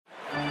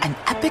An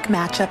epic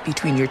matchup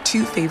between your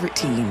two favorite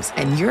teams,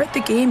 and you're at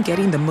the game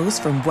getting the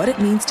most from what it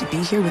means to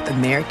be here with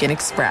American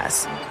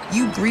Express.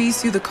 You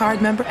breeze through the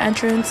card member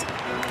entrance,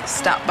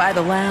 stop by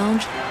the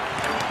lounge.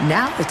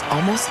 Now it's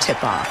almost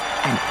tip-off,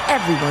 and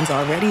everyone's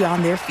already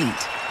on their feet.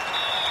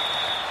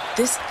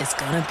 This is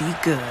gonna be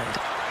good.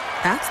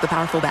 That's the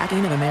powerful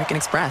backing of American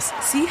Express.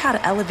 See how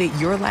to elevate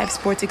your live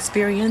sports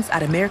experience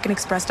at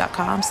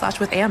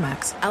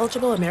americanexpress.com/with-Amex.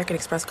 Eligible American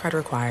Express card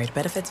required.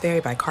 Benefits vary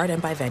by card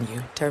and by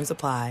venue. Terms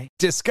apply.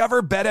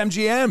 Discover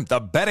BetMGM, the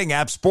betting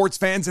app sports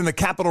fans in the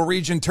capital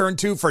region turn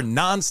to for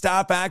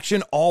nonstop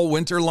action all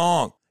winter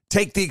long.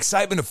 Take the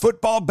excitement of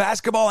football,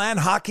 basketball, and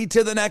hockey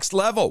to the next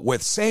level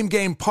with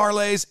same-game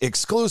parlays,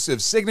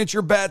 exclusive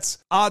signature bets,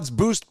 odds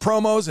boost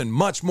promos, and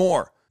much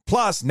more.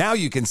 Plus, now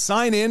you can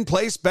sign in,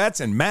 place bets,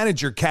 and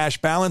manage your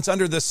cash balance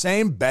under the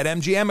same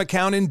BetMGM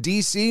account in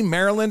D.C.,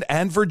 Maryland,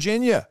 and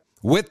Virginia.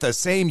 With the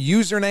same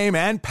username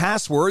and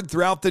password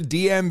throughout the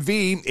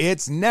DMV,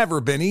 it's never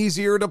been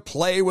easier to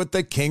play with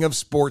the king of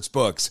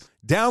sportsbooks.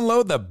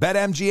 Download the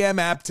BetMGM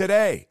app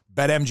today.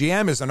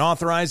 BetMGM is an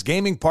authorized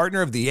gaming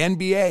partner of the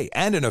NBA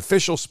and an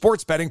official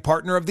sports betting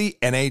partner of the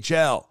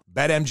NHL.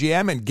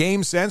 BetMGM and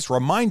GameSense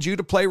remind you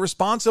to play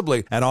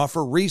responsibly and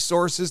offer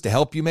resources to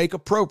help you make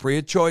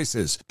appropriate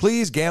choices.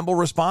 Please gamble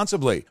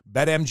responsibly.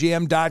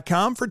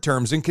 BetMGM.com for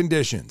terms and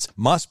conditions.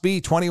 Must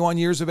be 21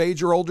 years of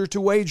age or older to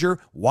wager.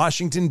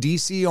 Washington,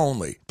 D.C.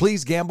 only.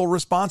 Please gamble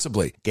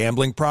responsibly.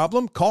 Gambling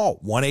problem?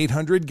 Call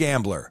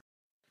 1-800-GAMBLER.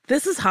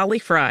 This is Holly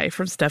Fry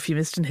from Stuff You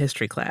Missed in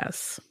History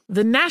class.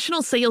 The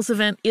national sales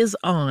event is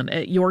on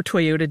at your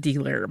Toyota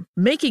dealer,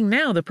 making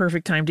now the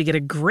perfect time to get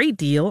a great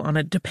deal on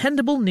a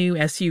dependable new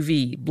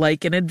SUV,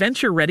 like an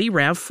adventure-ready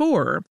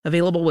RAV4.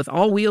 Available with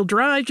all-wheel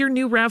drive, your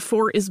new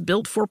RAV4 is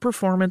built for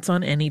performance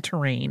on any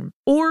terrain.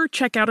 Or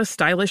check out a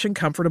stylish and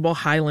comfortable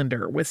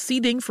Highlander with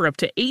seating for up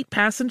to 8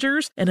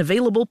 passengers and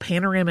available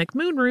panoramic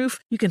moonroof.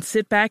 You can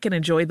sit back and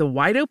enjoy the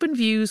wide-open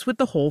views with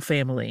the whole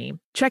family.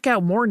 Check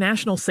out more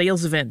national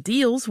sales event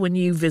deals when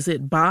you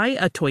visit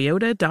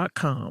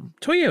buyatoyota.com.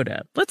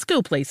 Toyota, let's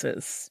go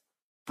places.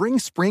 Bring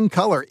spring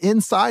color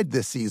inside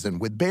this season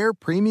with Behr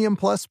Premium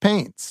Plus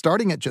paint,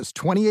 starting at just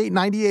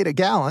 $28.98 a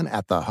gallon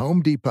at the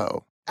Home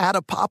Depot. Add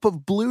a pop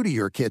of blue to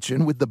your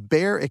kitchen with the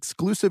Behr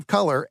exclusive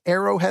color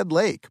Arrowhead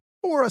Lake,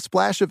 or a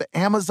splash of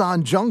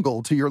Amazon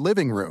Jungle to your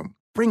living room.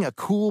 Bring a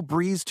cool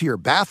breeze to your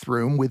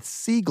bathroom with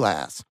Sea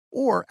Glass,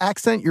 or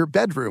accent your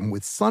bedroom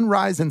with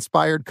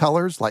sunrise-inspired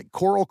colors like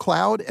Coral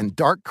Cloud and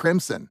Dark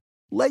Crimson.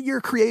 Let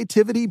your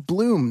creativity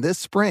bloom this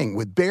spring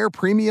with Behr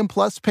Premium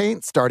Plus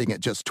paint starting at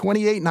just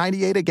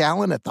 $28.98 a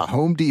gallon at the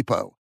Home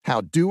Depot.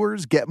 How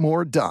doers get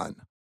more done.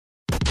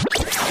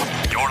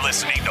 You're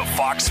listening to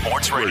Fox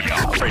Sports Radio.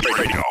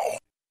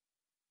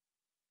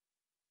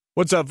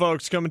 What's up,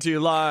 folks? Coming to you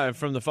live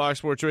from the Fox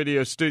Sports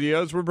Radio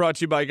studios. We're brought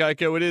to you by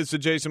Geico. It is the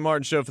Jason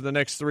Martin Show for the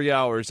next 3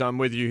 hours. I'm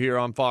with you here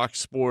on Fox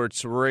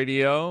Sports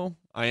Radio.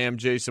 I am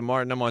Jason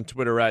Martin. I'm on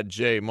Twitter at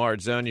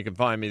JMartzone. You can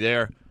find me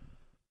there.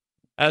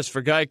 As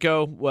for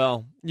Geico,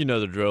 well, you know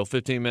the drill.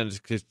 15 minutes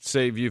could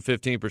save you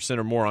 15%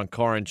 or more on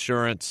car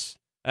insurance.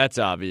 That's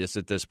obvious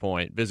at this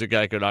point. Visit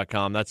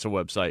geico.com. That's the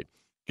website.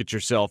 Get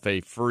yourself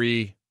a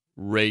free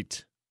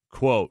rate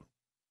quote.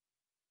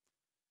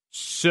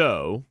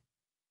 So,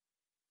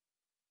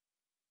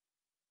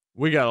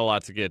 we got a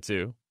lot to get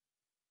to.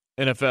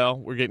 NFL,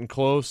 we're getting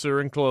closer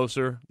and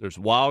closer. There's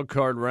wild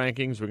card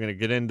rankings. We're going to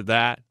get into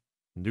that.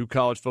 New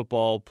college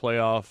football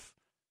playoff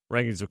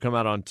rankings will come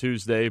out on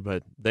Tuesday,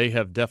 but they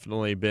have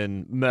definitely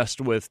been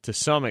messed with to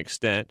some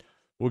extent.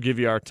 We'll give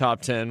you our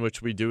top 10, which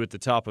we do at the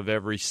top of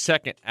every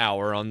second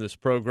hour on this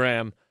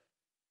program.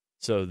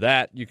 So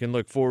that you can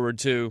look forward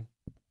to.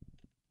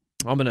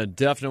 I'm going to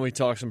definitely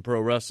talk some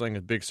pro wrestling,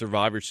 a big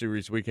Survivor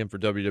Series weekend for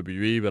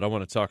WWE, but I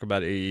want to talk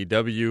about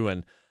AEW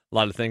and a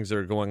lot of things that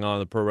are going on in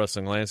the pro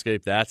wrestling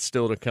landscape. That's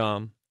still to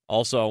come.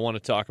 Also, I want to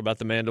talk about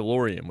The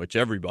Mandalorian, which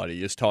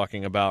everybody is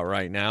talking about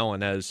right now,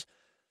 and as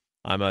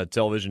I'm a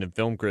television and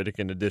film critic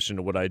in addition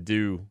to what I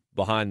do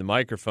behind the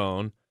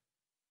microphone.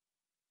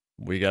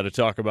 We got to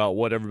talk about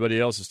what everybody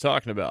else is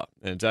talking about.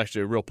 And it's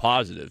actually a real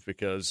positive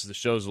because the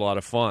show's a lot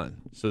of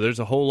fun. So there's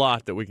a whole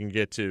lot that we can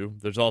get to.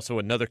 There's also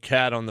another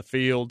cat on the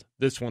field.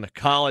 This one, a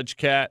college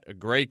cat, a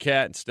gray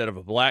cat instead of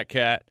a black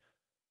cat.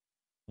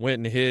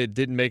 Went and hid,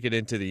 didn't make it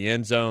into the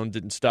end zone,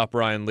 didn't stop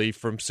Ryan Leaf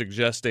from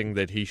suggesting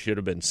that he should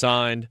have been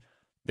signed.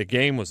 The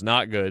game was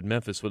not good.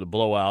 Memphis with a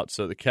blowout.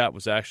 So the cat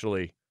was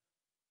actually,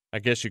 I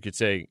guess you could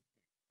say,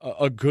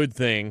 a good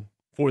thing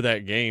for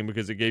that game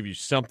because it gave you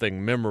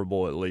something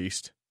memorable at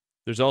least.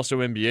 There's also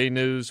NBA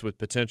news with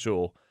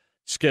potential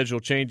schedule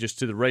changes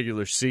to the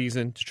regular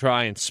season to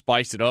try and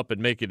spice it up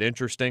and make it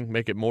interesting,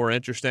 make it more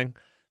interesting.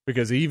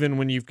 Because even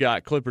when you've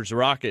got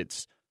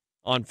Clippers-Rockets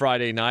on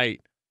Friday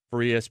night for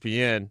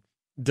ESPN,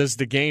 does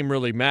the game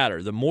really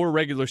matter? The more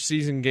regular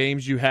season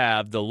games you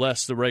have, the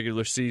less the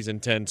regular season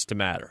tends to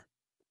matter.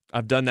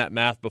 I've done that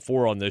math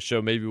before on this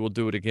show. Maybe we'll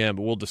do it again,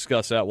 but we'll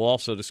discuss that. We'll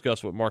also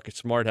discuss what Marcus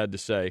Smart had to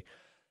say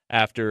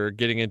after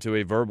getting into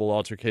a verbal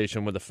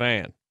altercation with a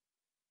fan.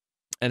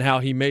 and how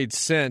he made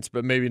sense,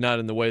 but maybe not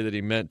in the way that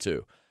he meant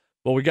to.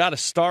 Well, we got to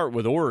start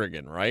with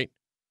Oregon, right?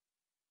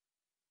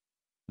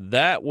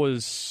 That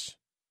was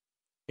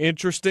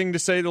interesting to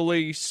say the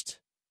least.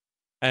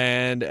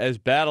 And as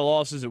bad a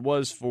loss as it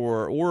was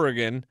for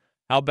Oregon,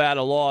 how bad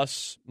a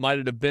loss might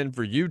it have been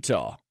for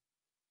Utah?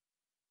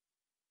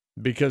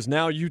 Because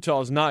now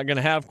Utah is not going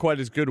to have quite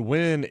as good a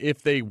win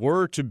if they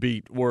were to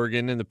beat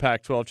Oregon in the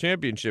Pac-12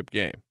 championship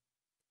game.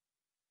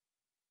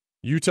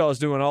 Utah is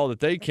doing all that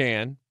they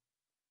can,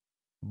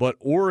 but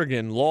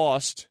Oregon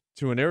lost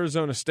to an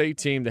Arizona State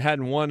team that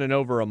hadn't won in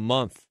over a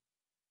month,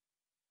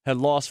 had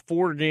lost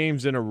 4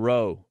 games in a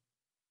row,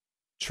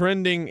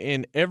 trending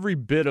in every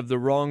bit of the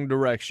wrong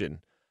direction.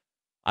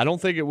 I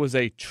don't think it was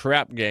a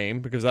trap game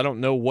because I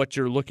don't know what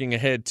you're looking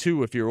ahead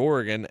to if you're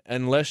Oregon,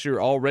 unless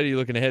you're already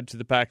looking ahead to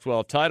the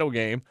Pac-12 title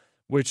game,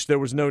 which there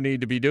was no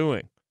need to be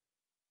doing.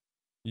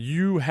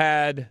 You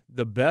had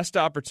the best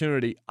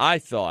opportunity, I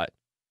thought,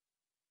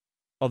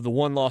 of the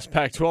one-loss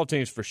Pac-12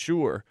 teams for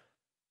sure,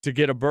 to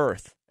get a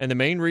berth. And the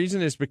main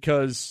reason is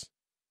because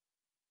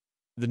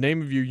the name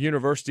of your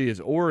university is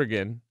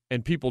Oregon,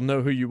 and people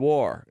know who you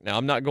are. Now,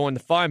 I'm not going the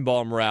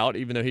Feinbaum route,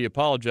 even though he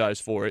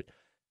apologized for it,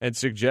 and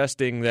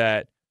suggesting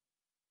that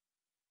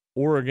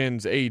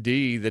Oregon's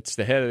AD, that's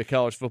the head of the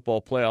College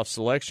Football Playoff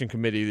Selection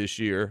Committee this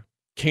year,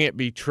 can't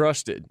be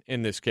trusted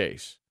in this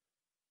case.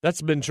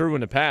 That's been true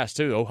in the past,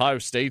 too. Ohio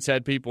State's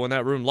had people in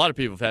that room. A lot of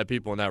people have had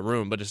people in that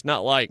room, but it's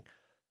not like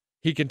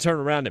he can turn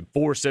around and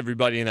force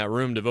everybody in that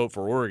room to vote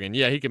for Oregon.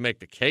 Yeah, he can make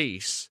the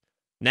case.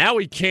 Now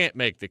he can't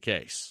make the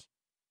case.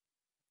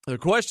 The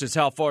question is,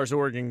 how far is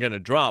Oregon going to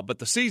drop? But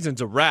the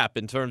season's a wrap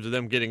in terms of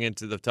them getting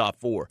into the top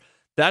 4.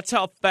 That's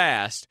how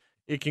fast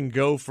it can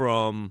go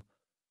from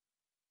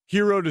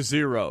hero to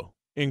zero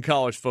in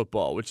college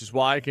football, which is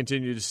why I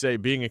continue to say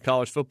being a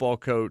college football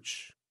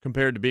coach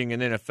compared to being an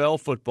NFL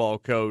football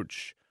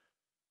coach,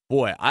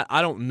 boy,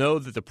 I don't know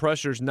that the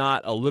pressure's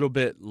not a little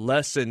bit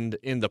lessened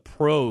in the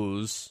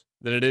pros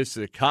than it is to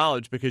the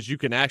college, because you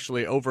can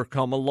actually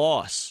overcome a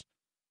loss.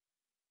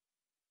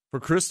 For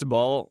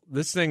Cristobal,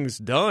 this thing's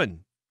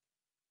done.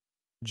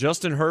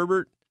 Justin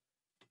Herbert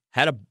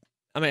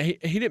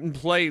he didn't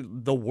play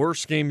the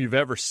worst game you've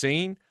ever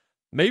seen.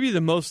 Maybe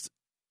the most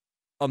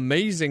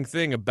amazing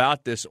thing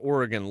about this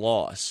Oregon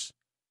loss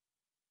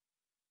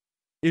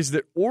is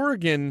that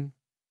Oregon,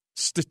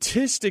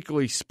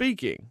 statistically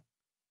speaking,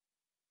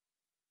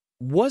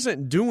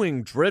 wasn't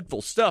doing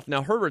dreadful stuff.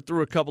 Now, Herbert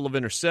threw a couple of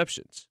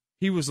interceptions.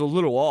 He was a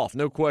little off,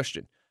 no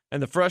question.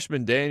 And the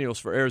freshman Daniels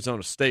for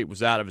Arizona State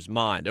was out of his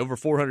mind. Over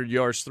 400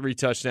 yards, 3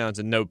 touchdowns,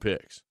 and no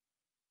picks.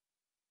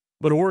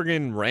 But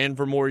Oregon ran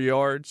for more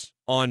yards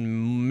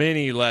on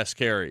many less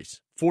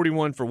carries.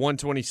 41 for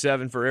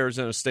 127 for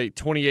Arizona State,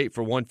 28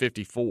 for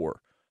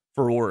 154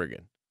 for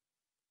Oregon.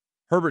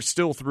 Herbert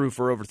still threw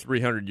for over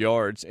 300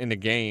 yards in the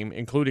game,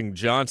 including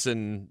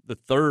Johnson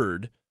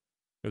III,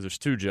 because there's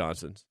 2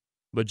 Johnsons.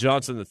 But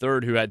Johnson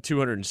III, who had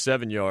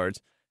 207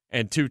 yards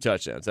and 2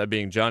 touchdowns, that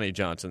being Johnny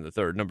Johnson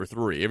III, number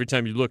 3. Every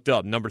time you looked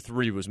up, number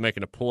 3 was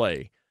making a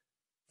play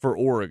for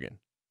Oregon.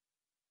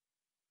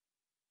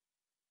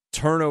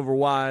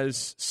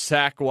 Turnover-wise,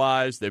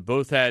 sack-wise, they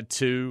both had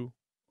 2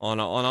 on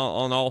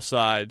all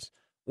sides.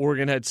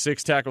 Oregon had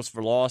 6 tackles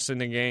for loss in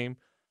the game.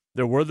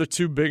 There were the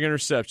 2 big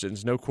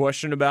interceptions, no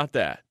question about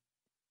that.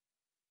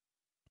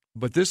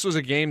 But this was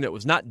a game that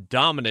was not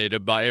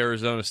dominated by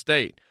Arizona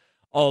State.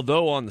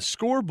 Although on the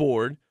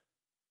scoreboard,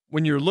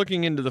 when you're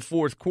looking into the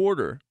fourth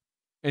quarter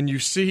and you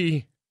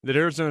see that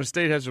Arizona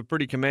State has a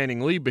pretty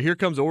commanding lead, but here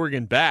comes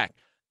Oregon back,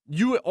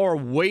 you are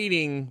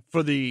waiting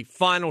for the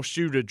final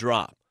shoe to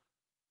drop.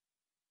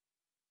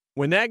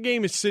 When that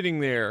game is sitting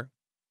there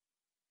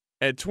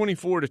at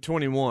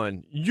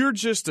 24-21, you're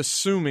just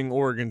assuming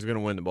Oregon's going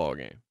to win the ball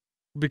game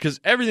because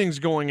everything's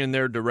going in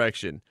their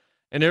direction,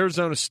 and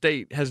Arizona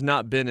State has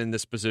not been in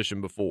this position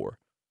before.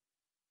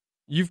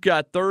 You've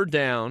got 3rd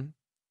down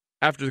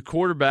after the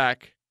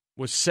quarterback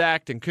was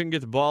sacked and couldn't get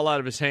the ball out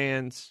of his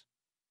hands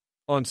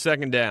on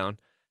 2nd down,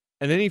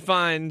 and then he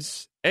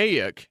finds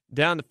Ayuk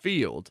down the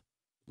field,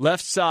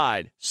 left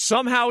side.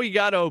 Somehow he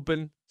got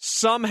open.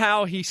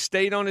 Somehow he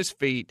stayed on his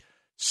feet.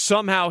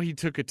 Somehow he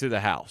took it to the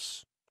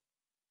house.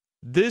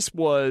 This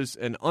was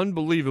an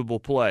unbelievable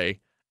play,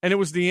 and it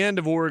was the end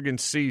of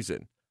Oregon's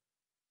season,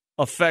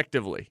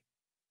 effectively,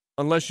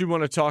 unless you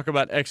want to talk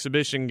about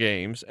exhibition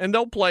games. And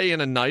they'll play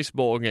in a nice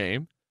bowl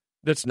game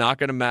that's not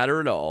going to matter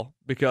at all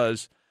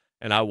because,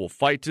 and I will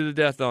fight to the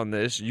death on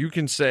this, you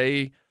can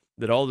say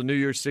that all the New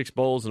Year's Six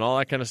bowls and all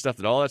that kind of stuff,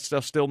 that all that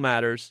stuff still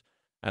matters,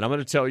 and I'm going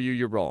to tell you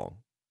you're wrong.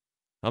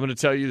 I'm going to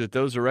tell you that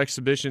those are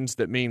exhibitions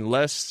that mean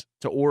less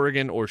to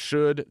Oregon or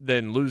should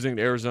than losing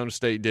to Arizona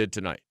State did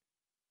tonight.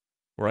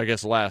 Or I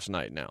guess last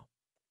night now.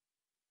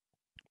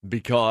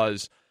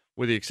 Because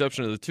with the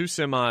exception of the 2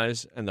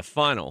 semis and the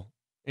final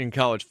in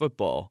college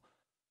football,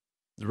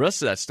 the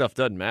rest of that stuff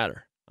doesn't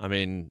matter. I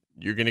mean,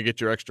 you're going to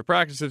get your extra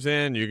practices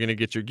in. You're going to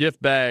get your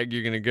gift bag.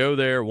 You're going to go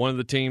there. One of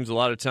the teams a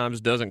lot of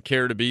times doesn't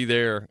care to be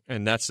there,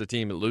 and that's the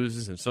team that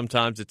loses. And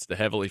sometimes it's the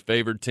heavily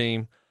favored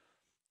team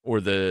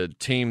or the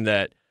team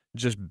that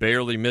just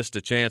barely missed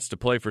a chance to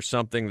play for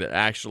something that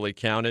actually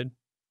counted.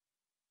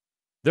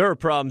 There are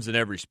problems in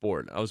every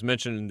sport. I was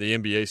mentioning the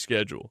NBA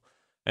schedule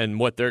and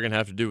what they're going to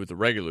have to do with the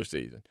regular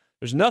season.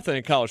 There's nothing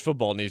in college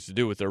football needs to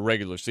do with their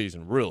regular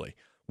season, really,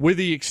 with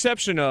the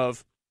exception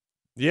of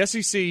the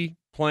SEC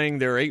playing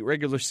their 8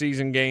 regular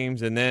season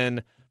games, and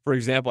then, for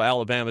example,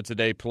 Alabama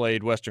today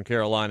played Western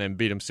Carolina and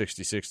beat them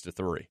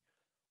 66-3.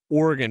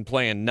 Oregon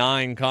playing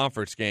 9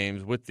 conference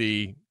games with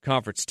the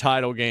conference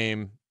title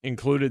game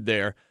included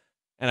there.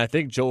 And I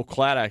think Joel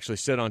Klatt actually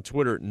said on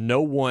Twitter,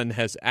 no one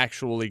has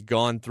actually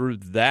gone through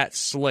that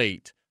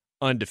slate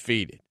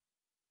undefeated.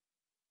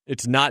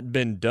 It's not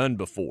been done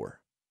before.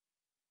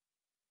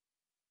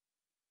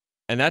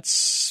 And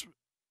that's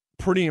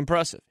pretty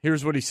impressive.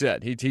 Here's what he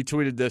said. He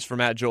tweeted this from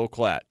 @Joel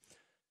Klatt,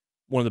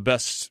 one of the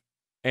best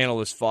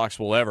analysts Fox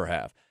will ever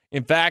have.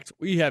 In fact,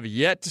 we have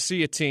yet to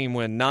see a team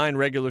win 9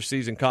 regular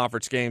season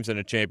conference games and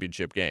a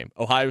championship game.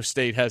 Ohio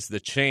State has the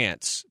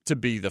chance to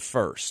be the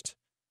first.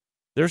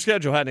 Their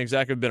schedule hadn't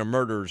exactly been a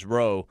murderer's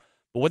row,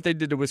 but what they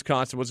did to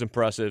Wisconsin was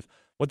impressive.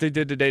 What they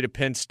did today to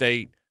Penn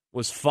State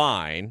was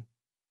fine.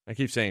 I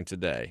keep saying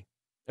today.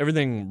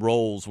 Everything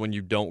rolls when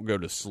you don't go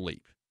to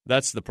sleep.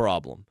 That's the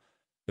problem.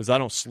 Because I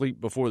don't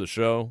sleep before the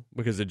show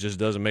because it just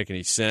doesn't make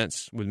any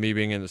sense with me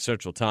being in the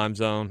Central Time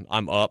Zone.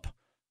 I'm up.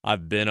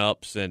 I've been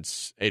up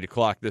since 8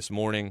 o'clock this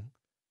morning,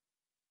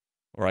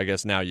 or I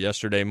guess now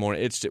yesterday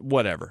morning. It's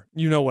whatever.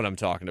 You know what I'm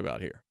talking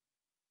about here.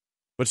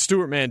 But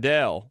Stuart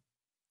Mandel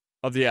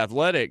of The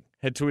Athletic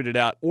had tweeted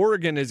out,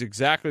 Oregon is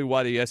exactly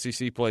why the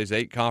SEC plays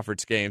 8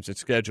 conference games and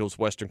schedules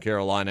Western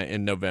Carolina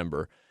in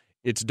November.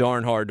 It's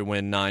darn hard to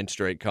win 9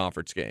 straight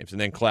conference games. And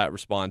then Klatt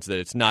responds that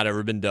it's not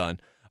ever been done.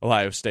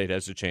 Ohio State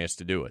has a chance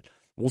to do it.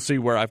 We'll see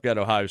where I've got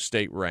Ohio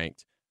State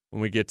ranked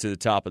when we get to the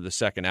top of the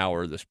second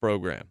hour of this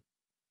program.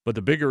 But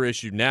the bigger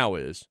issue now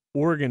is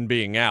Oregon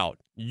being out,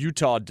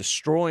 Utah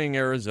destroying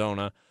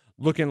Arizona,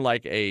 looking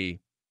like a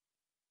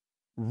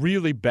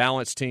really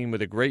balanced team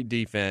with a great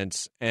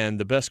defense and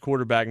the best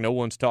quarterback no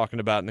one's talking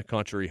about in the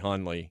country,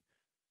 Hundley.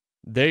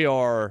 They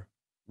are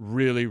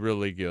really,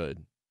 really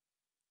good.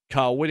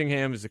 Kyle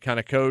Whittingham is the kind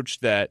of coach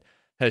that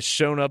has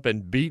shown up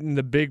and beaten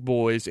the big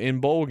boys in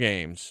bowl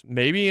games.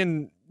 Maybe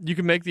you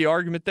can make the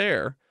argument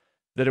there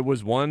that it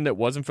was one that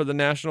wasn't for the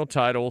national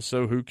title,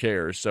 so who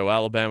cares? So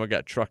Alabama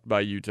got trucked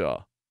by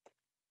Utah.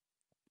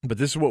 But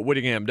this is what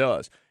Whittingham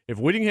does. If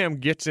Whittingham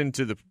gets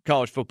into the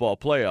college football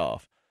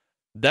playoff,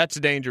 that's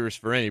dangerous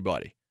for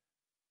anybody.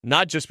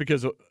 Not just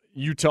because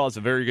Utah is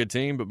a very good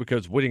team, but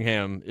because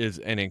Whittingham is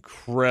an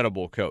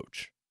incredible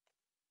coach.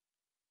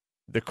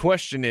 The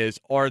question is,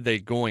 are they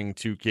going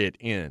to get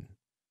in?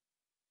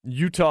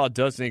 Utah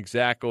doesn't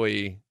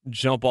exactly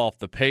jump off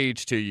the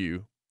page to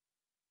you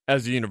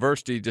as a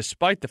university,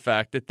 despite the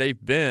fact that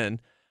they've been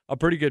a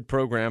pretty good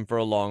program for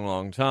a long,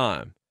 long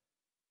time.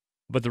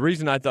 But the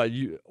reason I thought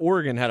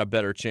Oregon had a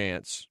better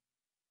chance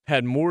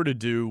had more to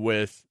do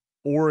with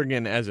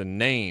Oregon as a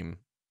name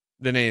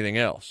than anything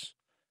else.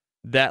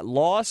 That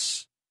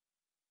loss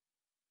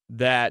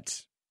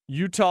that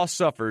Utah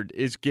suffered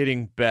is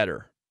getting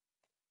better.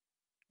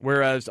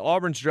 Whereas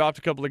Auburn's dropped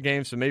a couple of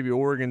games, so maybe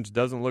Oregon's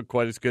doesn't look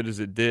quite as good as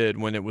it did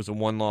when it was a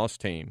one-loss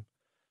team.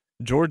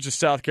 Georgia's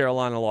South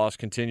Carolina loss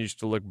continues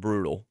to look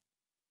brutal.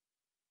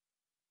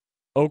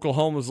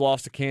 Oklahoma's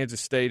loss to Kansas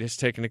State has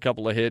taken a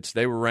couple of hits.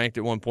 They were ranked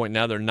at one point.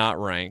 Now they're not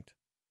ranked.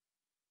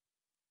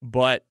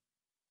 But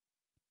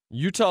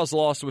Utah's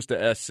loss was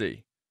to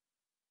SC.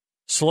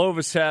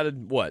 Slovis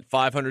had,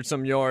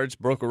 500-some yards,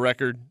 broke a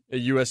record at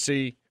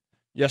USC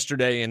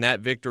yesterday in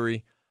that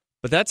victory.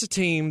 But that's a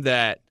team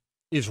that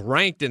is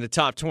ranked in the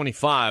top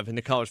 25 in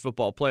the college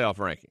football playoff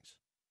rankings.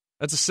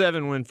 That's a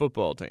 7-win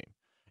football team.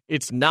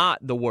 It's not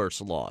the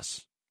worst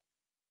loss.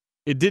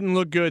 It didn't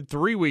look good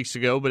 3 weeks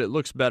ago, but it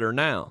looks better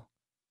now.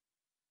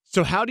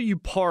 So how do you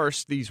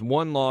parse these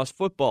one-loss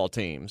football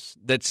teams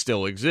that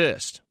still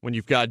exist when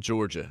you've got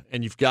Georgia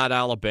and you've got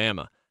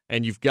Alabama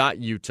and you've got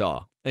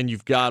Utah and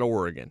you've got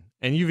Oregon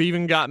and you've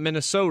even got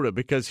Minnesota?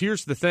 Because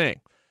here's the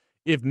thing.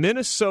 If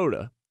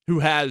Minnesota, who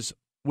has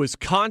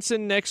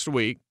Wisconsin next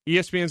week,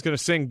 ESPN's going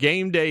to send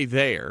game day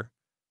there,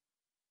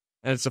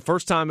 and it's the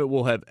first time it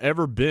will have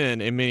ever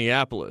been in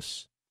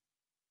Minneapolis.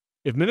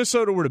 If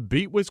Minnesota were to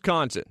beat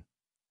Wisconsin,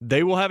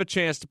 they will have a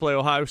chance to play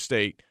Ohio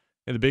State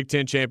in the Big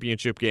Ten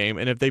championship game.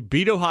 And if they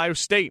beat Ohio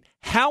State,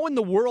 how in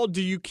the world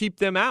do you keep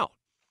them out?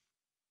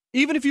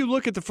 Even if you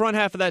look at the front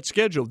half of that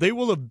schedule, they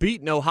will have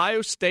beaten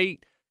Ohio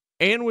State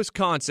and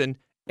Wisconsin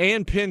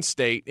and Penn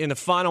State in the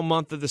final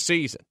month of the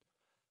season.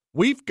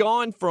 We've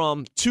gone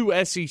from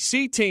 2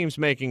 SEC teams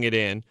making it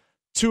in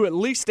to at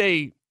least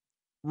a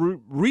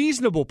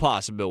reasonable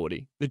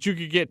possibility that you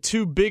could get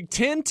 2 Big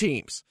Ten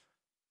teams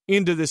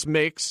into this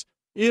mix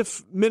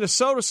if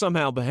Minnesota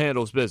somehow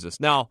handles business.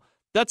 Now,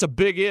 that's a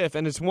big if,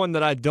 and it's one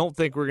that I don't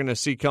think we're going to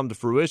see come to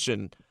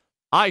fruition.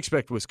 I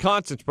expect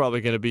Wisconsin's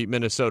probably going to beat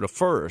Minnesota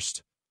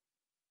first,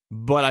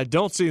 but I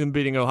don't see them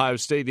beating Ohio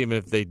State even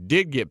if they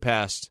did get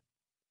past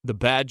the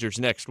Badgers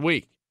next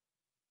week.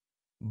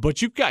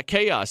 But you've got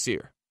chaos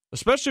here,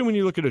 especially when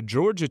you look at a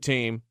Georgia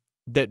team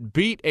that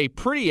beat a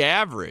pretty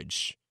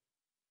average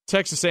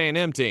Texas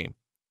A&M team.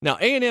 Now,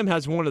 A&M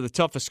has one of the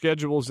toughest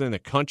schedules in the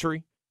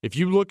country. If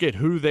you look at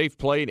who they've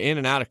played in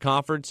and out of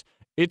conference,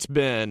 it's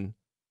been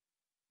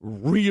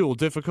real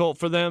difficult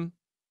for them,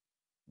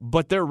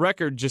 but their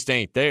record just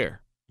ain't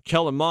there.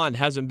 Kellen Mond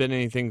hasn't been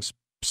anything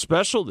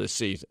special this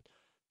season.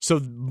 So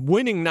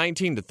winning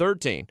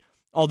 19-13,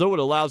 although it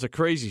allows a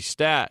crazy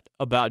stat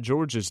about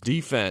Georgia's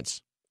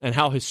defense and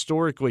how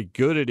historically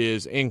good it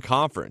is in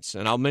conference,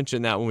 and I'll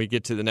mention that when we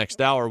get to the next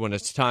hour when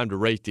it's time to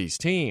rate these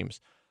teams,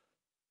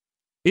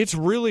 it's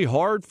really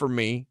hard for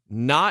me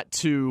not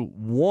to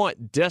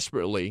want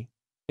desperately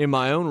in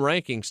my own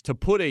rankings to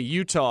put a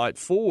Utah at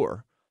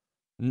 4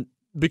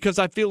 because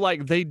I feel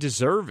like they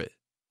deserve it.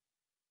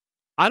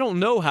 I don't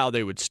know how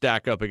they would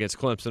stack up against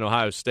Clemson,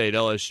 Ohio State,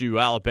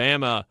 LSU,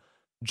 Alabama,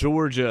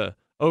 Georgia,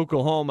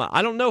 Oklahoma.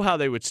 I don't know how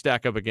they would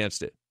stack up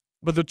against it.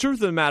 But the truth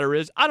of the matter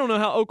is, I don't know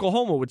how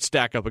Oklahoma would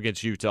stack up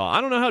against Utah.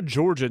 I don't know how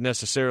Georgia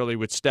necessarily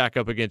would stack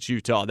up against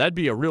Utah. That'd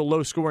be a real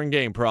low-scoring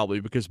game probably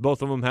because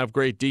both of them have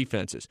great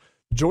defenses.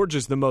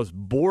 Georgia's the most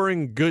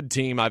boring good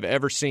team I've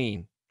ever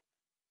seen.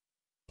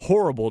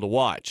 Horrible to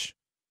watch.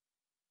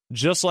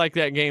 Just like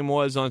that game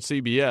was on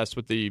CBS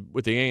with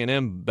the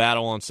A&M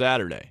battle on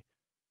Saturday.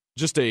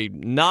 Just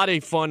not a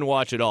fun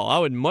watch at all. I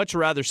would much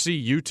rather see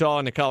Utah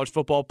in the college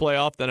football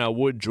playoff than I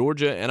would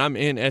Georgia, and I'm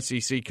in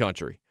SEC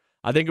country.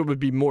 I think it would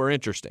be more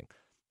interesting.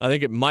 I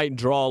think it might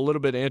draw a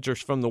little bit of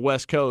interest from the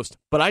West Coast,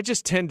 but I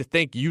just tend to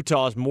think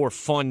Utah is more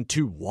fun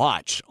to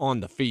watch on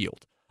the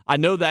field. I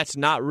know that's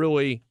not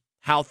really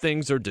how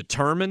things are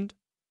determined,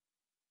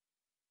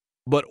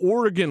 but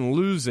Oregon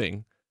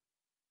losing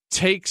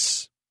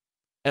takes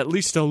at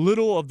least a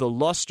little of the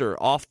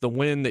luster off the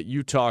win that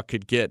Utah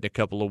could get in a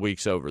couple of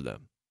weeks over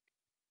them.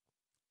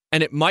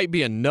 And it might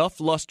be enough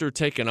luster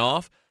taken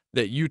off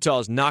that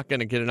Utah's not going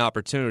to get an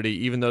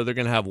opportunity, even though they're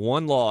going to have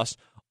one loss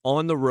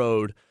on the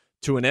road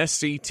to an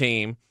SC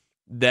team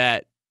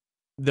that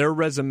their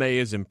resume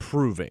is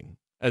improving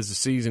as the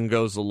season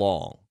goes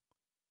along.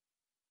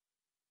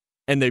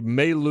 And they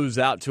may lose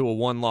out to a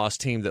one-loss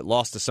team that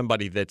lost to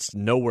somebody that's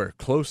nowhere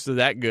close to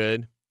that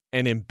good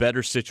and in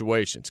better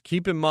situations.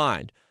 Keep in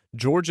mind,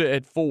 Georgia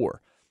at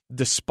 4,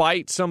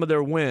 despite some of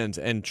their wins,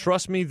 and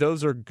trust me,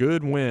 those are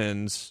good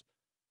wins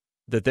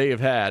that they have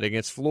had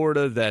against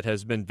Florida that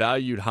has been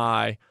valued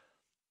high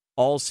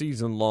all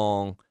season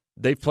long.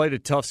 They've played a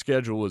tough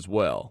schedule as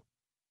well.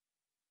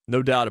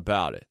 No doubt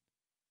about it.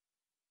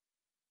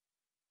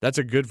 That's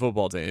a good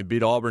football team. It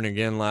beat Auburn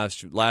again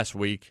last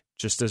week,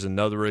 just as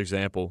another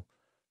example.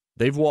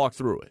 They've walked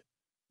through it.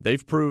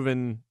 They've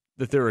proven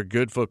that they're a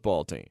good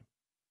football team.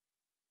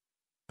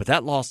 But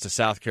that loss to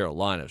South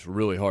Carolina is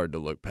really hard to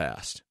look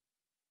past.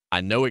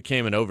 I know it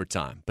came in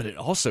overtime, but it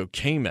also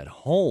came at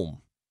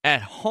home.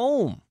 At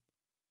home.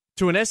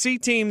 To an SC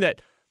team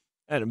that,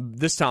 and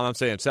this time I'm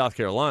saying South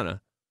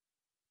Carolina,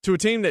 to a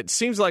team that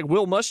seems like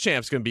Will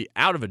Muschamp's going to be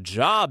out of a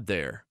job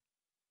there.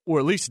 Or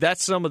at least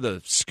that's some of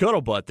the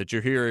scuttlebutt that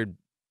you're hearing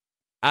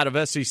out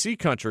of SEC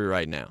country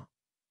right now.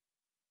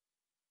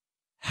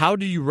 How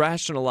do you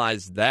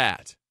rationalize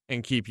that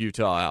and keep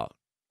Utah out?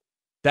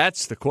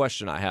 That's the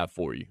question I have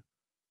for you.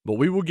 But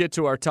we will get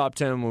to our top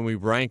 10 when we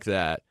rank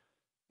that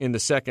in the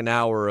second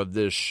hour of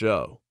this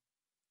show.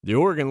 The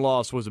Oregon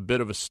loss was a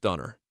bit of a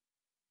stunner.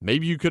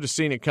 Maybe you could have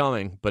seen it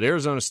coming, but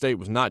Arizona State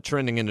was not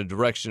trending in the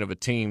direction of a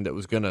team that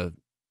was going to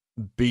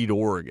beat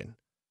Oregon,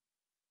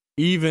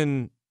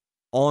 even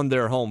on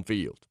their home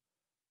field.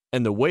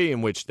 And the way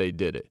in which they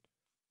did it,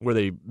 where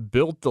they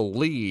built the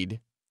lead,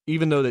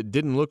 even though that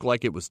didn't look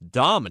like it was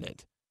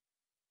dominant.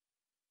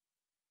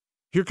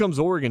 Here comes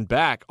Oregon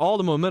back, all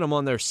the momentum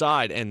on their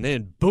side, and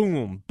then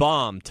boom,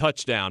 bomb,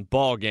 touchdown,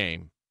 ball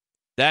game.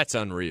 That's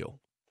unreal.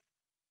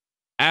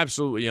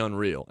 Absolutely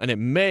unreal. And it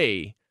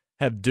may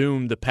have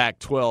doomed the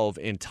Pac-12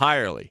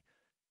 entirely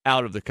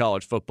out of the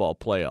college football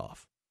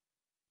playoff.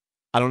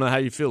 I don't know how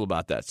you feel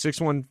about that. It's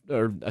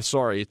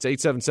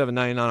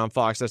 877-99 on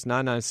Fox. That's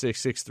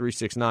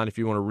 996-6369 if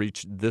you want to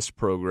reach this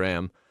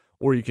program.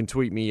 Or you can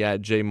tweet me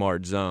at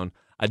JMartZone.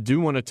 I do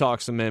want to talk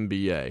some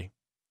NBA.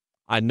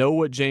 I know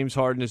what James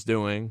Harden is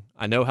doing.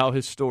 I know how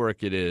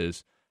historic it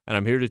is. And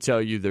I'm here to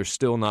tell you they're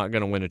still not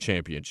going to win a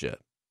championship.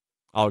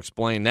 I'll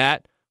explain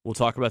that. We'll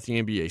talk about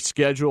the NBA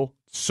schedule.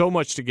 So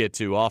much to get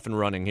to. Off and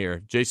running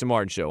here. Jason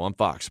Martin Show on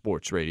Fox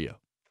Sports Radio.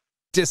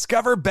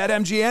 Discover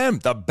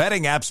BetMGM, the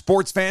betting app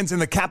sports fans in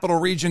the capital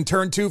region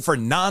turn to for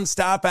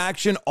nonstop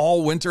action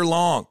all winter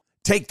long.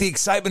 Take the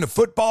excitement of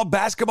football,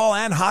 basketball,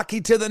 and hockey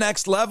to the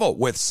next level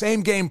with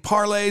same-game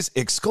parlays,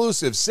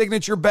 exclusive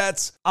signature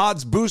bets,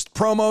 odds boost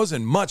promos,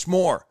 and much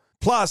more.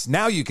 Plus,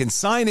 now you can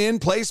sign in,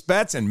 place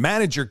bets, and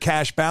manage your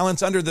cash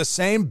balance under the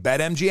same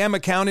BetMGM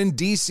account in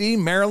D.C.,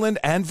 Maryland,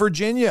 and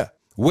Virginia.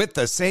 With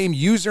the same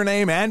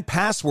username and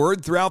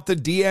password throughout the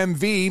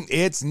DMV,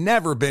 it's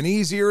never been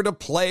easier to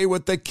play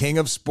with the king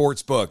of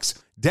sportsbooks.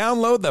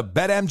 Download the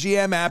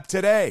BetMGM app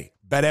today.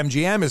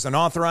 BetMGM is an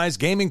authorized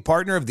gaming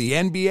partner of the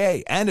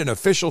NBA and an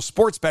official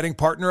sports betting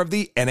partner of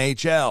the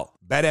NHL.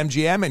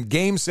 BetMGM and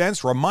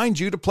GameSense remind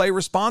you to play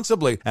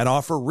responsibly and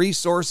offer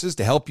resources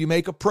to help you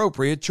make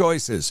appropriate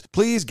choices.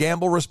 Please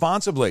gamble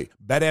responsibly.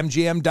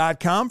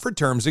 BetMGM.com for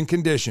terms and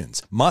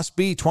conditions. Must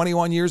be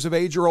 21 years of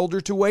age or older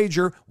to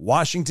wager.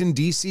 Washington,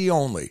 D.C.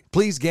 only.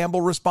 Please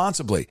gamble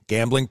responsibly.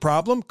 Gambling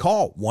problem?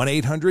 Call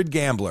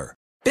 1-800-GAMBLER.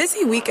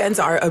 Busy weekends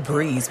are a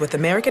breeze with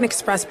American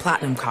Express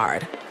Platinum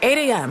Card. 8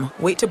 a.m.,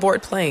 wait to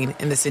board plane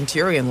in the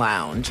Centurion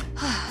Lounge.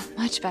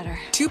 Much better.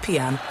 2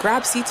 p.m.,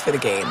 grab seats for the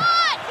game.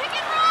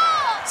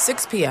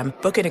 6 p.m.,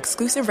 book an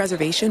exclusive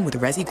reservation with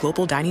Resi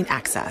Global Dining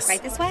Access.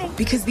 Right this way.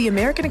 Because the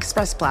American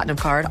Express Platinum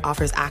Card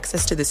offers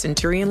access to the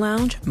Centurion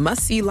Lounge,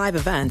 must-see live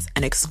events,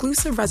 and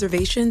exclusive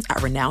reservations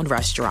at renowned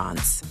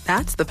restaurants.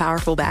 That's the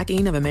powerful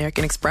backing of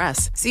American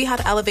Express. See how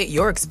to elevate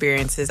your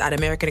experiences at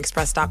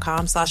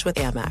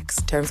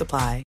americanexpress.com/withAmex. Terms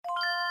apply.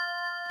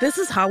 This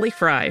is Holly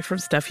Fry from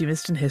Stuff You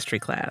Missed in History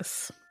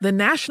Class. The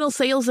national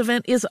sales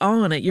event is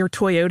on at your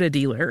Toyota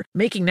dealer,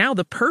 making now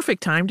the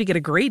perfect time to get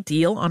a great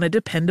deal on a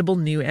dependable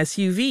new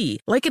SUV,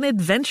 like an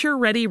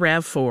adventure-ready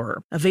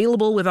RAV4.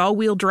 Available with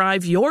all-wheel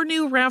drive, your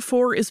new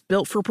RAV4 is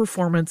built for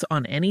performance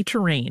on any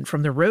terrain,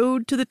 from the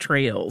road to the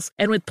trails.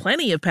 And with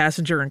plenty of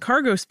passenger and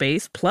cargo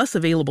space, plus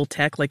available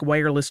tech like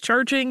wireless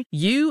charging,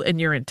 you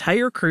and your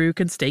entire crew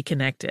can stay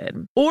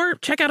connected. Or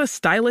check out a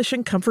stylish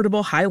and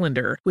comfortable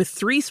Highlander with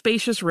 3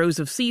 spacious rows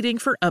of seating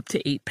for up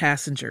to 8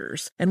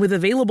 passengers. And with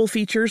available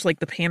features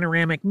like the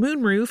panoramic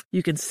moonroof,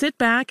 you can sit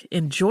back,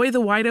 enjoy the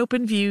wide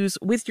open views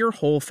with your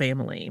whole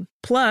family.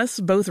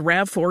 Plus, both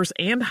RAV4s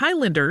and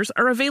Highlanders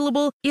are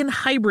available in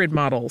hybrid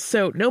models,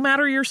 so no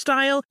matter your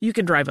style, you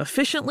can drive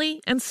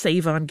efficiently and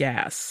save on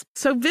gas.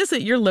 So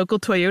visit your local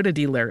Toyota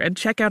dealer and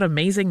check out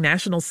amazing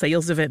national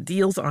sales event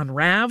deals on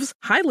RAVs,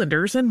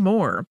 Highlanders, and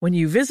more when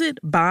you visit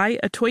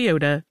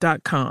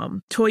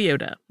buyatoyota.com.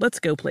 Toyota,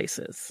 let's go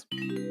places.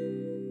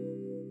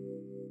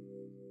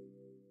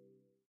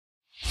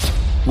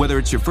 Whether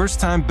it's your first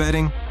time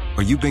betting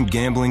or you've been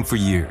gambling for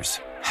years,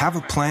 have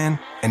a plan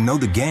and know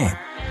the game.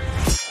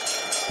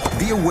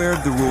 Be aware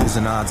of the rules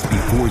and odds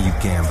before you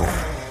gamble.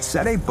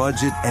 Set a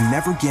budget and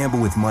never gamble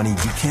with money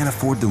you can't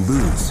afford to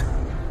lose.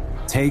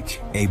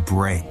 Take a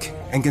break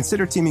and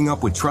consider teaming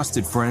up with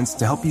trusted friends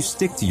to help you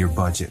stick to your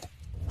budget.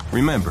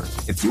 Remember,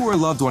 if you or a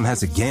loved one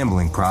has a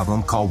gambling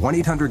problem, call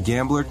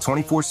 1-800-GAMBLER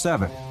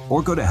 24/7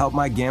 or go to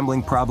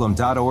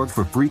helpmygamblingproblem.org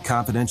for free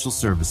confidential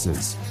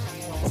services.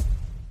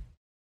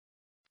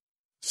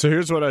 So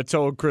here's what I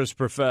told Chris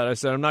Perfett. I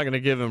said, I'm not going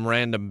to give him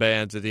random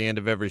bands at the end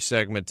of every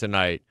segment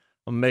tonight.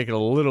 I'm going to make it a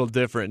little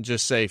different and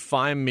just say,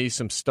 find me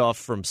some stuff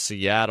from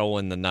Seattle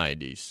in the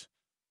 90s.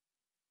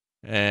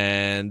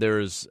 And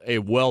there's a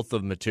wealth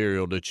of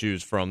material to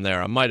choose from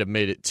there. I might have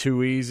made it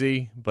too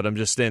easy, but I'm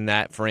just in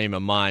that frame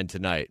of mind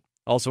tonight.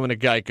 Also in a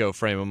Geico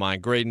frame of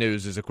mind. Great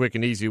news is a quick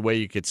and easy way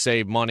you could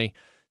save money.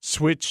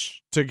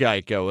 Switch to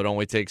Geico. It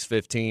only takes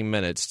 15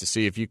 minutes to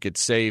see if you could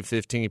save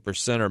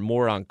 15% or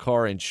more on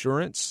car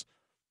insurance.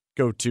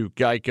 Go to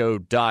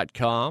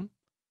geico.com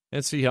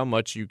and see how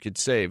much you could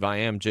save. I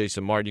am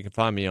Jason Martin. You can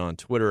find me on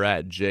Twitter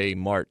at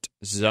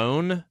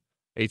JMartZone.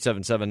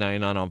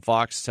 877-99 on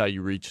Fox is how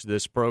you reach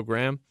this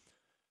program.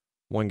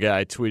 One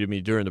guy tweeted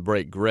me during the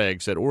break,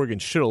 Greg, said Oregon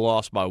should have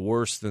lost by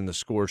worse than the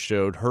score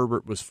showed.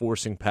 Herbert was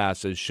forcing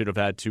passes, should have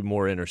had 2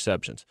 more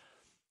interceptions.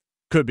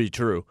 Could be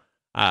true.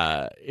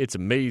 It's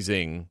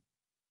amazing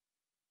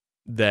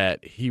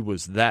that he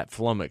was that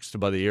flummoxed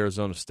by the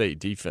Arizona State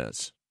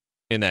defense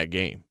in that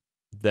game,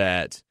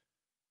 that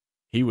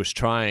he was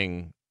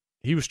trying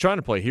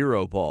to play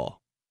hero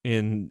ball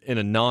in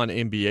a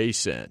non-NBA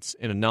sense,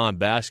 in a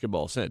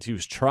non-basketball sense. He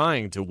was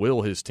trying to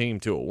will his team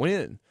to a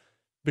win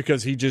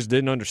because he just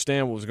didn't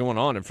understand what was going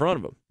on in front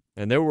of him.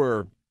 And there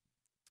were,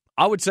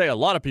 I would say, a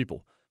lot of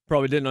people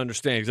probably didn't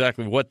understand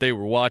exactly what they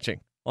were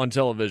watching on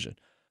television.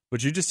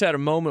 But you just had a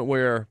moment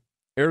where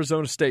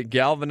Arizona State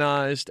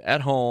galvanized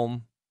at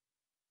home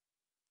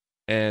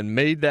and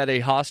made that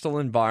a hostile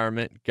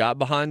environment, got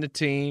behind the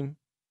team,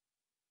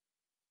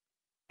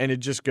 and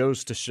it just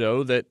goes to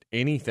show that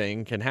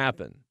anything can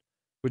happen,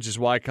 which is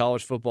why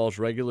college football's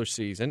regular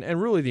season,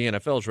 and really the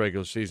NFL's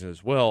regular season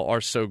as well, are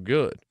so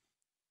good.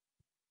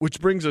 Which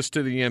brings us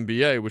to the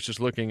NBA, which is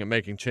looking at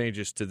making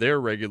changes to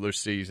their regular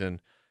season,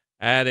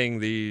 adding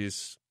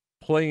these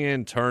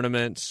play-in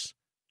tournaments,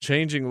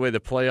 changing the way the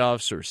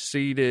playoffs are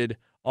seeded,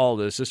 all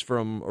this. This is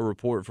from a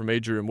report from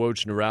Adrian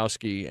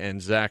Wojnarowski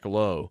and Zach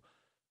Lowe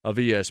of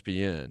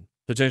ESPN.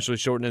 Potentially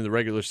shortening the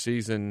regular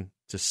season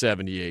to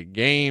 78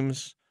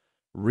 games,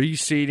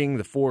 reseeding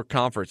the 4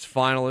 conference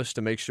finalists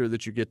to make sure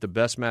that you get the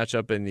best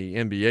matchup in the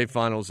NBA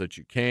finals that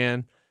you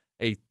can,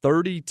 a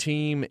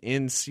 30-team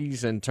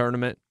in-season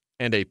tournament,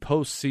 and a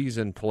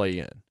postseason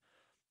play-in.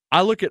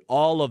 I look at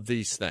all of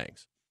these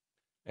things,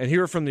 and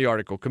here from the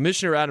article,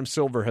 Commissioner Adam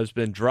Silver has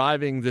been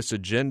driving this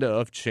agenda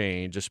of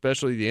change,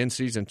 especially the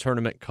in-season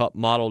tournament cup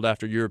modeled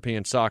after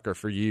European soccer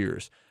for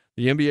years.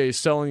 The NBA is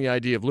selling the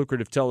idea of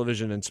lucrative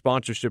television and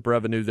sponsorship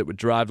revenue that would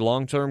drive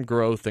long-term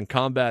growth and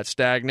combat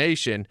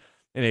stagnation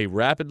in a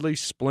rapidly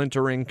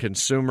splintering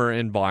consumer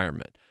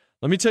environment.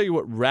 Let me tell you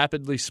what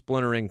rapidly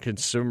splintering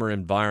consumer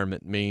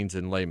environment means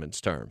in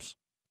layman's terms.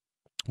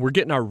 We're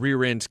getting our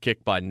rear ends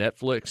kicked by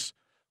Netflix.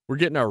 We're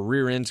getting our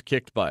rear ends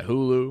kicked by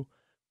Hulu.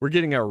 We're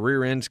getting our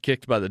rear ends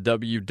kicked by the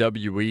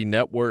WWE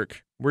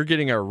Network. We're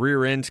getting our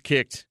rear ends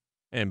kicked,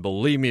 and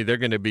believe me, they're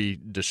going to be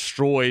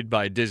destroyed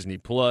by Disney+.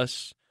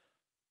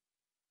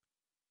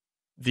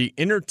 The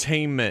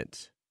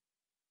entertainment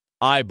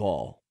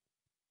eyeball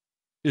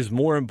is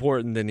more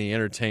important than the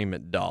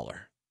entertainment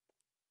dollar.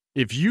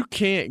 If you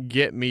can't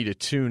get me to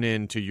tune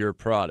in to your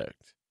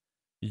product,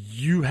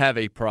 you have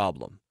a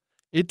problem.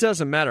 It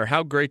doesn't matter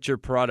how great your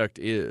product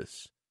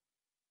is.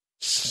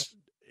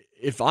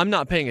 If I'm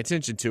not paying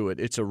attention to it,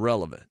 it's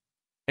irrelevant.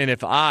 And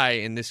if I,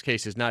 in this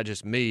case, is not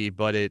just me,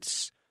 but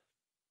it's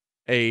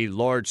a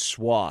large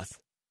swath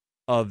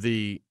of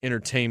the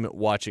entertainment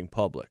watching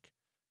public,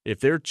 if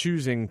they're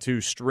choosing to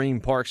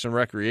stream Parks and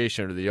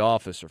Recreation or The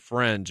Office or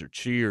Friends or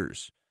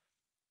Cheers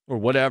or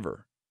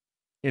whatever,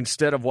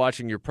 instead of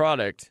watching your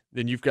product,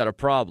 then you've got a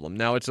problem.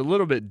 Now, it's a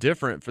little bit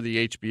different for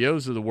the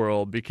HBOs of the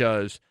world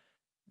because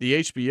the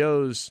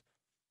HBOs,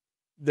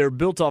 they're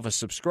built off a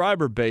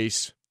subscriber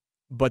base,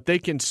 but they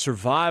can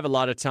survive a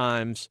lot of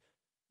times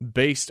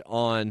based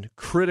on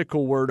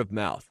critical word of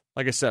mouth.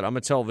 Like I said, I'm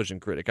a television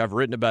critic. I've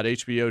written about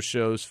HBO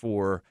shows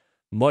for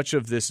much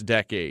of this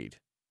decade,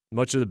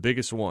 much of the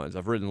biggest ones.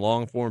 I've written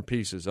long-form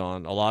pieces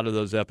on a lot of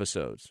those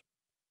episodes.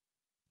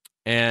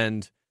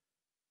 And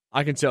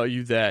I can tell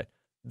you that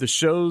the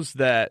shows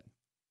that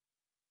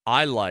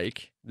I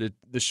like,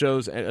 the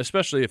shows,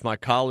 especially if my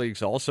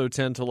colleagues also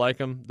tend to like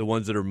them, the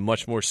ones that are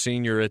much more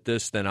senior at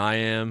this than I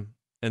am,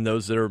 and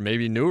those that are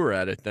maybe newer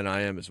at it than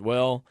I am as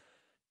well,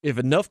 if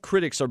enough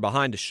critics are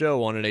behind a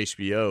show on an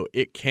HBO,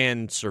 it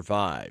can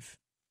survive.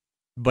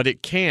 But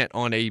it can't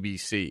on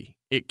ABC.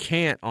 It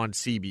can't on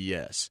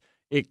CBS.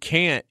 It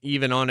can't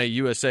even on a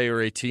USA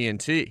or a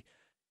TNT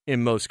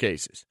in most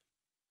cases.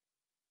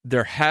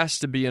 There has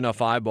to be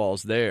enough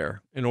eyeballs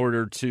there in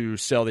order to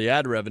sell the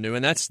ad revenue.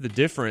 And that's the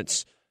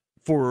difference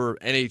for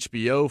an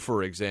HBO,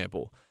 for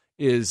example,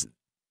 is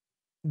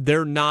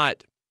they're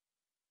not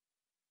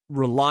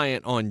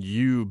reliant on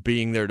you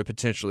being there to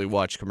potentially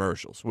watch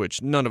commercials,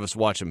 which none of us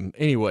watch them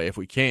anyway if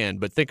we can.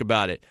 But think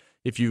about it.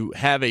 If you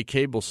have a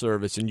cable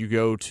service and you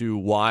go to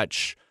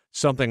watch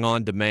something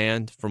on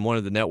demand from one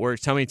of the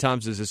networks, how many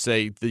times does it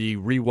say the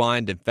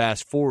rewind and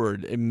fast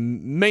forward?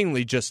 And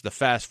mainly just the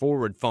fast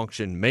forward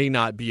function may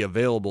not be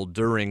available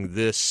during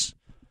this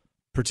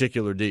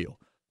particular deal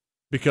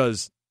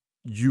because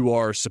you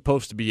are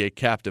supposed to be a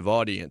captive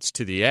audience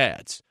to the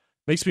ads.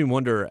 Makes me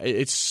wonder,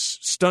 it's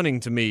stunning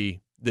to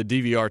me that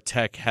DVR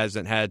tech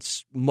hasn't had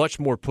much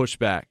more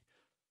pushback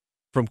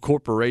from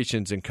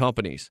corporations and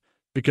companies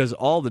because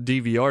all the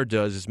DVR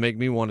does is make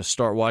me want to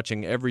start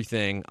watching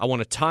everything. I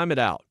want to time it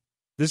out.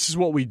 This is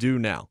what we do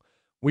now.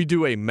 We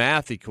do a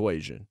math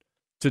equation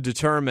to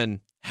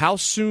determine how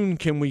soon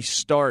can we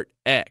start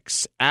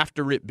X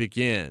after it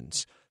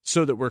begins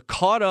so that we're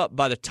caught up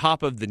by the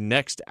top of the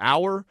next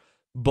hour,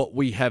 but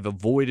we have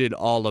avoided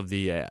all of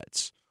the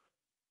ads.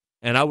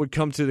 And I would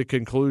come to the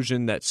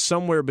conclusion that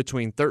somewhere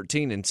between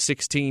 13 and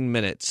 16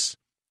 minutes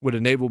would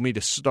enable me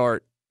to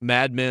start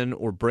Mad Men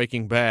or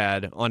Breaking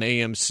Bad on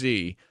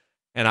AMC,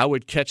 and I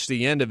would catch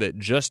the end of it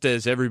just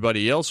as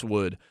everybody else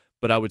would,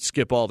 but I would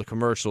skip all the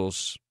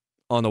commercials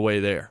on the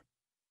way there,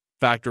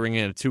 factoring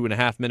in a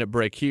 2.5-minute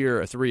break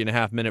here, a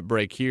 3.5-minute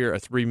break here, a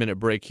 3-minute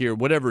break here,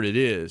 whatever it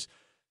is.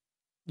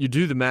 You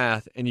do the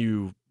math,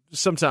 and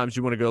sometimes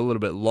you want to go a little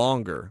bit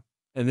longer,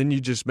 and then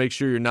you just make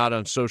sure you're not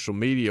on social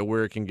media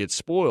where it can get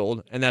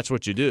spoiled, and that's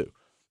what you do.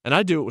 And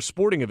I do it with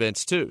sporting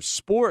events too.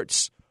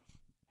 Sports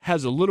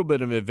has a little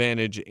bit of an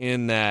advantage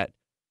in that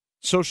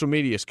social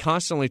media is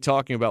constantly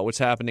talking about what's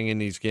happening in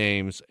these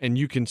games, and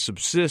you can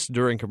subsist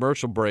during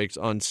commercial breaks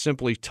on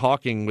simply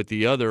talking with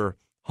the other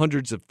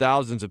hundreds of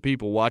thousands of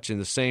people watching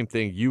the same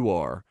thing you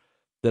are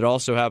that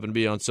also happen to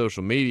be on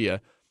social media.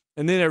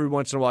 And then every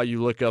once in a while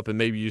you look up and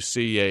maybe you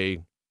see a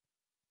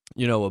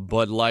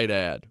Bud Light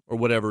ad or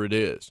whatever it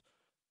is,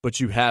 but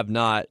you have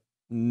not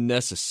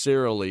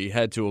necessarily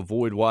had to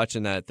avoid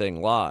watching that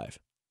thing live.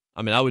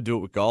 I mean, I would do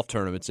it with golf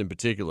tournaments in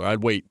particular.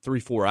 I'd wait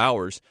 3-4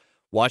 hours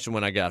watching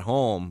when I got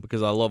home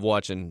because I love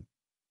watching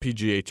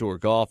PGA Tour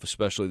golf,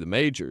 especially the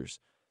majors.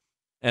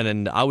 And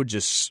then I would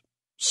just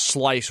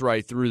slice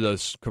right through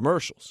those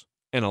commercials.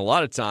 And a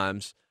lot of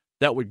times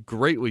that would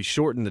greatly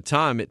shorten the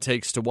time it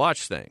takes to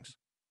watch things.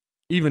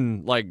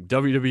 Even like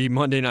WWE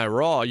Monday Night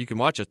Raw, you can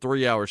watch a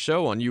 3-hour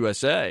show on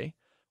USA,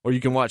 or you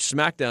can watch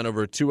SmackDown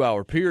over a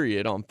 2-hour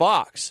period on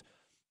Fox,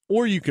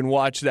 or you can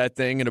watch that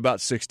thing in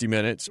about 60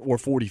 minutes or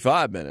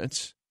 45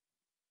 minutes,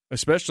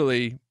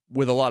 especially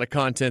with a lot of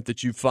content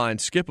that you find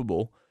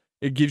skippable.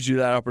 It gives you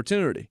that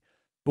opportunity.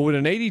 But with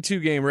an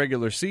 82-game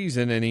regular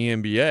season in the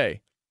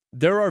NBA,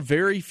 there are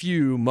very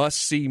few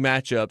must-see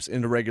matchups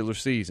in the regular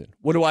season.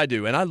 What do I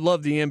do? And I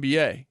love the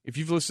NBA. If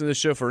you've listened to this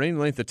show for any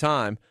length of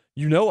time,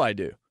 you know I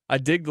do. I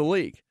dig the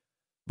league.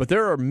 But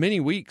there are many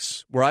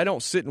weeks where I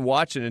don't sit and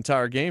watch an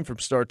entire game from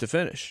start to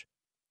finish.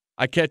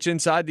 I catch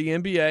inside the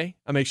NBA.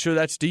 I make sure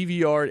that's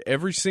DVR'd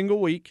every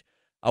single week.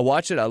 I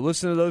watch it. I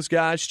listen to those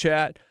guys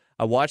chat.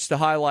 I watch the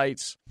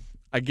highlights.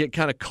 I get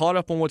kind of caught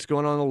up on what's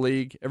going on in the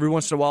league. Every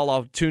once in a while,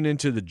 I'll tune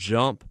into The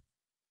Jump.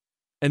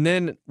 And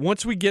then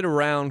once we get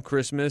around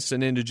Christmas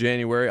and into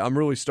January, I'm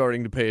really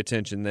starting to pay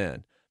attention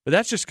then. But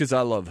that's just because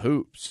I love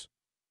hoops.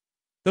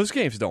 Those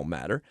games don't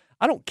matter.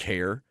 I don't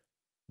care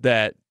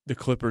that the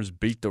Clippers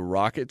beat the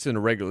Rockets in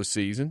the regular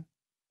season.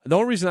 The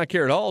only reason I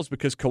care at all is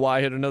because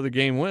Kawhi hit another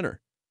game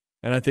winner.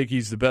 And I think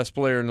he's the best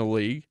player in the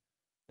league.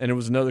 And it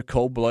was another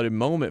cold-blooded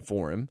moment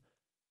for him.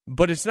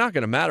 But it's not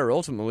going to matter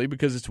ultimately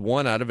because it's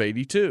 1 out of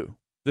 82.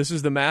 This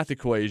is the math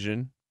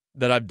equation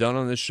that I've done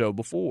on this show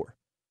before.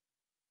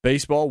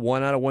 Baseball,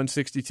 1 out of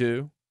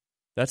 162.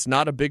 That's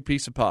not a big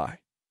piece of pie.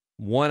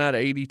 1 out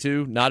of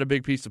 82, not a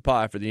big piece of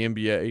pie for the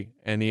NBA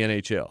and the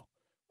NHL.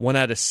 1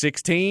 out of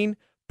 16,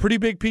 pretty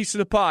big piece of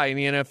the pie in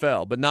the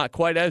NFL, but not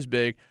quite as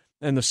big.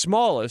 And the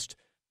smallest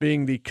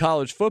being the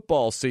college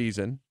football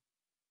season,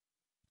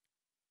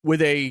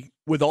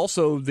 with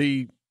also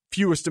the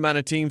fewest amount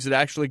of teams that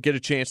actually get a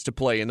chance to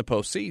play in the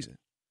postseason,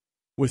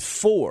 with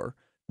 4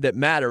 that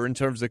matter in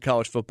terms of the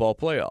college football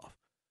playoff,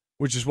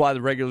 which is why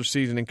the regular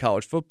season in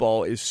college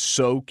football is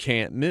so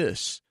can't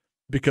miss,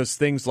 because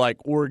things like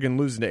Oregon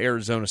losing to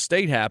Arizona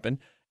State happened,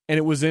 and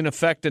it was in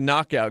effect a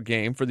knockout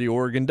game for the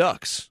Oregon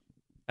Ducks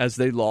as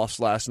they lost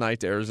last night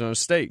to Arizona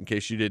State, in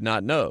case you did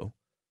not know.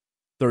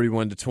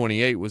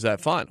 31-28 was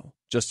that final.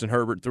 Justin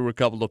Herbert threw a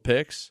couple of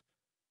picks.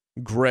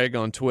 Greg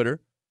on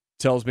Twitter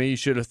tells me he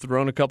should have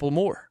thrown a couple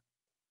more.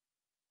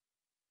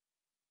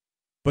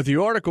 But the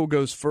article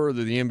goes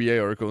further, the NBA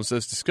article, and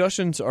says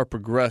discussions are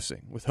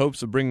progressing with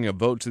hopes of bringing a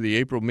vote to the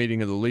April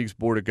meeting of the league's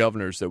Board of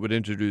Governors that would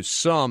introduce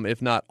some,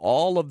 if not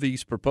all, of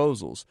these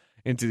proposals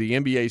into the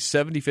NBA's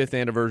 75th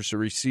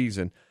anniversary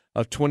season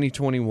of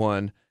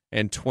 2021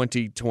 and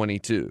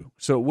 2022.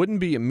 So it wouldn't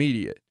be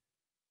immediate.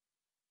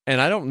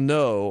 And I don't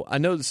know. I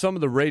know that some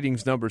of the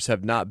ratings numbers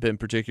have not been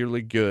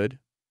particularly good,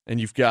 and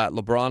you've got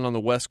LeBron on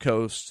the West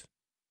Coast,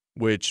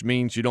 which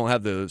means you don't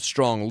have the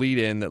strong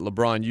lead-in that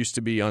LeBron used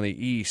to be on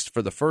the East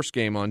for the first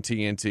game on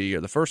TNT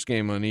or the first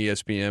game on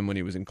ESPN when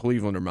he was in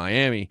Cleveland or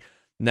Miami.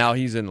 Now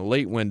he's in the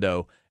late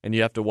window, and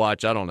you have to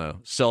watch, I don't know,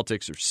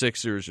 Celtics or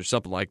Sixers or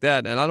something like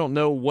that. And I don't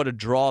know what a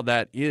draw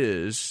that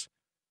is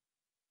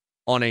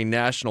on a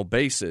national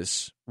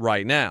basis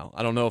right now.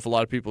 I don't know if a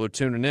lot of people are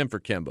tuning in for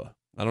Kemba.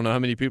 I don't know how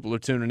many people are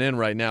tuning in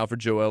right now for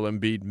Joel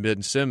Embiid and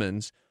Ben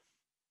Simmons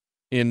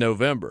in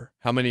November.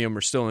 How many of them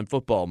are still in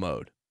football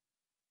mode?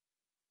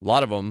 A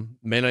lot of them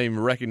may not even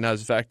recognize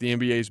the fact the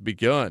NBA's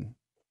begun.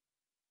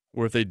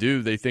 Or if they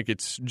do, they think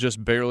it's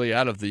just barely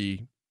out of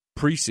the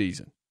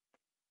preseason.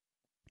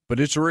 But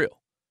it's real.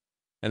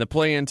 And the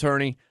play-in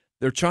tourney,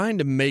 they're trying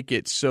to make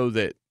it so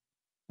that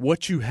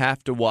what you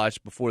have to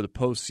watch before the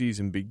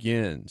postseason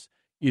begins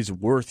is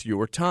worth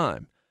your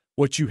time.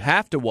 What you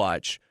have to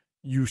watch,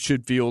 you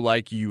should feel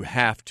like you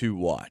have to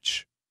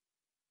watch.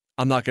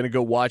 I'm not going to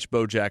go watch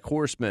BoJack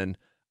Horseman.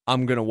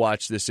 I'm going to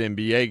watch this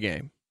NBA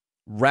game.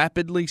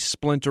 Rapidly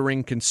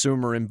splintering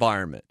consumer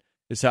environment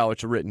is how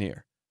it's written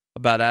here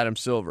about Adam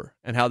Silver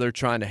and how they're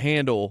trying to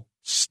handle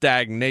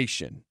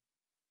stagnation,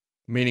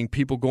 meaning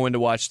people going to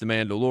watch The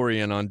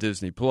Mandalorian on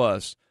Disney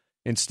Plus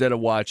instead of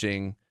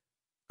watching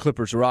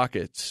Clippers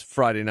Rockets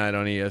Friday night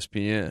on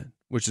ESPN,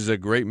 which is a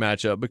great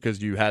matchup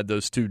because you had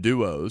those two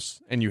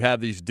duos, and you have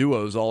these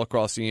duos all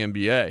across the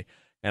NBA.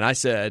 And I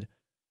said,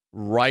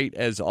 right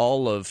as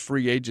all of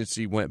free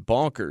agency went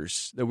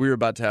bonkers, that we were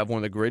about to have one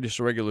of the greatest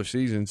regular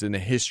seasons in the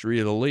history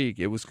of the league.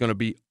 It was going to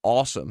be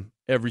awesome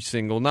every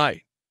single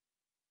night.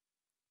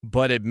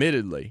 But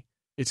admittedly,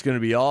 it's going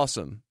to be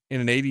awesome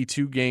in an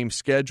 82-game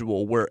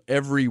schedule where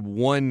every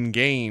one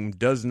game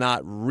does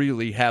not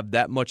really have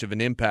that much of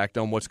an impact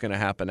on what's going to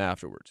happen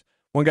afterwards.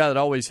 One guy that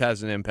always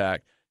has an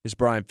impact is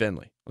Brian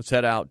Finley. Let's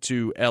head out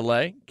to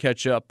L.A.,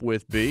 catch up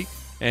with B,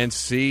 and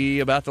see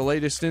about the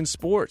latest in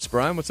sports.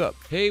 Brian, what's up?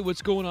 Hey,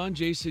 what's going on,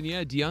 Jason?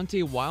 Yeah,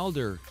 Deontay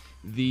Wilder,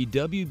 the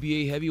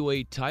WBA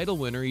heavyweight title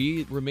winner,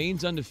 he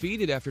remains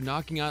undefeated after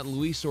knocking out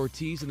Luis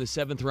Ortiz in the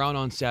 7th round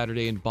on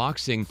Saturday in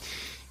boxing.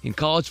 In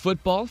college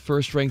football,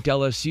 first-ranked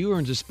LSU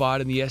earns a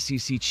spot in the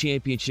SEC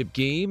championship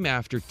game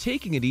after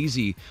taking it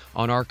easy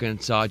on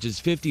Arkansas.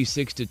 Just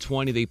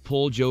 56-20, they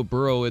pulled Joe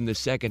Burrow in the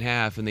second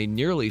half, and they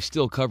nearly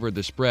still covered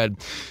the spread.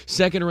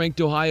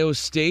 Second-ranked Ohio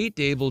State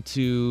able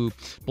to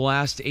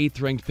blast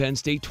 8th-ranked Penn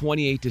State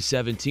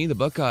 28-17. The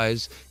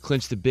Buckeyes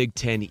clinched the Big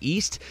Ten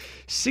East.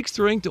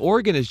 6th-ranked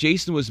Oregon, as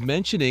Jason was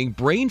mentioning,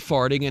 brain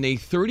farting in a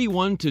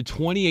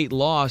 31-28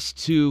 loss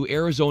to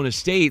Arizona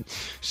State.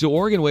 So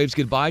Oregon waves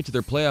goodbye to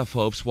their playoff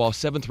hopes, while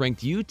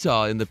 7th-ranked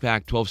Utah in the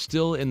Pac-12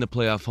 still in the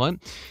playoff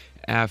hunt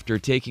after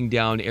taking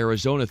down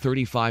Arizona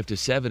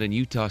 35-7. And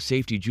Utah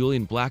safety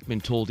Julian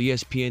Blackmon told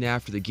ESPN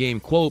after the game,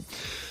 quote,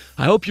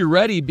 "I hope you're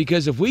ready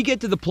because if we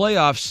get to the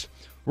playoffs,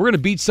 we're going to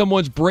beat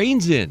someone's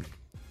brains in."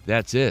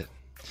 That's it.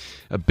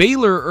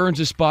 Baylor earns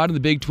a spot in the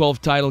Big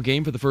 12 title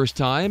game for the first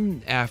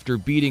time after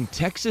beating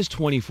Texas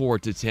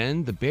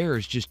 24-10. The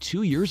Bears just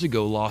 2 years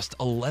ago lost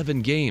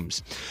 11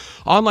 games.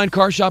 Online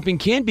car shopping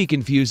can be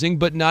confusing,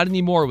 but not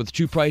anymore with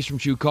True Price from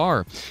True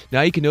Car.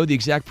 Now you can know the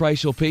exact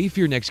price you'll pay for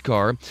your next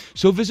car,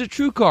 so visit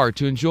True Car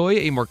to enjoy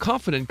a more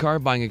confident car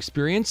buying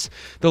experience.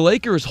 The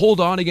Lakers hold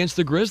on against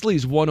the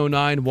Grizzlies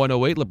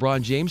 109-108.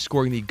 LeBron James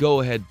scoring the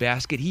go-ahead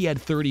basket. He had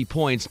 30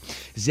 points.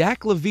 Zach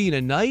LaVine,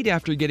 a night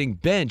after getting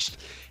benched,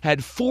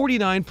 had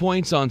 49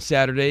 points on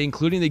Saturday,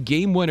 including the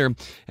game winner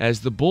as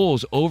the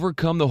Bulls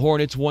overcome the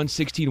Hornets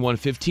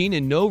 116-115,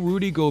 and no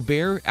Rudy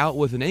Gobert out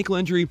with an ankle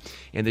injury,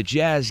 and the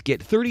Jazz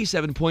get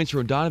 37 points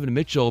from Donovan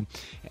Mitchell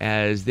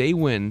as they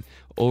win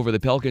over the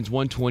Pelicans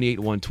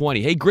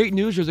 128-120. Hey, great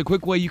news. There's a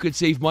quick way you could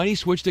save money.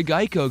 Switch to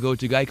Geico. Go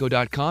to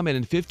geico.com, and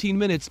in 15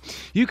 minutes,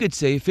 you could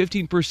save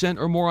 15%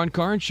 or more on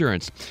car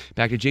insurance.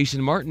 Back to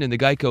Jason Martin in the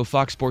Geico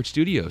Fox Sports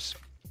Studios.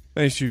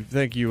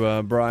 Thank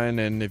you, Brian.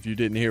 And if you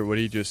didn't hear what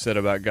he just said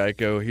about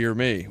Geico, hear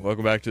me.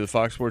 Welcome back to the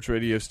Fox Sports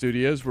Radio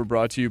studios. We're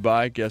brought to you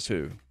by, guess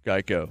who?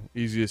 Geico.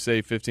 Easy to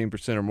save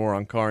 15% or more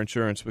on car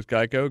insurance with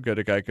Geico. Go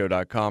to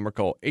geico.com or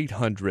call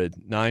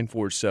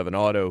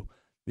 800-947-AUTO.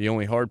 The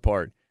only hard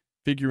part,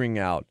 figuring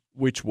out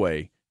which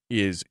way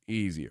is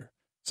easier.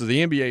 So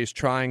the NBA is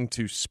trying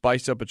to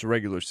spice up its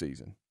regular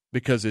season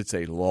because it's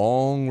a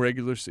long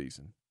regular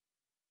season.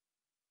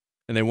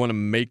 And they want to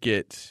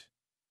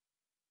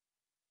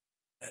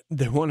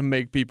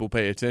make people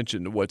pay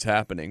attention to what's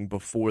happening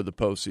before the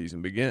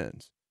postseason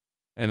begins.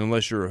 And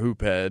unless you're a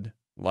hoop head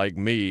like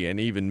me, and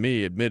even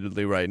me,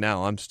 admittedly, right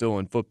now, I'm still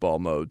in football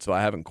mode, so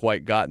I haven't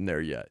quite gotten there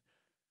yet.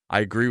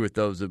 I agree with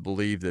those that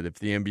believe that if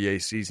the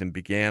NBA season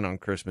began on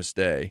Christmas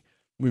Day,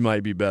 we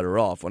might be better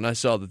off. When I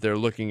saw that they're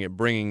looking at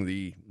bringing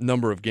the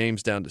number of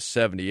games down to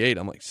 78,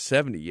 I'm like,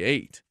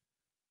 78?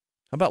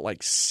 How about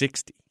like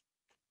 60?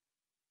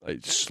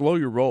 Like, slow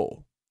your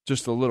roll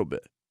just a little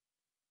bit.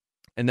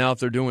 And now if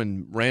they're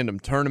doing random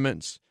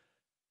tournaments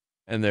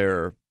and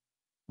they're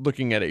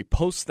looking at a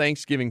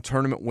post-Thanksgiving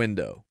tournament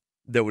window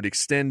that would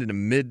extend into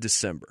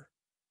mid-December.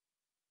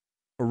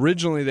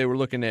 Originally, they were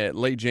looking at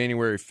late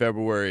January,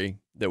 February.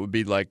 That would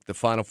be like the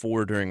Final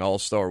Four during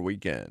All-Star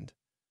Weekend.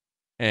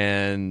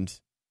 And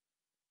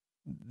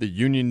the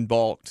union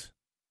balked.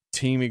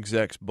 Team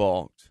execs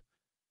balked.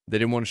 They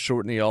didn't want to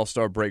shorten the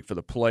All-Star break for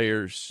the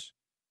players.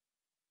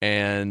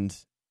 And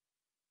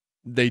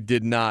they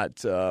did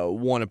not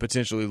want to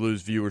potentially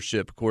lose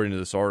viewership, according to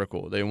this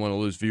article. They want to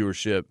lose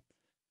viewership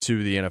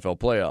to the NFL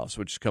playoffs,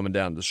 which is coming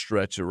down the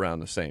stretch around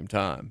the same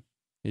time.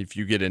 If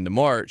you get into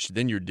March,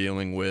 then you're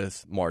dealing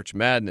with March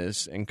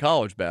Madness and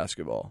college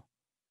basketball.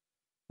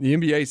 The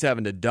NBA is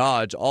having to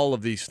dodge all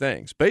of these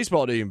things.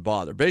 Baseball didn't even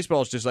bother.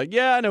 Baseball is just like,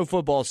 yeah, I know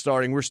football's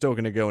starting. We're still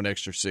going to go an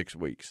extra 6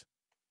 weeks.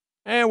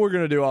 And we're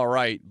going to do all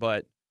right,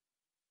 but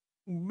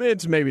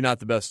it's maybe not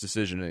the best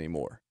decision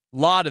anymore. A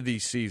lot of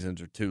these seasons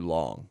are too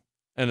long.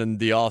 And then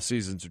the off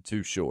seasons are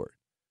too short.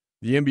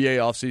 The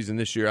NBA off season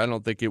this year, I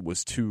don't think it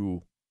was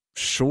too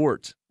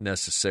short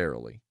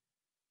necessarily.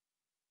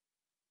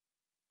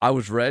 I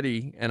was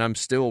ready, and I'm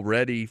still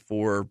ready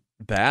for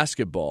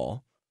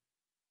basketball,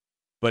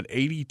 but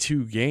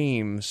 82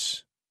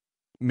 games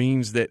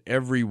means that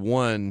every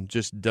one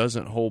just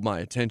doesn't hold my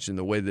attention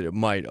the way that it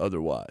might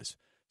otherwise.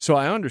 So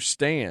I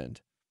understand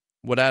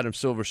what Adam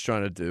Silver's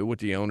trying to do, what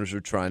the owners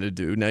are trying to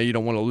do. Now, you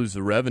don't want to lose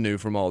the revenue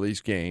from all these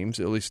games,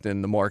 at least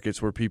in the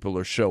markets where people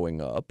are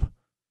showing up.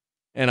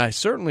 And I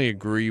certainly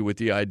agree with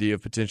the idea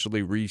of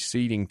potentially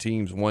reseeding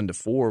teams 1 to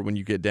 4 when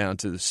you get down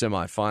to the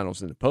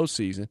semifinals in the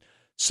postseason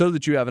so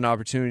that you have an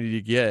opportunity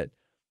to get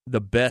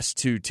the best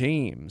 2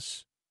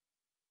 teams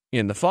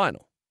in the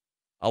final.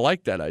 I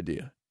like that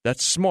idea.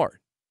 That's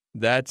smart.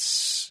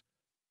 That's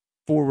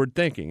forward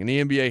thinking. And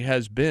the NBA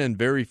has been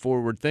very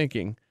forward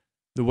thinking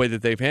the way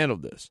that they've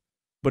handled this.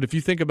 But if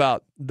you think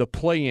about the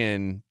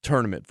play-in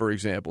tournament, for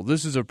example,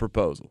 this is a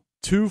proposal.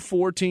 2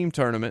 4-team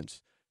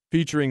tournaments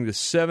featuring the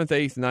 7th,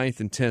 8th, 9th,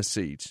 and 10th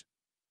seeds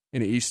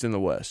in the East and the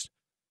West.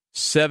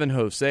 7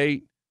 hosts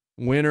 8.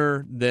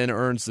 Winner then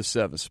earns the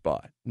 7th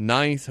spot.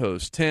 9th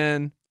hosts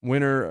 10.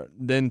 Winner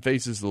then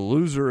faces the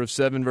loser of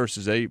 7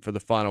 versus 8 for the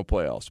final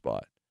playoff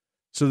spot.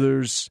 So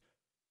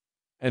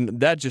and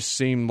that just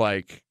seemed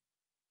like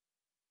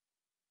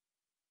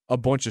a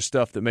bunch of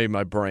stuff that made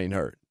my brain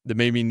hurt, that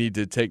made me need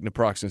to take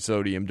naproxen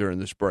sodium during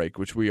this break,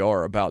 which we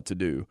are about to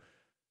do.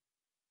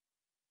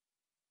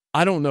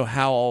 I don't know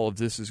how all of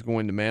this is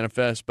going to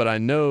manifest, but I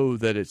know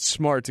that it's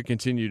smart to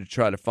continue to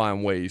try to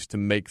find ways to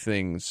make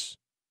things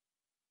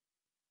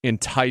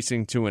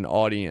enticing to an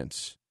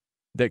audience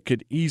that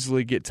could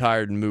easily get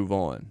tired and move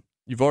on.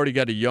 You've already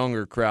got a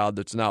younger crowd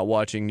that's not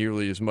watching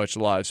nearly as much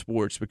live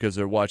sports because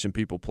they're watching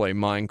people play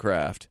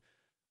Minecraft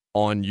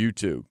on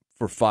YouTube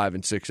for 5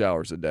 and 6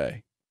 hours a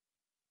day.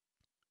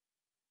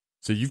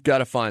 So you've got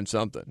to find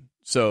something.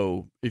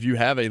 So if you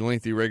have a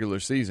lengthy regular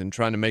season,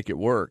 trying to make it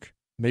work,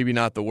 maybe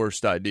not the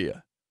worst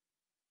idea.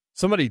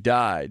 Somebody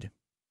died.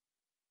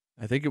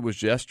 I think it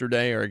was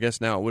yesterday, or I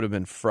guess now it would have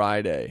been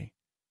Friday.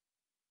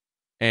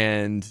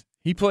 And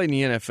he played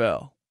in the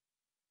NFL.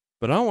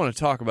 But I don't want to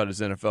talk about his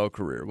NFL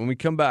career. When we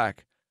come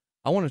back,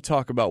 I want to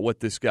talk about what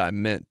this guy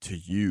meant to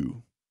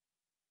you.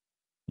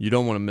 You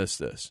don't want to miss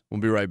this.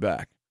 We'll be right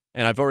back.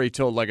 And I've already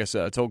told, like I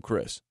said, I told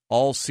Chris,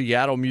 all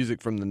Seattle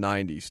music from the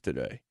 90s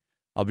today.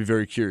 I'll be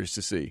very curious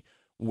to see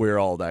where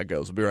all that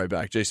goes. We'll be right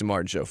back. Jason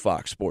Martin Show,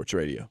 Fox Sports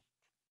Radio.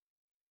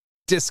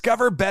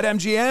 Discover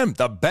BetMGM,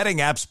 the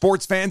betting app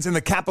sports fans in the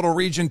capital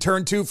region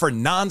turn to for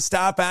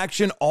nonstop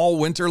action all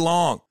winter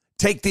long.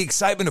 Take the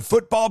excitement of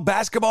football,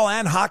 basketball,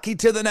 and hockey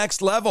to the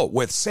next level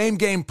with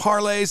same-game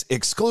parlays,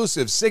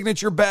 exclusive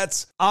signature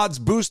bets, odds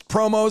boost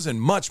promos,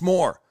 and much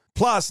more.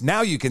 Plus,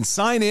 now you can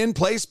sign in,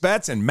 place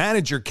bets, and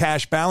manage your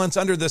cash balance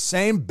under the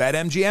same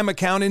BetMGM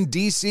account in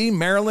D.C.,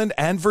 Maryland,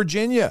 and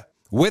Virginia.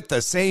 With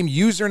the same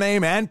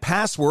username and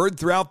password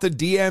throughout the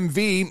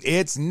DMV,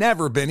 it's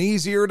never been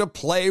easier to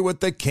play with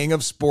the king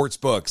of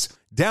sportsbooks.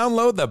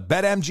 Download the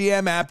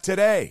BetMGM app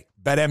today.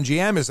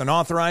 BetMGM is an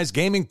authorized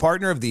gaming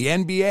partner of the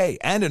NBA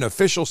and an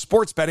official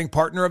sports betting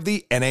partner of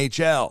the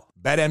NHL.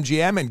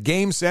 BetMGM and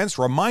GameSense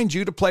remind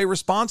you to play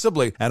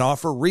responsibly and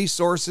offer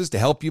resources to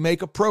help you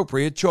make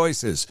appropriate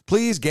choices.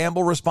 Please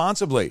gamble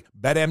responsibly.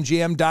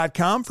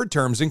 BetMGM.com for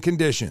terms and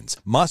conditions.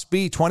 Must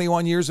be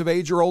 21 years of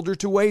age or older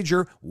to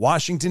wager.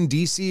 Washington,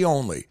 D.C.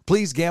 only.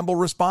 Please gamble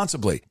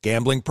responsibly.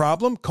 Gambling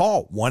problem?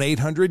 Call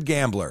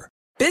 1-800-GAMBLER.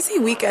 Busy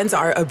weekends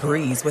are a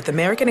breeze with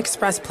American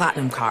Express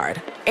Platinum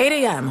Card. 8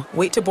 a.m.,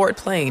 wait to board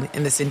plane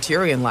in the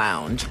Centurion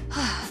Lounge.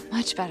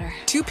 Much better.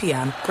 2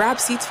 p.m., grab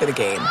seats for the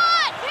game.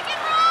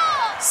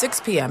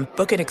 6 p.m.,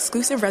 book an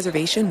exclusive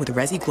reservation with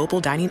Resi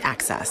Global Dining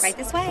Access. Right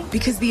this way.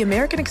 Because the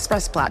American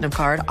Express Platinum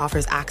Card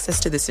offers access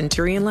to the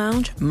Centurion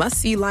Lounge,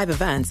 must-see live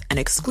events, and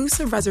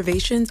exclusive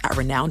reservations at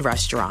renowned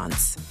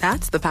restaurants.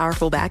 That's the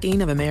powerful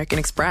backing of American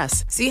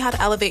Express. See how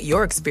to elevate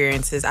your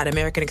experiences at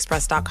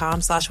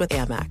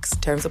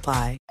americanexpress.com/withAmex. Terms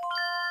apply.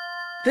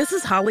 This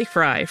is Holly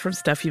Fry from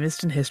Stuff You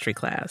Missed in History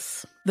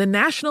class. The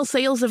national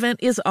sales event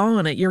is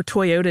on at your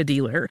Toyota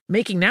dealer,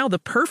 making now the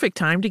perfect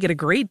time to get a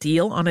great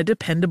deal on a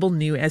dependable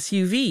new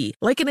SUV,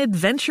 like an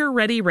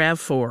adventure-ready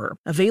RAV4.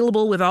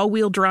 Available with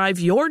all-wheel drive,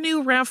 your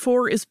new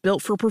RAV4 is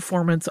built for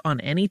performance on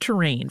any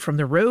terrain, from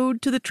the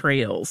road to the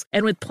trails.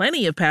 And with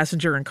plenty of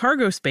passenger and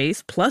cargo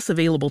space, plus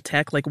available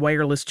tech like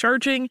wireless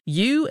charging,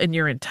 you and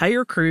your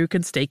entire crew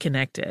can stay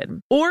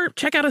connected. Or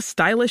check out a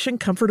stylish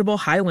and comfortable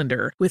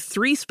Highlander with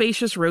 3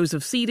 spacious rows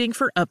of seating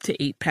for up to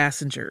 8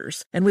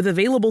 passengers. And with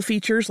available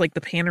features like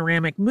the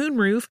panoramic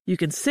moonroof, you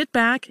can sit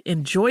back,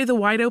 enjoy the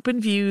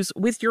wide-open views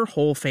with your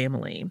whole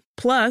family.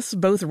 Plus,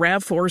 both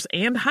RAV4s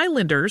and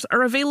Highlanders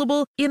are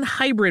available in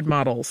hybrid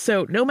models,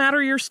 so no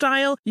matter your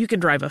style, you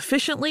can drive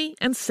efficiently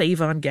and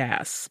save on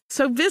gas.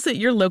 So visit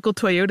your local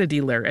Toyota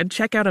dealer and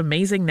check out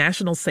amazing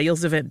national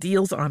sales event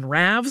deals on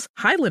RAVs,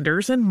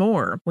 Highlanders, and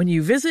more when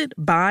you visit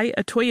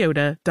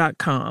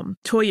buyatoyota.com.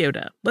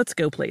 Toyota, let's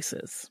go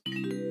places.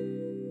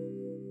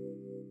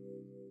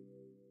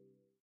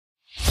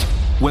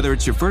 Whether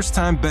it's your first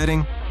time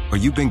betting or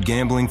you've been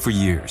gambling for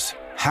years,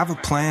 have a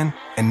plan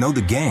and know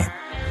the game.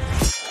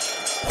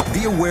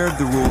 Be aware of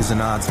the rules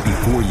and odds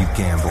before you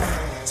gamble.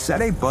 Set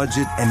a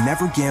budget and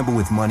never gamble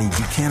with money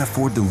you can't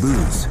afford to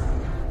lose.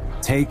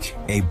 Take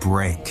a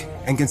break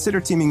and consider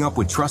teaming up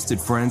with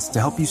trusted friends to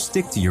help you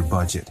stick to your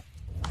budget.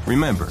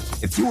 Remember,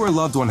 if you or a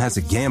loved one has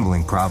a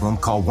gambling problem,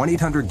 call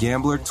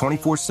 1-800-GAMBLER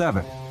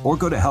 24/7 or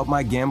go to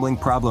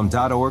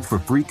helpmygamblingproblem.org for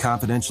free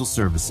confidential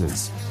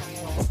services.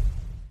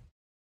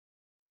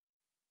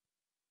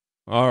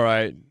 All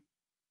right.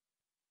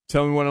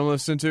 Tell me what I'm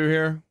listening to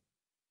here.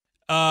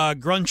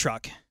 Grunt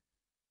Truck.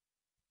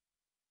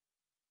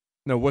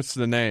 No, what's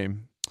the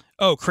name?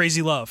 Oh,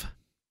 Crazy Love.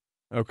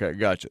 Okay,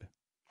 gotcha.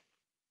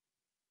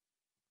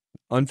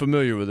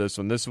 Unfamiliar with this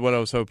one. This is what I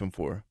was hoping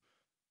for.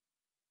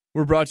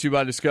 We're brought to you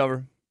by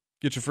Discover.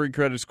 Get your free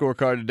credit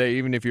scorecard today,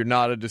 even if you're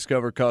not a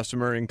Discover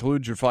customer.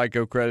 Include your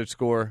FICO credit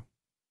score.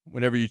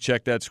 Whenever you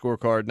check that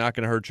scorecard, not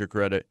going to hurt your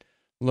credit.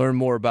 Learn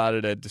more about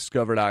it at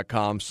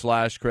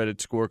discover.com/credit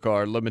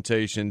scorecard.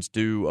 Limitations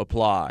do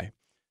apply.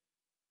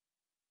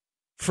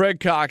 Fred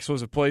Cox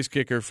was a place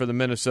kicker for the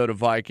Minnesota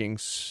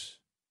Vikings.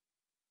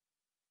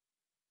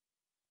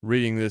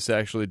 Reading this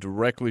actually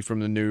directly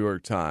from the New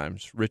York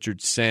Times.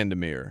 Richard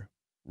Sandomir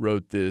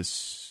wrote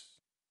this,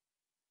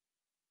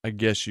 I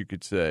guess you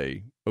could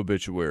say,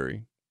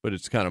 obituary, but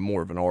it's kind of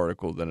more of an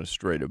article than a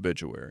straight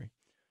obituary.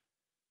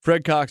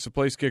 Fred Cox, a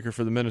place kicker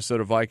for the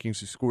Minnesota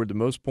Vikings who scored the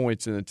most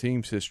points in the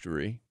team's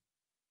history,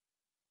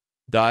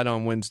 died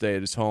on Wednesday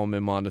at his home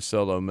in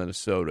Monticello,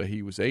 Minnesota.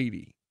 He was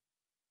 80.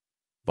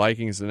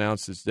 Vikings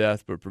announced his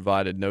death but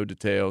provided no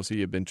details. He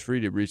had been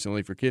treated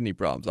recently for kidney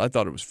problems. I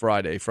thought it was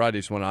Friday.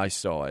 Friday's when I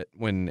saw it,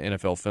 when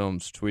NFL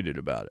Films tweeted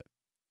about it.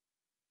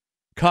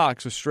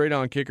 Cox, a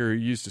straight-on kicker who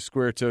used a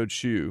square-toed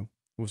shoe,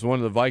 was one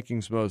of the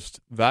Vikings'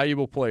 most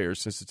valuable players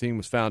since the team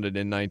was founded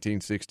in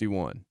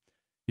 1961.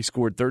 He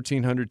scored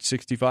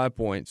 1,365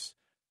 points,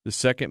 the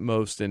second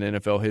most in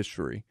NFL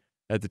history,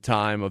 at the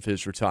time of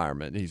his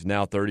retirement. He's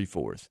now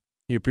 34th.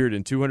 He appeared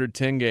in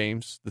 210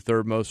 games, the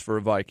third most for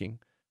a Viking,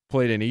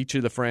 Played in each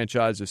of the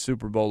franchise's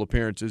Super Bowl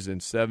appearances in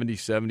 70,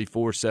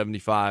 74,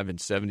 75, and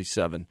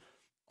 77.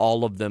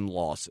 All of them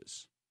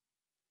losses.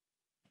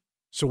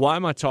 So why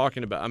am I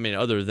talking about,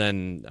 other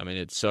than,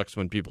 it sucks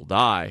when people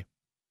die.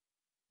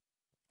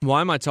 Why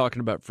am I talking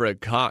about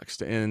Fred Cox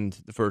to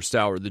end the first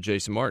hour of the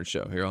Jason Martin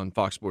Show here on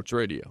Fox Sports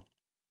Radio?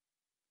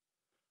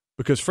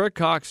 Because Fred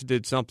Cox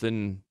did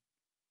something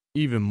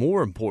even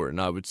more important,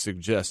 I would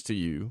suggest to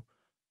you,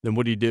 than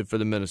what he did for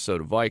the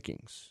Minnesota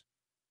Vikings.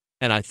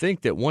 And I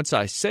think that once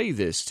I say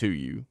this to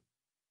you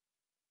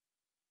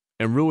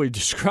and really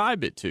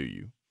describe it to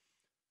you,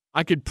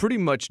 I could pretty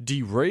much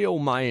derail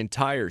my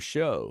entire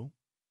show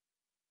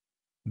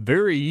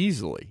very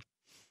easily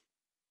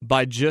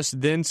by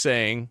just then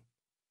saying,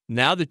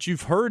 now that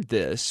you've heard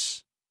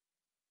this,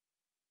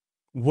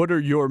 what are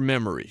your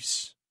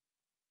memories?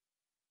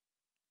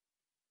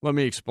 Let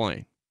me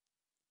explain.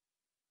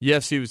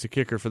 Yes, he was the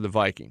kicker for the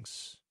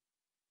Vikings.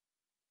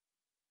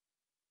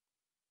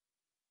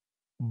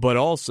 But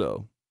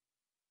also,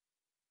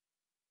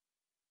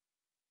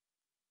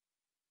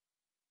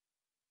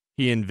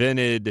 he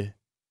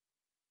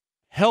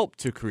helped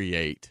to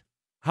create.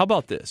 How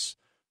about this?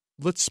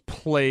 Let's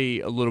play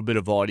a little bit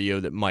of audio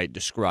that might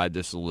describe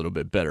this a little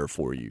bit better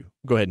for you.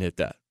 Go ahead and hit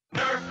that.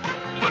 Nerf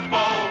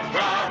football,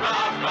 rah,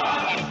 rah,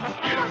 rah.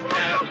 You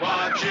can't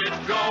watch it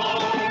go.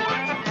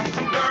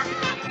 Nerf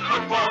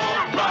football,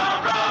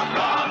 rah, rah,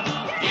 rah.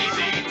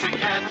 Easy to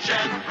catch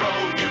and throw.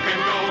 You can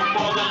go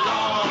for the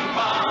long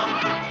bomb.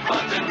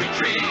 Punt and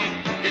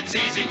retrieve. It's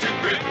easy to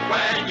grip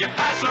when you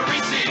pass or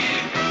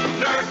receive.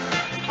 Nerf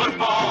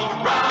football,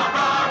 rah,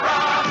 rah,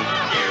 rah.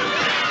 You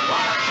can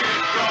watch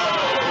it go.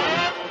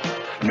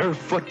 Nerf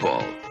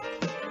football.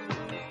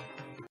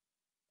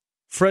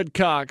 Fred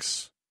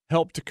Cox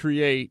helped to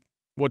create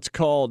what's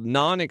called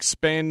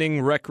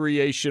non-expanding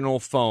recreational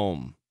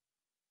foam.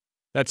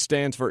 That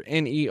stands for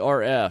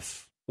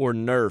NERF, or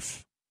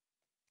NERF.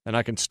 And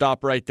I can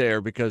stop right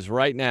there because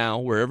right now,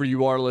 wherever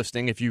you are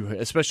listening,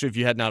 especially if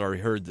you had not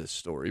already heard this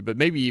story, but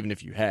maybe even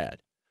if you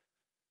had,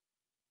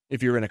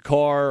 if you're in a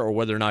car or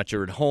whether or not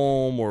you're at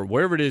home or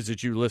wherever it is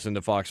that you listen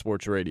to Fox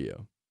Sports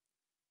Radio,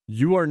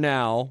 you are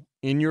now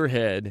in your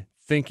head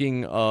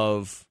thinking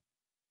of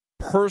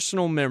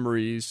personal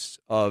memories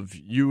of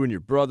you and your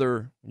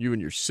brother, you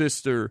and your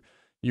sister,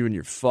 you and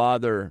your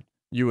father,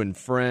 you and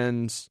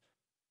friends,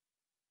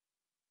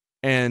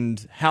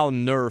 and how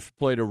Nerf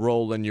played a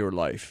role in your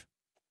life.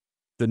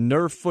 The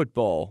Nerf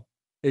football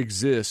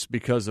exists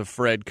because of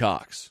Fred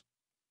Cox.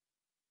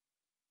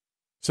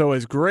 So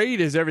as great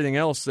as everything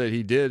else that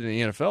he did in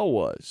the NFL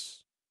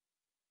was,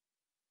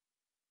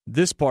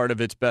 this part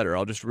of it's better.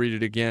 I'll just read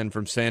it again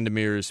from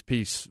Sandemir's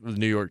piece of the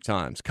New York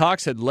Times.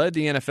 Cox had led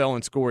the NFL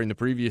in scoring the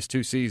previous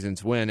 2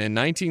 seasons when, in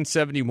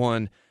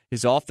 1971,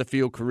 his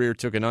off-the-field career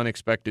took an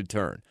unexpected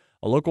turn.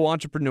 A local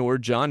entrepreneur,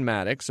 John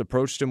Maddox,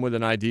 approached him with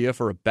an idea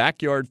for a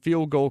backyard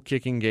field goal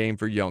kicking game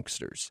for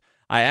youngsters.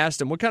 I asked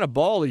him, what kind of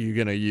ball are you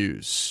going to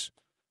use?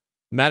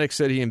 Maddox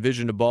said he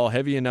envisioned a ball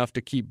heavy enough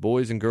to keep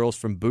boys and girls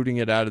from booting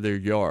it out of their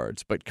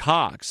yards. But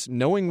Cox,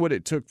 knowing what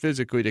it took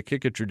physically to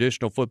kick a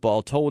traditional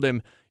football, told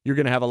him, you're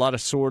going to have a lot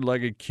of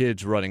sword-legged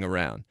kids running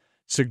around.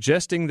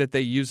 Suggesting that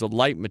they use a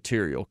light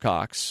material,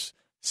 Cox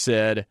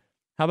said,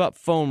 how about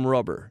foam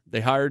rubber?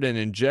 They hired an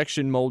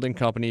injection molding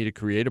company to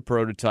create a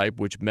prototype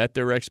which met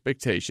their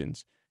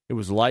expectations. It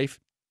was light,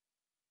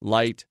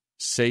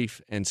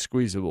 safe, and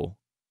squeezable,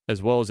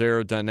 as well as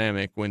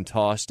aerodynamic when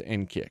tossed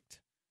and kicked.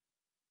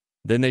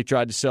 Then they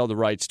tried to sell the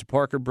rights to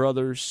Parker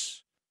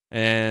Brothers,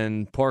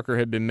 and Parker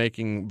had been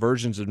making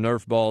versions of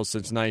Nerf balls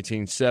since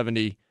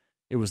 1970.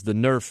 It was the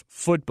Nerf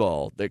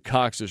football that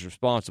Cox is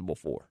responsible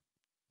for.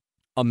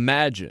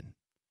 Imagine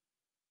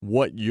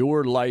what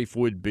your life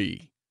would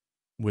be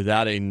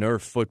without a Nerf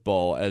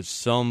football as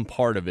some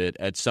part of it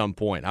at some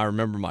point. I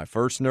remember my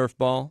first Nerf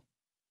ball.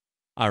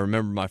 I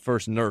remember my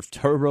first Nerf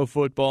Turbo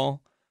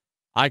football.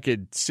 I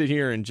could sit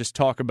here and just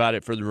talk about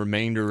it for the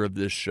remainder of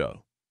this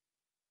show.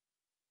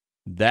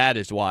 That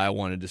is why I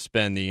wanted to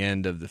spend the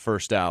end of the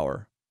first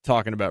hour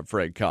talking about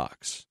Fred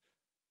Cox,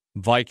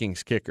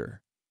 Vikings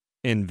kicker,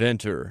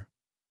 inventor,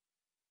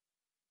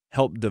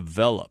 helped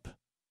develop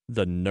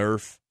the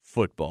Nerf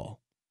football.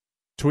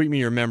 Tweet me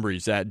your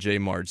memories at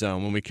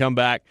JMartzone. When we come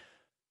back,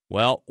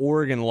 well,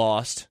 Oregon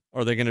lost.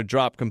 Are they going to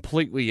drop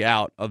completely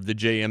out of the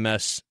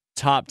JMS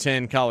top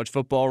 10 college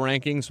football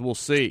rankings? We'll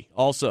see.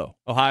 Also,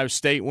 Ohio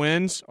State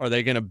wins. Are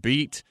they going to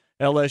beat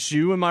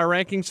LSU in my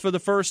rankings for the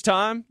first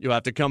time? You'll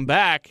have to come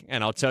back,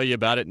 and I'll tell you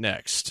about it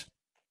next.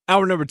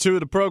 Hour number 2 of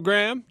the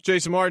program,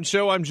 Jason Martin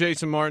Show. I'm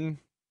Jason Martin.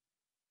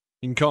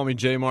 You can call me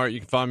J-Mart. You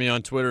can find me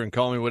on Twitter and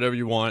call me whatever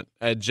you want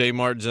at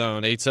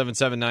JMartZone.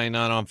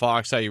 877-99 on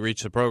Fox. How you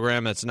reach the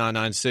program, that's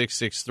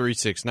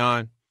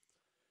 996-6369.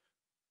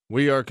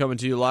 We are coming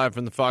to you live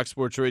from the Fox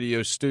Sports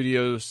Radio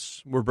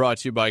studios. We're brought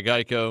to you by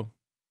Geico.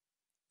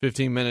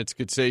 15 minutes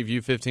could save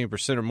you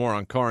 15% or more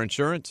on car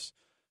insurance.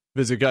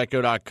 Visit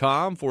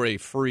geico.com for a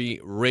free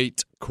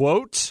rate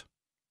quote.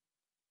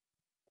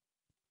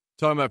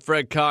 Talking about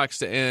Fred Cox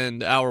to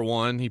end hour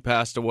 1. He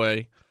passed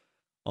away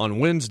on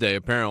Wednesday,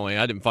 apparently.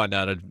 I didn't find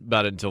out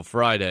about it until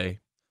Friday.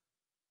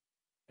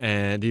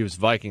 And he was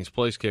Vikings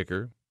place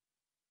kicker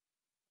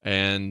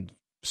and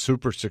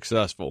super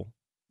successful.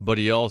 But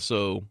he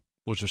also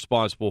was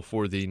responsible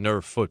for the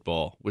Nerf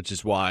football, which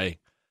is why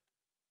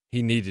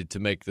he needed to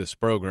make this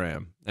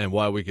program and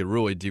why we could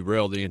really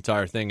derail the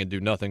entire thing and do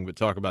nothing but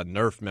talk about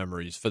Nerf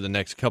memories for the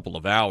next couple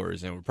of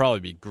hours. And it would probably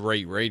be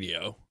great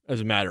radio,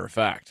 as a matter of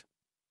fact.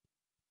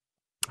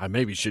 I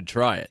maybe should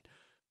try it.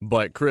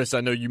 But, Chris,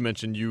 I know you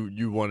mentioned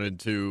you wanted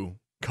to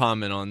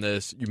comment on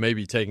this. You may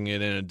be taking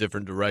it in a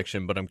different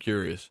direction, but I'm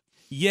curious.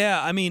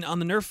 Yeah, I mean, on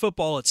the Nerf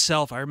football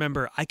itself, I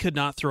remember I could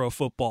not throw a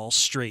football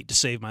straight to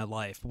save my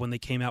life. When they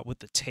came out with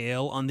the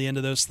tail on the end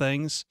of those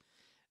things,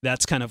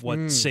 that's kind of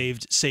what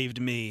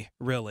saved me,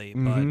 really.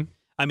 But,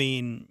 I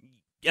mean,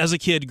 as a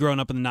kid growing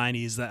up in the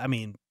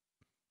 90s,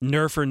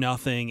 Nerf or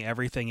nothing,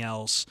 everything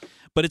else.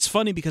 But it's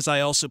funny because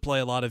I also play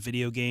a lot of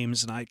video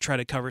games, and I try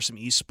to cover some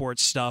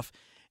esports stuff.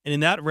 And in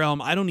that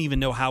realm, I don't even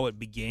know how it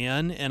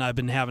began, and I've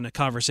been having a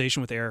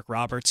conversation with Eric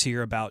Roberts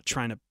here about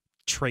trying to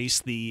trace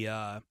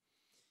the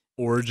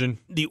origin,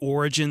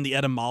 the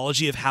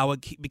etymology of how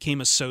it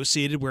became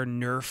associated, where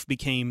Nerf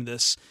became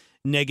this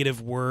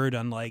negative word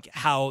on like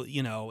how,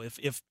 if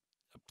a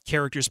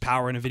character's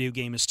power in a video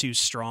game is too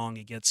strong,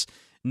 it gets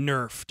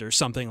nerfed or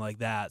something like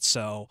that.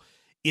 So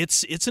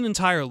it's an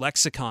entire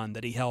lexicon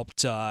that he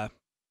helped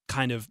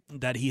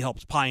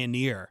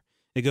pioneer.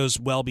 It goes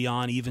well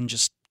beyond even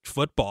just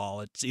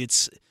football.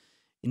 It's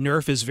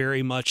Nerf is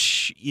very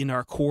much in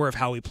our core of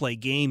how we play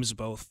games,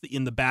 both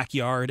in the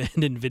backyard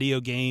and in video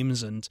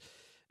games. And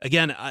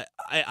again,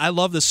 I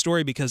love this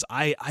story because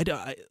I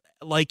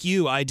like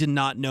you, I did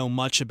not know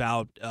much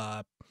about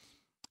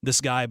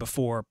this guy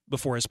before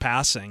his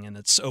passing, and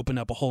it's opened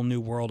up a whole new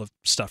world of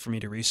stuff for me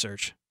to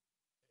research.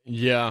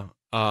 Yeah.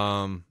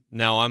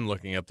 Now I'm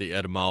looking up the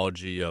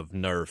etymology of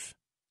Nerf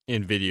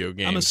in video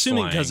games. I'm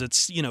assuming because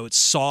it's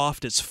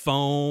soft, it's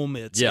foam,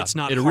 it's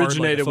not. It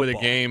originated with a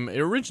game. It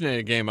originated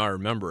a game I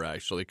remember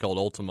actually called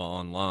Ultima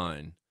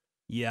Online.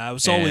 Yeah, it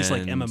was always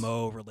like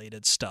MMO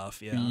related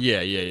stuff. Yeah.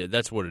 Yeah.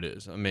 That's what it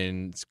is. I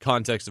mean, it's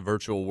context of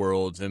virtual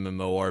worlds,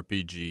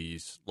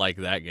 MMORPGs, like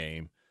that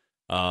game.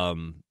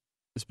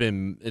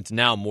 It's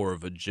now more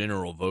of a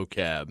general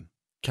vocab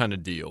kind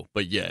of deal.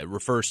 But yeah, it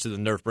refers to the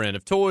Nerf brand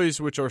of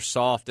toys, which are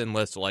soft and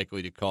less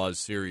likely to cause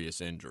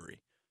serious injury.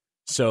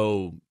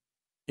 So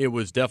it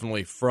was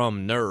definitely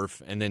from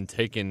Nerf and then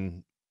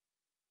taken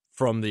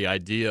from the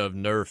idea of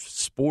Nerf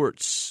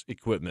sports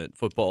equipment,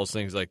 footballs,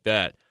 things like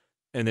that,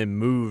 and then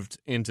moved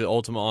into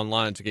Ultima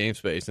Online to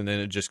GameSpace, and then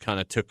it just kind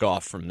of took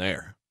off from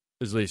there.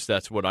 At least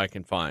that's what I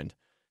can find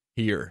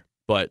here.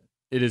 But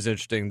it is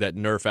interesting that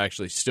Nerf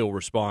actually still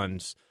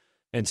responds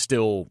and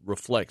still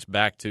reflects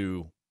back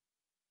to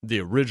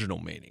the original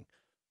meaning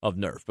of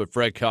Nerf. But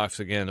Fred Cox,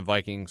 again, the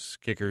Vikings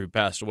kicker who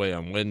passed away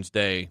on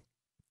Wednesday,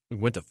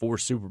 went to 4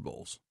 Super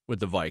Bowls with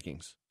the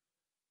Vikings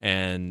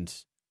and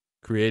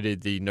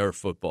created the Nerf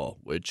football,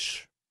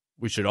 which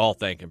we should all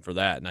thank him for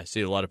that. And I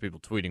see a lot of people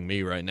tweeting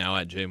me right now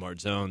at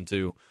JMartzone,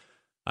 too.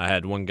 I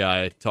had one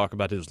guy talk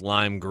about his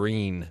lime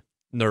green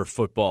Nerf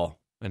football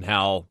and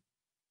how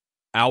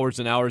hours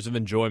and hours of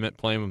enjoyment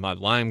playing with my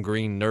lime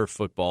green Nerf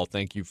football.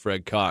 Thank you,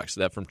 Fred Cox.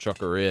 That from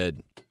Chucker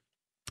Ed,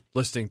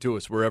 listening to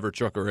us wherever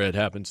Chucker Ed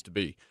happens to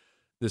be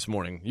this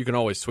morning. You can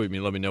always tweet me.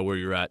 Let me know where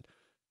you're at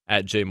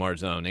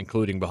JMartzone,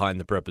 including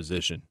behind the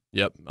preposition.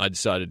 Yep, I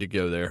decided to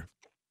go there.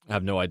 I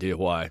have no idea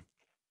why.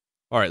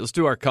 All right, let's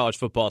do our college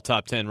football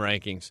top 10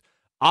 rankings.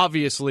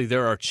 Obviously,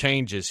 there are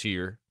changes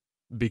here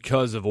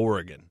because of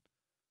Oregon.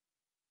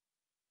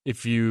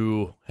 If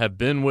you have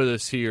been with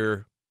us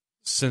here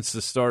since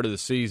the start of the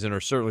season,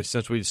 or certainly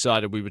since we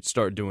decided we would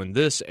start doing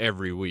this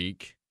every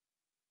week,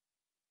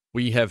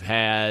 we have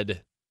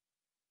had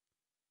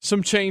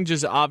some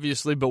changes,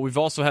 obviously, but we've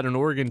also had an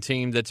Oregon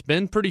team that's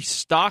been pretty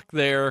stock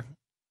there.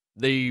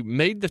 They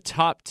made the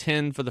top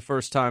 10 for the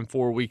first time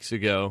 4 weeks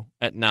ago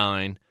at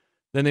 9.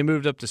 Then they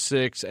moved up to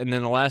 6, and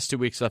then the last 2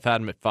 weeks I've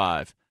had them at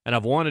 5. And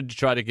I've wanted to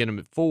try to get them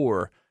at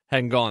 4,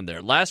 hadn't gone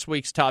there. Last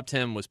week's top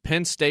 10 was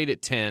Penn State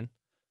at 10,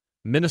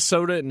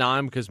 Minnesota at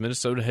 9 because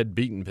Minnesota had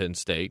beaten Penn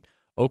State,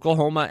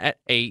 Oklahoma at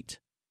 8,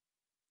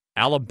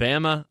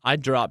 Alabama I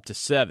dropped to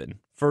 7,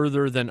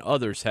 further than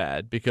others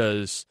had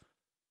because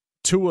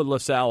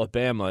Tua-less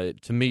Alabama,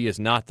 to me, is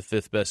not the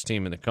 5th best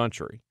team in the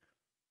country.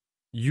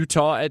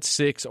 Utah at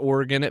 6,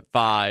 Oregon at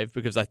 5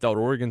 because I thought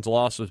Oregon's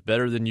loss was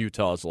better than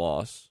Utah's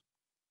loss.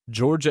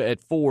 Georgia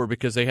at 4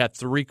 because they had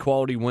 3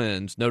 quality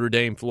wins. Notre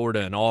Dame,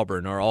 Florida, and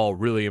Auburn are all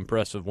really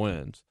impressive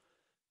wins.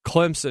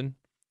 Clemson,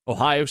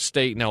 Ohio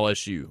State, and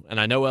LSU. And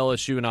I know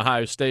LSU and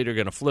Ohio State are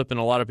going to flip in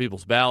a lot of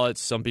people's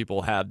ballots. Some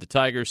people have the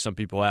Tigers. Some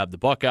people have the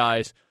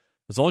Buckeyes.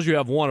 As long as you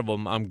have one of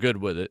them, I'm good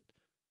with it.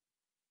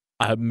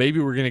 Maybe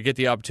we're going to get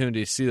the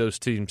opportunity to see those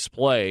teams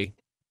play.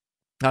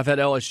 I've had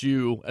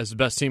LSU as the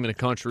best team in the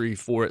country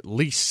for at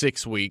least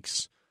 6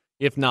 weeks,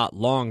 if not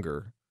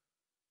longer.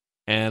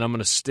 And I'm going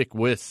to stick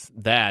with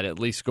that, at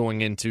least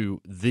going into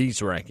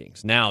these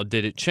rankings. Now,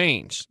 did it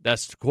change?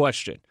 That's the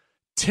question.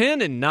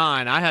 10 and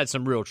 9, I had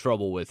some real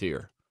trouble with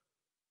here.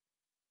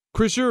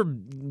 Chris, you're a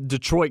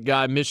Detroit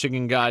guy,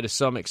 Michigan guy to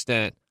some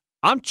extent.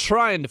 I'm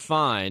trying to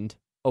find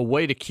a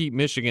way to keep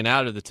Michigan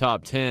out of the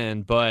top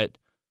 10, but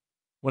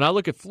when I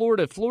look at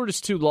Florida, Florida's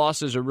 2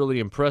 losses are really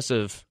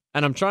impressive,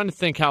 and I'm trying to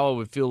think how I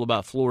would feel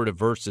about Florida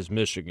versus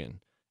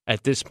Michigan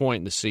at this point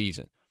in the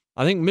season.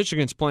 I think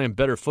Michigan's playing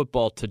better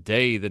football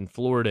today than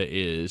Florida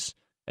is,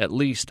 at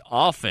least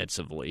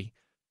offensively,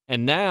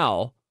 and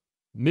now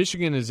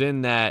Michigan is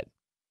in that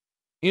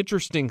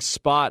interesting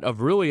spot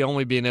of really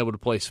only being able to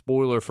play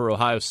spoiler for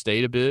Ohio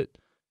State a bit,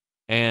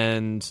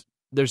 and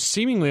there's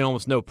seemingly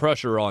almost no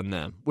pressure on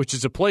them, which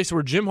is a place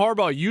where Jim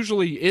Harbaugh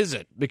usually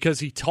isn't because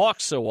he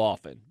talks so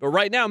often. But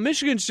right now,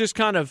 Michigan's just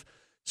kind of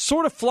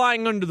sort of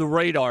flying under the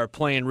radar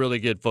playing really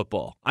good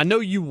football. I know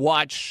you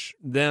watch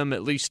them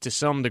at least to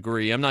some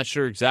degree. I'm not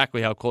sure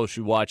exactly how close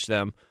you watch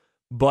them,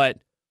 but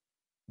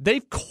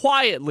they've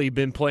quietly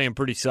been playing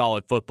pretty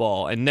solid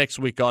football, and next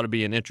week ought to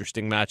be an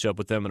interesting matchup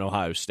with them and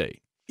Ohio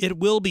State. It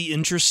will be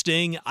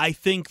interesting. I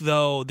think,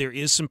 though, there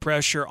is some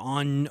pressure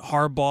on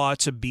Harbaugh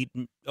to beat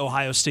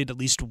Ohio State at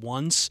least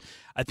once.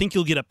 I think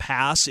he'll get a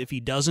pass if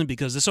he doesn't,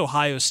 because this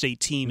Ohio State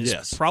team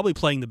is probably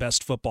playing the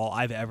best football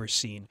I've ever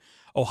seen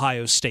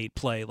Ohio State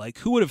play. Like,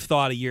 who would have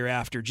thought a year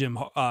after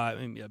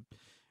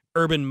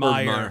Urban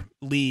Meyer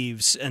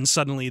leaves and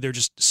suddenly they're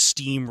just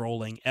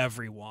steamrolling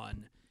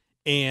everyone?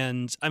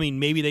 And, I mean,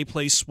 maybe they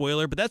play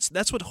spoiler, but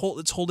that's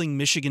what's holding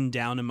Michigan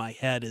down in my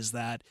head, is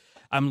that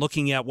I'm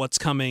looking at what's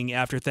coming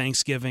after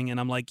Thanksgiving, and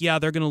I'm like, yeah,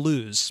 they're going to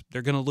lose.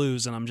 They're going to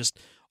lose, and I'm just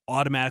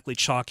automatically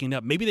chalking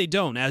up. Maybe they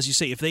don't. As you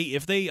say,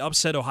 if they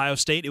upset Ohio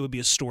State, it would be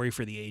a story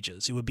for the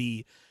ages. It would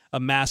be a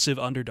massive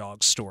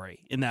underdog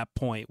story in that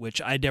point,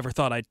 which I never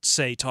thought I'd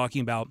say talking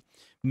about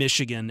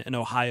Michigan and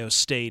Ohio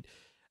State.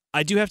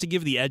 I do have to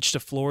give the edge to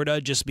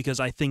Florida just because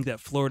I think that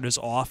Florida's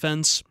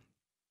offense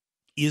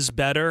is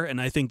better,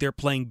 and I think they're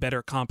playing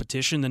better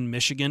competition than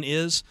Michigan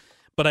is.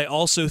 But I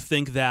also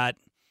think that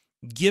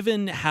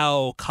given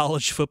how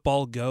college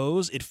football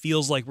goes, it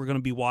feels like we're going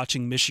to be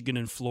watching Michigan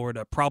and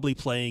Florida probably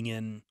playing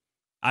in,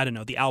 I don't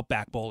know, the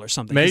Outback Bowl or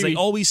something. Because they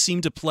always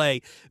seem to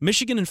play,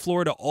 Michigan and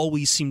Florida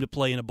always seem to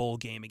play in a bowl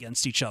game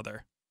against each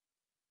other.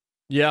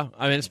 Yeah,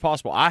 I mean, it's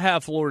possible. I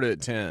have Florida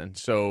at 10,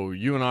 so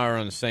you and I are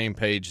on the same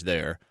page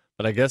there.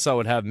 But I guess I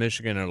would have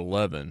Michigan at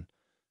 11.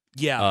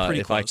 Yeah,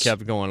 pretty close. If I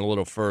kept going a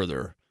little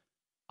further.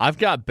 I've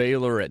got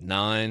Baylor at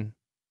 9,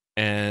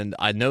 and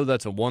I know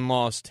that's a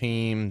one-loss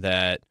team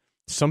that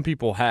some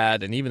people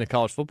had, and even the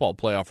college football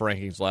playoff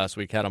rankings last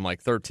week had them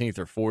like 13th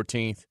or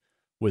 14th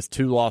with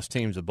 2 lost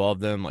teams above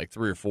them, like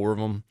 3 or 4 of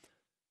them.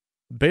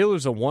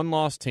 Baylor's a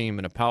one-loss team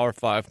in a Power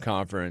 5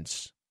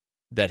 conference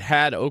that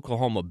had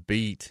Oklahoma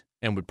beat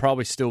and would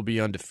probably still be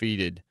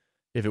undefeated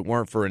if it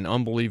weren't for an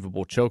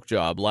unbelievable choke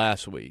job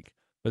last week.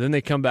 But then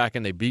they come back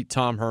and they beat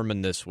Tom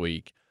Herman this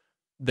week.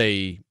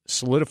 They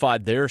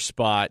solidified their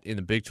spot in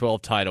the Big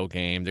 12 title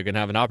game. They're going to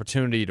have an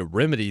opportunity to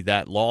remedy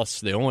that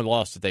loss, the only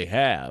loss that they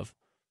have,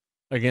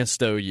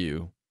 against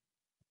OU.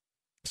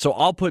 So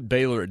I'll put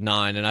Baylor at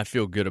 9, and I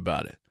feel good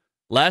about it.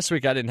 Last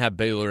week I didn't have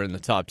Baylor in the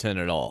top 10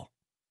 at all.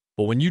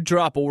 But when you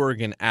drop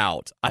Oregon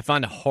out, I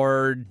find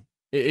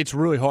it's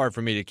really hard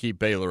for me to keep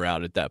Baylor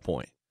out at that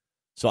point.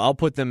 So I'll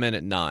put them in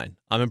at 9.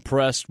 I'm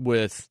impressed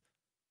with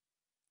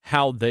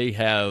how they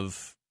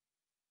have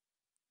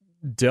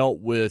dealt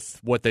with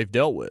what they've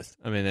dealt with.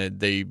 I mean,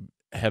 they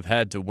have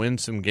had to win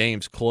some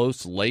games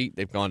close, late.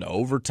 They've gone to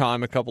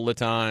overtime a couple of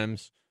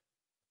times.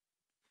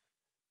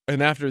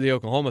 And after the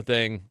Oklahoma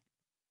thing,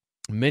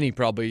 many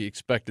probably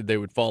expected they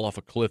would fall off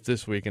a cliff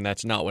this week, and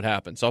that's not what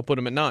happened. So I'll put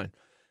them at 9.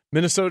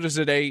 Minnesota's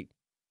at 8.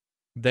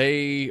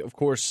 They, of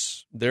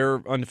course,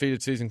 their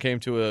undefeated season came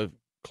to a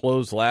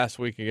close last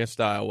week against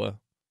Iowa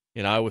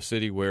in Iowa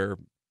City, where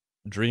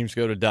dreams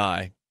go to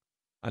die.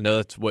 I know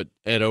that's what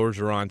Ed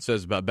Orgeron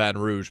says about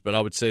Baton Rouge, but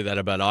I would say that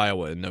about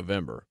Iowa in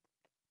November.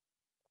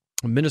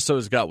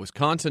 Minnesota's got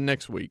Wisconsin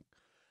next week,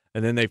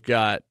 and then they've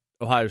got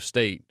Ohio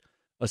State,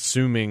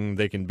 assuming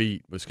they can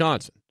beat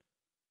Wisconsin.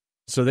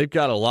 So they've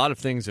got a lot of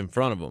things in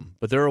front of them,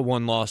 but they're a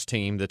one-loss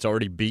team that's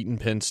already beaten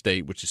Penn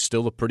State, which is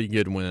still a pretty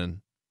good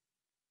win.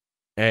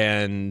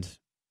 And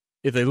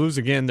if they lose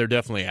again, they're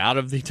definitely out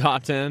of the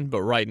top 10.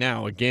 But right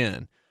now,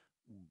 again,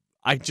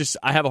 I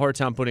have a hard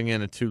time putting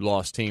in a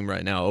 2-loss team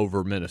right now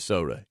over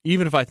Minnesota.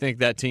 Even if I think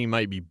that team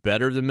might be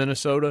better than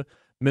Minnesota,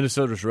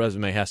 Minnesota's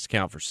resume has to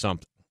count for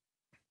something.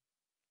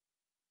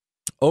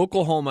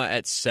 Oklahoma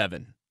at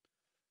 7.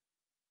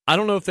 I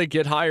don't know if they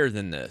get higher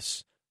than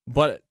this,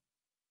 but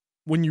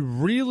when you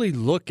really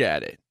look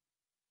at it,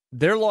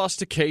 their loss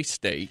to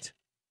K-State,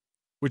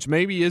 which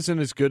maybe isn't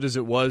as good as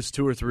it was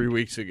 2 or 3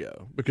 weeks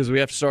ago, because we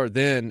have to start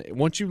then.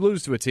 Once you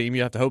lose to a team,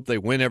 you have to hope they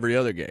win every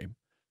other game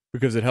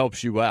because it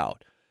helps you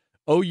out.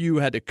 OU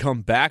had to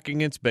come back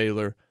against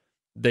Baylor.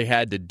 They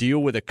had to deal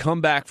with a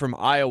comeback from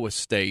Iowa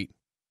State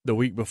the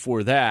week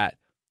before that.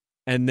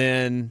 And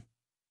then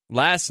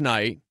last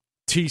night,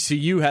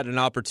 TCU had an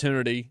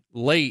opportunity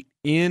late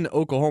in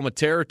Oklahoma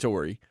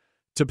territory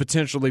to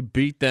potentially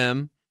beat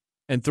them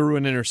and threw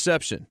an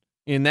interception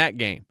in that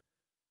game.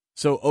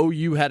 So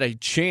OU had a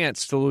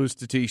chance to lose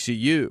to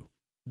TCU.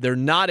 They're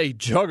not a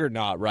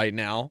juggernaut right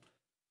now,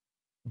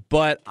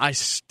 but I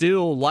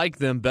still like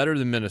them better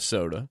than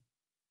Minnesota.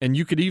 And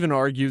you could even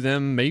argue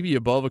them maybe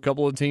above a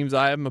couple of teams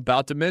I am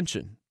about to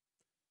mention.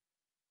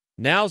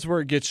 Now's where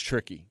it gets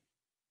tricky.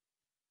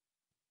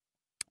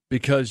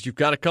 Because you've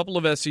got a couple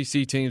of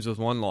SEC teams with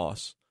one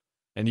loss,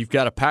 and you've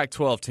got a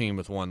Pac-12 team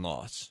with one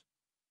loss.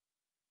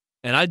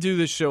 And I do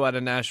this show out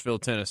of Nashville,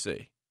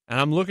 Tennessee, and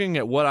I'm looking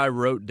at what I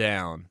wrote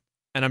down,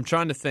 and I'm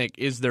trying to think,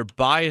 is there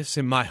bias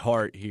in my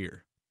heart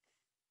here?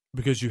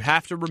 Because you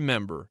have to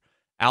remember,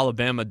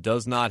 Alabama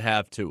does not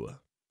have Tua.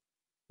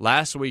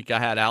 Last week, I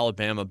had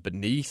Alabama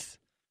beneath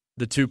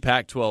the two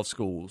Pac-12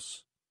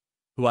 schools,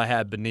 who I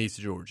had beneath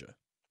Georgia.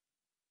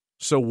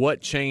 So what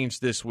changed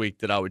this week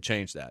that I would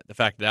change that? The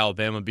fact that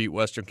Alabama beat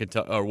Western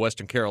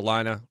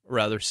Carolina,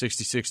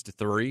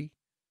 66-3.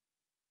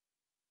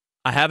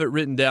 I have it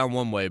written down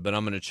one way, but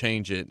I'm going to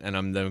change it, and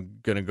I'm then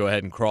going to go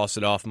ahead and cross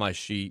it off my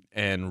sheet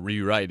and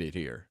rewrite it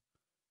here.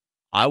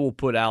 I will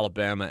put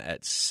Alabama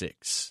at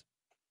 6.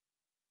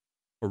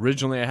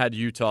 Originally, I had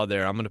Utah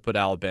there. I'm going to put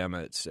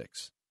Alabama at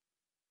 6.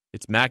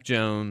 It's Mac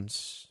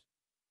Jones,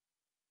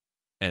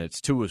 and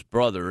it's Tua's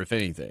brother, if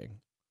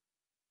anything.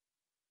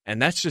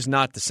 And that's just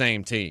not the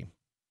same team.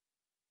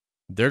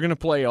 They're going to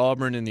play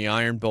Auburn in the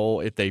Iron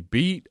Bowl. If they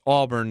beat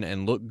Auburn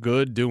and look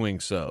good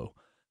doing so,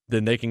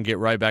 then they can get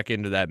right back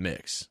into that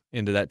mix,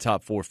 into that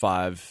top 4 or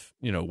 5,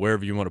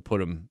 wherever you want to put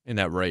them in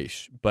that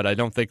race. But I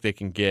don't think they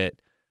can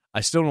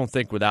I still don't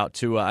think without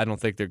Tua, I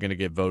don't think they're going to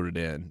get voted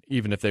in,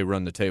 even if they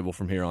run the table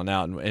from here on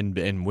out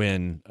and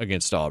win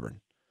against Auburn.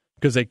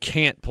 Because they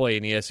can't play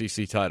in the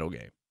SEC title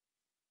game.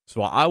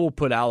 So I will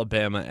put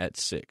Alabama at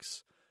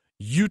 6.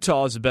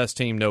 Utah is the best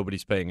team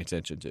nobody's paying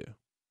attention to.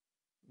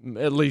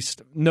 At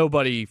least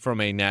nobody from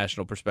a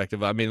national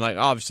perspective. I mean,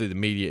 obviously the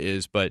media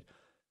is, but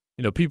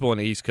people on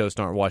the East Coast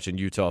aren't watching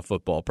Utah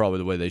football probably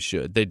the way they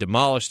should. They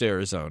demolished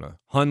Arizona.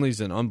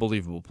 Hundley's an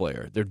unbelievable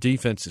player. Their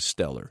defense is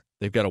stellar.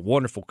 They've got a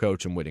wonderful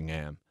coach in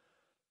Whittingham.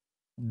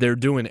 They're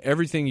doing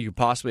everything you could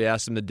possibly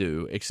ask them to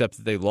do, except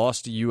that they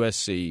lost to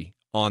USC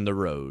on the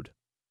road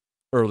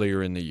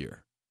earlier in the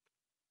year.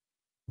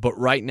 But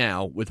right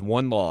now, with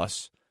one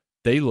loss,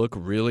 they look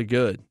really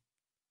good.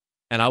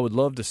 And I would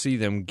love to see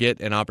them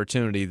get an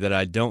opportunity that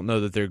I don't know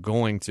that they're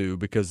going to,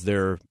 because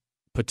their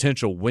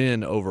potential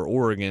win over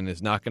Oregon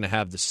is not going to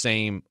have the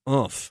same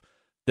oomph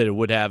that it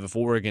would have if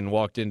Oregon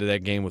walked into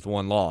that game with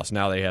one loss.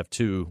 Now they have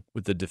 2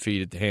 with the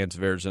defeat at the hands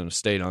of Arizona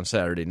State on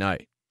Saturday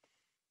night.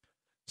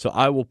 So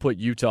I will put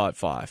Utah at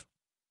 5.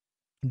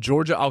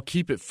 Georgia, I'll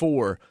keep at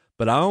 4,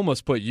 but I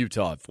almost put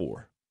Utah at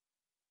 4.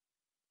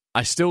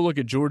 I still look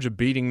at Georgia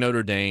beating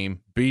Notre Dame,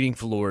 beating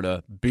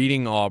Florida,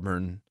 beating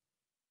Auburn,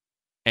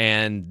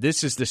 and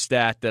this is the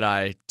stat that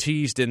I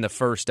teased in the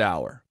first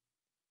hour.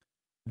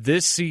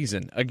 This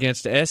season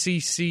against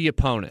SEC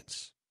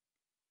opponents,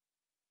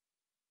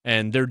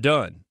 and they're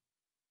done,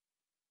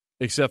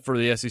 except for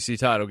the SEC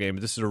title game,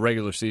 but this is a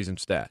regular season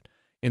stat.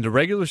 In the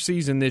regular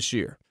season this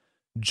year,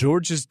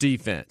 Georgia's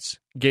defense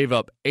gave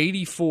up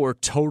 84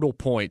 total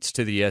points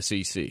to the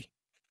SEC.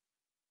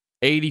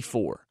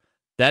 84.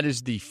 That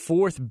is the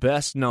 4th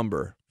best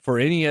number for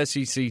any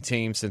SEC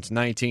team since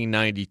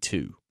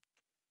 1992.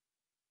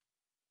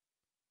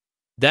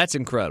 That's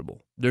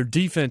incredible. Their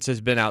defense has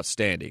been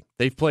outstanding.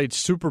 They've played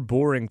super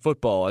boring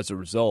football as a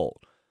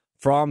result.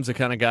 Fromm's the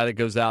kind of guy that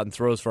goes out and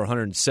throws for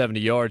 170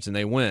 yards and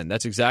they win.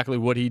 That's exactly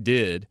what he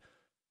did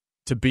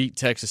to beat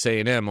Texas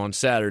A&M on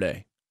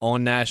Saturday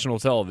on national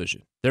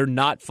television. They're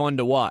not fun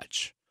to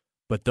watch.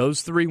 But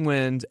those 3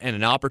 wins and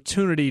an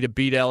opportunity to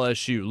beat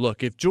LSU.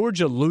 Look, if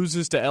Georgia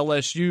loses to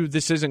LSU,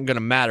 this isn't going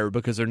to matter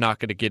because they're not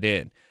going to get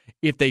in.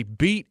 If they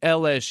beat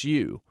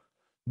LSU,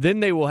 then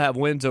they will have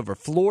wins over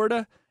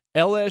Florida,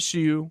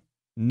 LSU,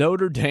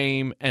 Notre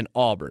Dame, and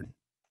Auburn.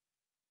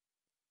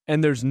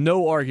 And there's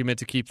no argument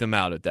to keep them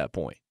out at that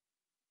point.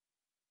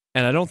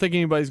 And I don't think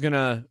anybody's going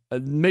to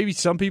maybe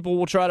some people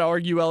will try to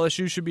argue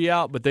LSU should be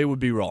out, but they would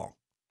be wrong.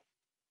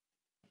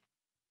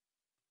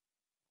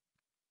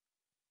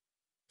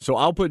 So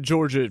I'll put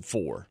Georgia at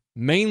 4,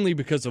 mainly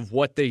because of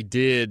what they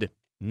did,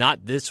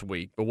 not this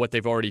week, but what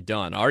they've already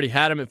done. I already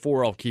had them at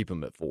 4. I'll keep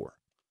them at 4.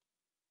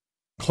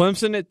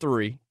 Clemson at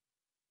 3.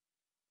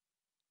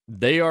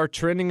 They are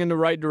trending in the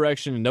right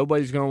direction, and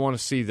nobody's going to want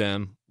to see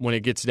them when it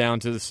gets down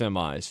to the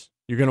semis.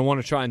 You're going to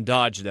want to try and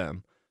dodge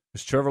them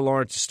because Trevor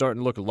Lawrence is starting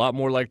to look a lot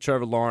more like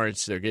Trevor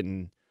Lawrence. They're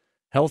getting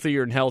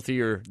healthier and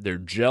healthier. They're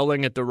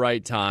gelling at the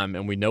right time,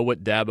 and we know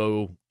what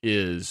Dabo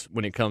is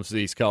when it comes to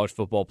these college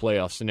football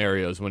playoff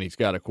scenarios when he's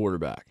got a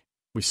quarterback.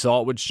 We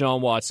saw it with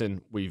Sean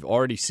Watson. We've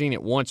already seen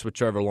it once with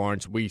Trevor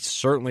Lawrence. We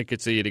certainly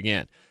could see it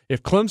again.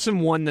 If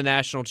Clemson won the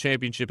national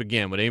championship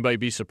again, would anybody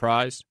be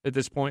surprised at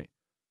this point?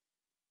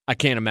 I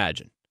can't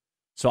imagine.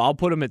 So I'll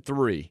put them at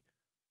 3,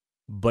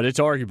 but it's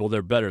arguable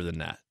they're better than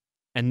that.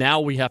 And now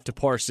we have to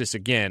parse this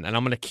again, and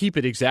I'm going to keep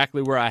it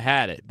exactly where I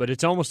had it, but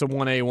it's almost a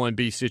 1A,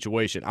 1B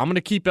situation. I'm going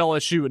to keep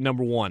LSU at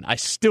number 1. I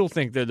still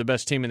think they're the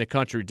best team in the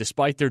country,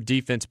 despite their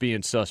defense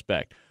being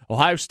suspect.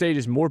 Ohio State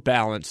is more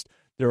balanced.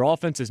 Their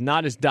offense is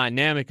not as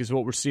dynamic as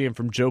what we're seeing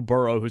from Joe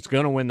Burrow, who's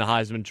going to win the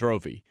Heisman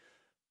Trophy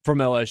from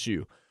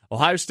LSU.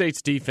 Ohio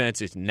State's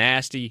defense is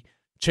nasty.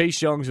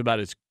 Chase Young's about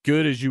as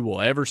good as you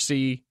will ever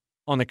see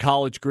on the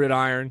college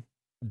gridiron.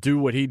 Do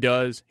what he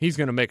does. He's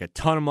going to make a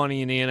ton of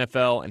money in the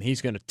NFL, and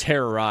he's going to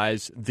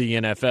terrorize the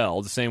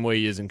NFL the same way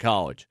he is in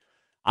college.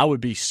 I would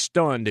be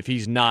stunned if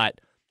he's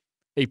not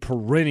a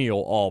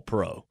perennial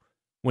All-Pro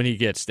when he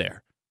gets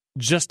there.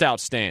 Just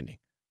outstanding.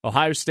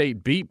 Ohio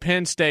State beat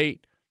Penn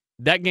State.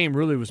 That game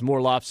really was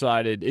more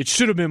lopsided. It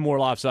should have been more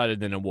lopsided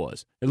than it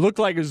was. It looked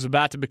like it was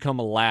about to become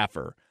a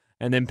laugher,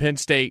 and then Penn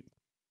State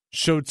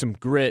showed some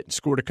grit,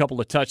 scored a couple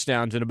of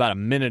touchdowns in about a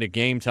minute of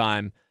game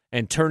time,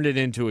 and turned it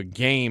into a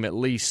game at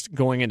least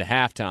going into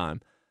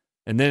halftime.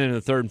 And then in the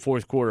third and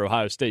fourth quarter,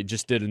 Ohio State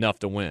just did enough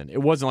to win.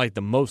 It wasn't like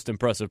the most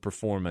impressive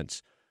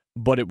performance,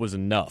 but it was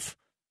enough.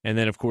 And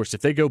then, of course,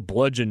 if they go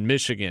bludgeon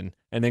Michigan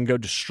and then go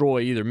destroy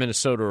either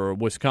Minnesota or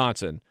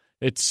Wisconsin,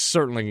 it's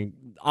certainly,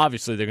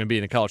 obviously, they're going to be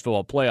in the college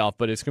football playoff,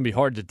 but it's going to be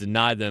hard to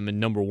deny them in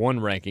number one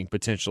ranking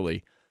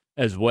potentially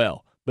as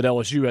well. But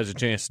LSU has a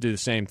chance to do the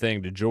same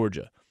thing to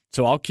Georgia.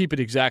 So I'll keep it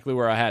exactly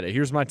where I had it.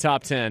 Here's my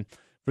top 10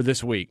 for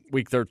this week,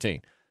 week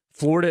 13.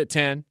 Florida at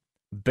 10,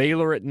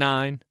 Baylor at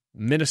 9,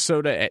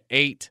 Minnesota at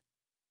 8,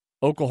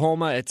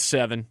 Oklahoma at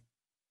 7,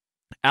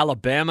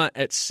 Alabama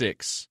at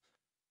 6,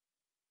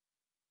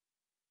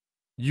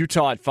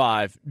 Utah at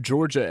 5,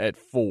 Georgia at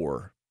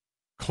 4,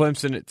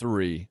 Clemson at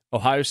 3,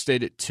 Ohio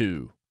State at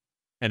 2,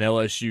 and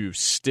LSU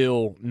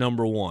still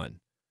number 1.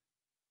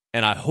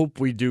 And I hope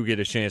we do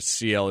get a chance to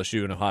see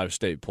LSU and Ohio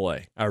State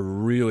play. I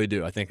really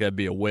do. I think that'd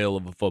be a whale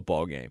of a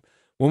football game.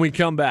 When we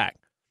come back,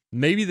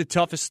 maybe the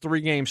toughest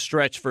 3-game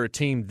stretch for a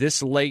team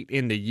this late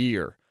in the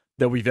year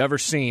that we've ever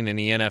seen in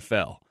the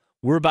NFL.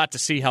 We're about to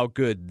see how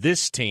good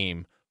this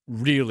team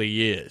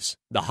really is.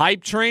 The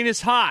hype train is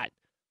hot,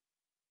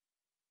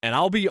 and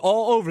I'll be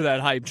all over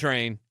that hype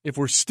train if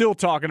we're still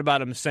talking about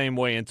them the same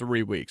way in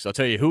 3 weeks. I'll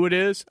tell you who it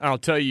is, and I'll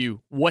tell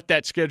you what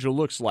that schedule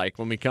looks like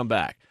when we come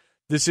back.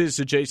 This is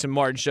the Jason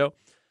Martin Show.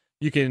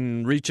 You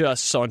can reach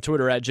us on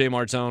Twitter at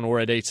JMartzone or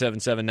at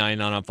 877-99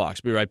 on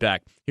Fox. Be right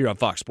back here on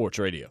Fox Sports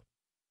Radio.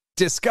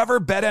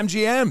 Discover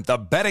BetMGM, the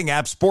betting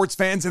app sports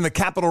fans in the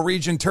capital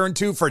region turn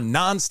to for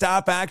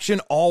nonstop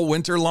action all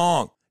winter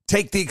long.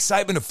 Take the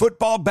excitement of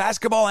football,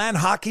 basketball, and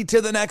hockey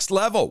to the next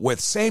level with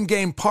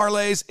same-game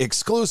parlays,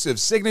 exclusive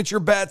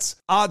signature bets,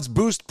 odds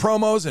boost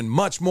promos, and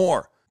much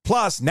more.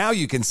 Plus, now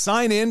you can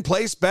sign in,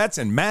 place bets,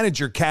 and manage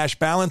your cash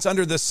balance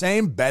under the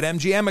same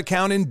BetMGM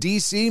account in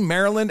D.C.,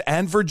 Maryland,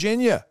 and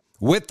Virginia.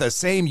 With the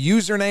same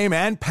username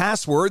and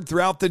password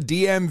throughout the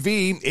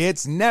DMV,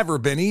 it's never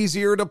been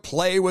easier to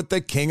play with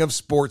the king of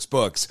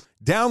sportsbooks.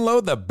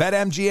 Download the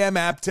BetMGM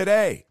app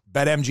today.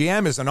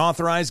 BetMGM is an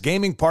authorized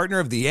gaming partner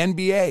of the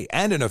NBA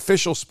and an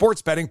official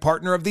sports betting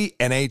partner of the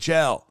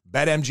NHL.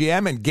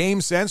 BetMGM and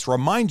GameSense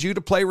remind you to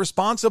play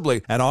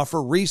responsibly and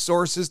offer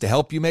resources to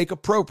help you make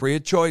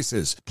appropriate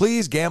choices.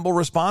 Please gamble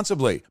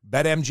responsibly.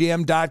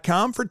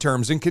 BetMGM.com for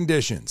terms and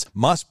conditions.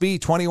 Must be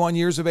 21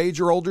 years of age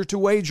or older to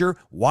wager.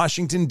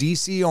 Washington,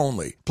 D.C.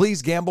 only.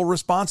 Please gamble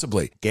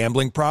responsibly.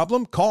 Gambling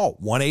problem? Call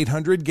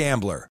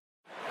 1-800-GAMBLER.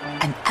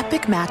 An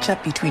epic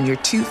matchup between your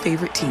two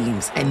favorite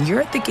teams, and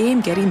you're at the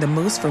game getting the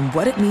most from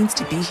what it means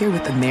to be here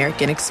with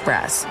American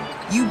Express.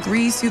 You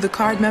breeze through the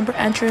card member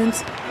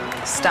entrance,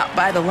 stop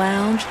by the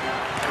lounge.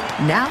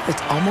 Now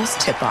it's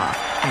almost tip-off,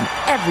 and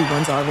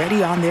everyone's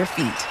already on their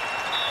feet.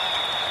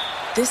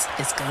 This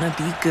is gonna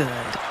be good.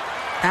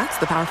 That's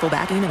the powerful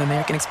backing of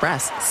American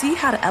Express. See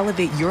how to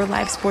elevate your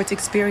live sports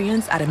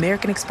experience at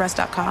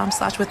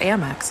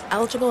americanexpress.com/withAmex.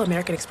 Eligible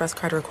American Express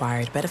card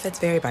required. Benefits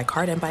vary by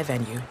card and by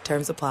venue.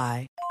 Terms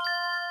apply.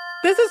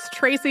 This is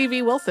Tracy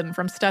V. Wilson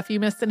from Stuff You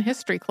Missed in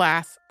History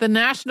Class. The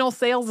national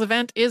sales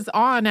event is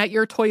on at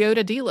your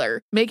Toyota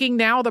dealer, making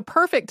now the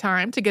perfect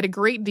time to get a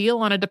great deal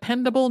on a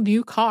dependable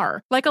new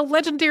car. Like a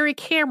legendary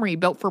Camry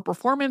built for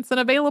performance and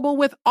available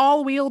with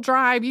all-wheel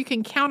drive, you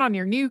can count on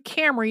your new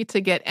Camry to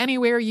get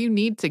anywhere you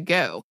need to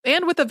go.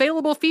 And with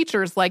available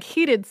features like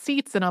heated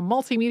seats and a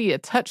multimedia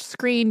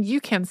touchscreen, you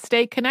can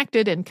stay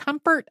connected in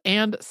comfort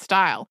and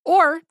style.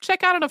 Or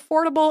check out an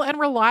affordable and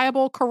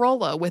reliable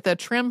Corolla with a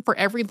trim for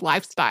every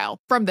lifestyle.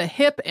 From the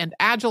hip and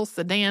agile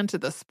sedan to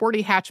the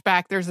sporty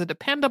hatchback, there's a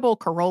dependable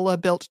Corolla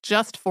built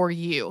just for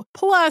you.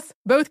 Plus,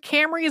 both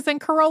Camrys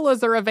and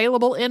Corollas are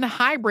available in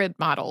hybrid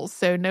models,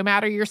 so no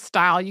matter your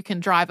style, you can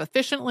drive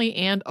efficiently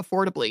and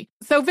affordably.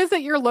 So visit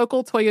your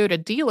local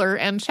Toyota dealer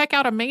and check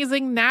out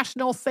amazing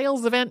national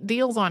sales event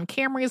deals on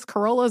Camrys,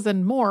 Corollas,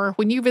 and more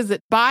when you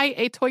visit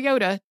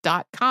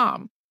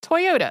buyatoyota.com.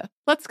 Toyota,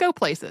 let's go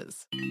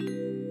places.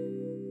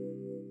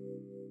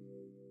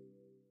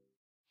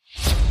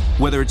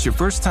 Whether it's your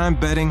first time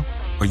betting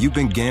or you've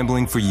been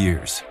gambling for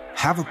years,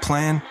 have a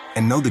plan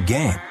and know the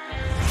game.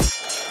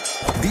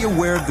 Be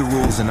aware of the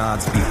rules and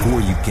odds before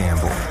you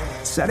gamble.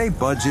 Set a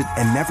budget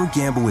and never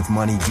gamble with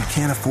money you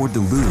can't afford to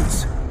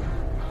lose.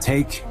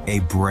 Take a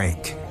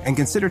break and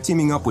consider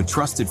teaming up with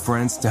trusted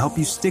friends to help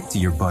you stick to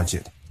your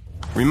budget.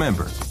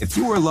 Remember, if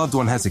you or a loved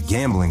one has a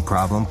gambling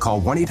problem,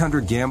 call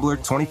 1-800-GAMBLER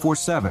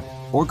 24/7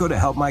 or go to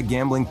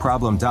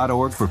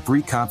helpmygamblingproblem.org for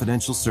free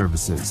confidential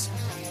services.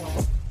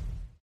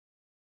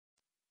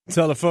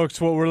 Tell the folks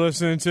what we're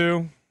listening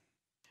to.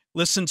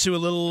 Listen to a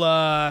little,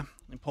 let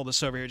me pull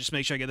this over here, just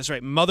make sure I get this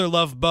right. Mother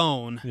Love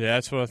Bone. Yeah,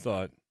 that's what I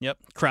thought. Yep,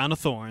 Crown of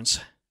Thorns.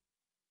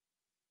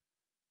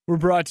 We're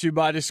brought to you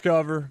by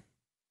Discover.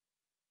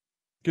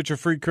 Get your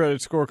free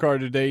credit scorecard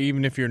today,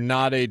 even if you're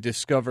not a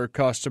Discover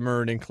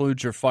customer. It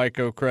includes your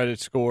FICO credit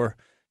score.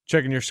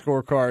 Checking your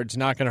scorecard's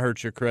not going to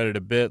hurt your credit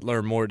a bit.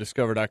 Learn more at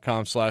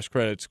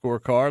discover.com/credit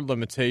scorecard.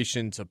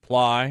 Limitations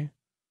apply.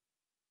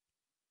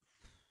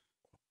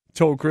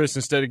 Told Chris,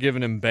 instead of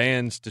giving him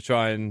bands to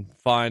try and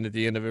find at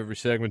the end of every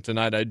segment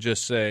tonight, I'd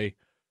just say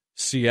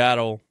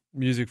Seattle,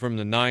 music from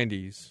the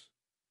 90s,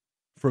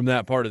 from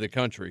that part of the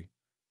country.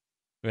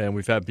 And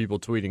we've had people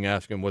tweeting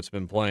asking what's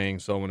been playing,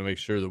 so I want to make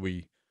sure that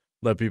we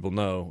let people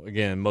know.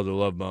 Again, Mother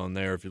Love Bone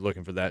there if you're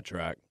looking for that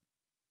track.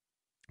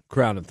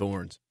 Crown of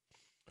Thorns.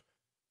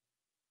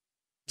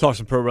 Talk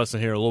some pro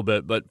wrestling here a little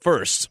bit, but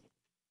first,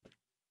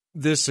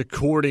 this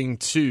according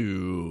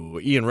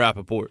to Ian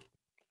Rappaport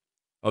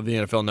of the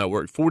NFL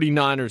Network.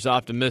 49ers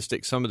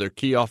optimistic some of their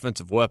key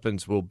offensive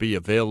weapons will be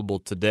available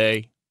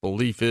today.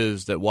 Belief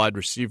is that wide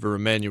receiver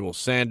Emmanuel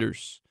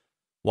Sanders,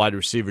 wide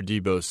receiver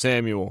Deebo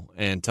Samuel,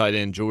 and tight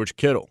end George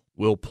Kittle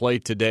will play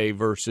today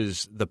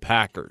versus the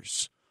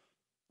Packers,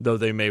 though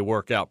they may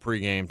work out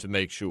pregame to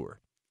make sure.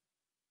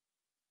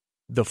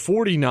 The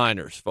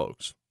 49ers,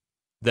 folks,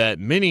 that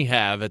many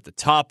have at the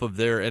top of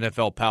their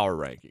NFL power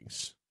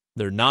rankings.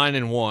 They're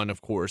 9-1,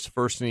 of course,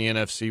 first in the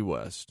NFC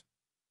West.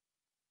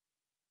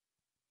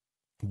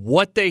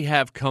 What they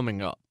have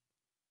coming up,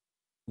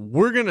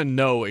 we're going to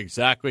know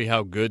exactly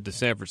how good the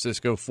San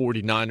Francisco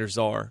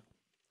 49ers are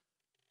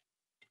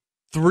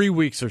 3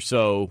 weeks or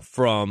so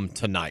from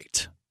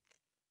tonight.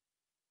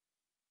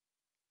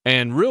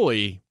 And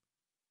really,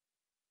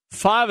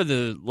 5 of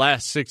the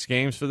last 6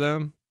 games for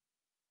them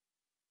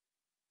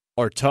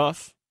are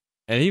tough,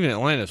 and even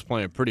Atlanta's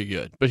playing pretty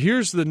good. But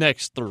here's the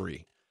next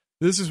 3.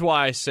 This is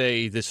why I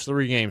say this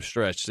 3-game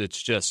stretch,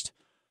 it's just,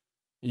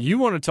 you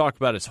want to talk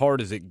about as hard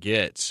as it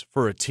gets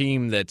for a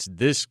team that's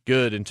this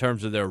good in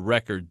terms of their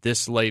record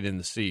this late in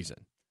the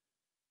season.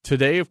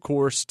 Today, of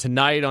course,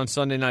 tonight on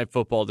Sunday Night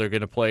Football, they're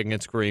going to play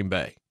against Green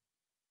Bay.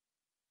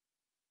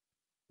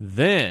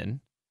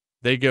 Then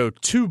they go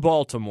to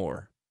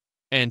Baltimore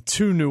and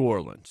to New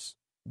Orleans.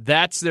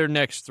 That's their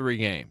next 3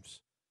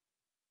 games.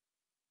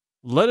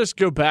 Let us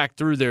go back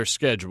through their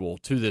schedule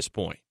to this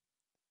point.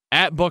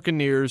 At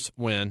Buccaneers,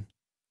 win.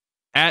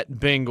 At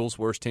Bengals,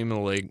 worst team in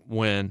the league,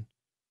 win.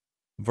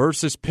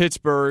 Versus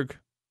Pittsburgh,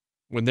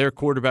 when their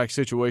quarterback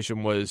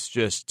situation was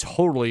just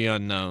totally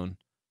unknown,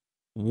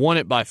 won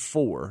it by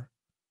 4.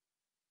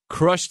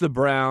 Crushed the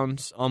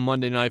Browns on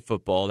Monday Night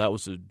Football. That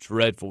was a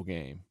dreadful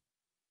game.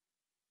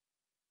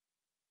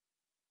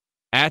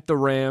 At the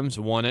Rams,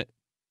 won it.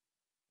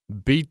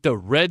 Beat the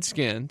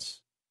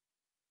Redskins.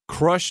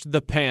 Crushed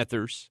the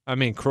Panthers.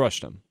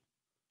 Crushed them.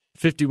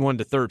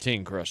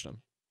 51-13, crushed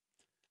them.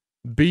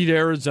 Beat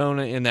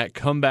Arizona in that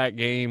comeback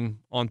game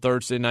on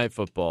Thursday Night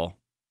Football.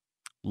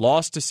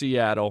 Lost to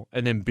Seattle,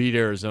 and then beat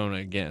Arizona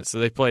again. So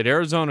they played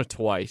Arizona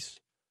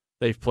twice.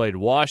 They've played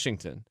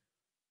Washington.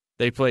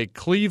 They played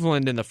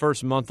Cleveland in the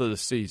first month of the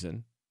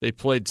season. They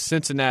played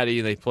Cincinnati,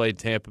 and they played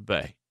Tampa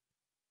Bay.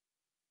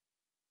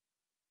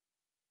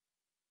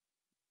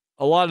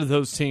 A lot of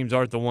those teams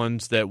aren't the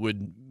ones that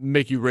would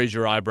make you raise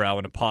your eyebrow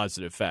in a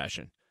positive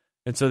fashion.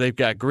 And so they've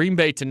got Green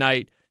Bay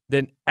tonight,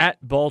 then at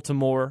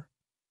Baltimore,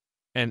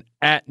 and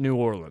at New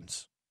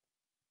Orleans.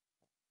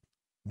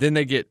 Then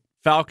they get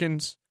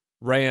Falcons,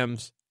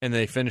 Rams, and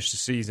they finish the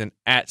season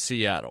at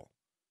Seattle.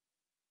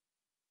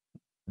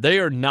 They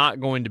are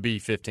not going to be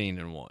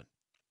 15-1.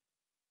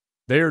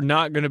 They are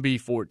not going to be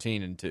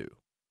 14-2.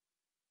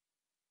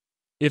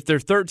 If they're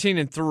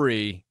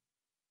 13-3,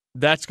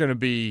 that's going to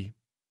be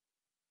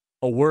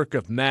a work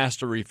of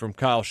mastery from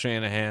Kyle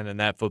Shanahan and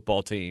that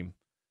football team.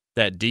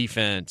 That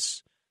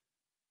defense,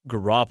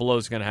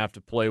 Garoppolo's going to have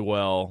to play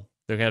well.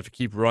 They're going to have to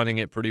keep running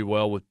it pretty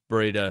well with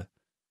Breda.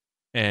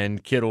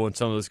 And Kittle and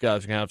some of those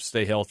guys are going to have to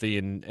stay healthy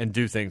and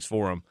do things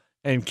for them.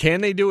 And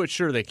can they do it?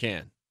 Sure they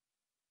can.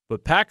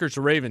 But Packers,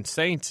 Ravens,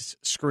 Saints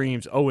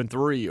screams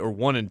 0-3 or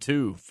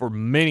 1-2 for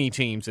many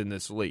teams in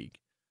this league.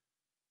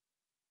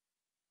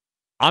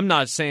 I'm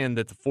not saying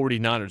that the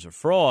 49ers are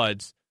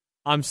frauds.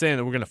 I'm saying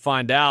that we're going to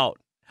find out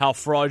how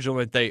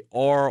fraudulent they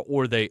are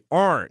or they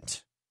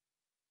aren't.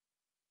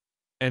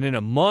 And in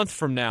a month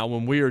from now,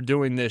 when we are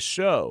doing this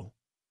show,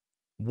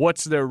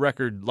 what's their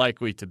record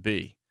likely to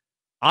be?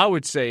 I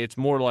would say it's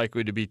more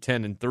likely to be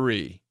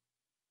 10-3.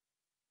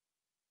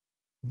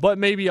 But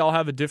maybe I'll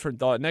have a different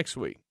thought next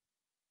week.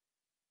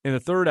 In the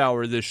third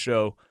hour of this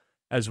show,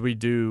 as we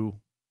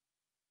do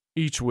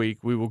each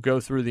week, we will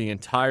go through the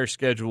entire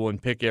schedule and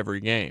pick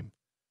every game.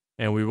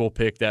 And we will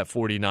pick that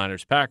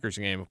 49ers-Packers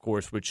game, of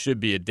course, which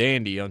should be a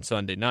dandy on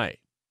Sunday night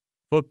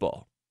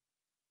football.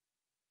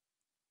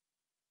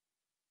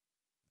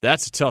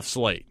 That's a tough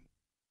slate.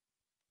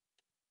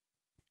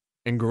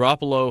 And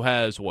Garoppolo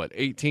has,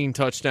 18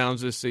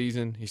 touchdowns this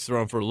season. He's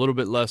thrown for a little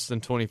bit less than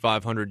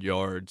 2,500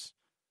 yards.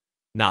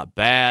 Not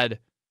bad,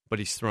 but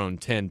he's thrown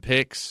 10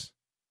 picks,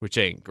 which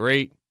ain't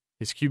great.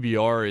 His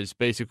QBR is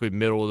basically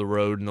middle of the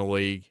road in the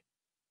league.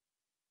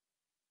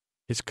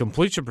 His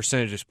completion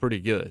percentage is pretty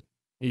good.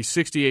 He's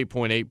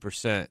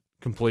 68.8%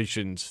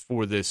 completions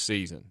for this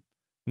season.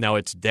 Now,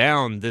 it's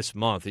down this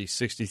month. He's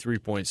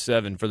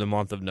 63.7 for the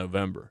month of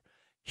November.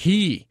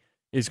 He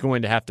is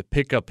going to have to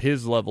pick up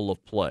his level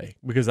of play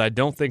because I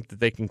don't think that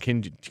they can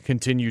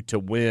continue to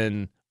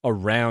win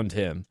around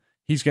him.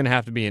 He's going to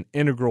have to be an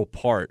integral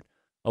part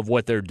of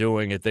what they're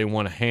doing if they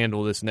want to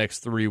handle this next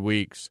 3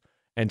 weeks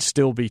and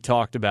still be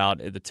talked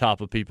about at the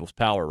top of people's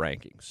power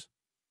rankings.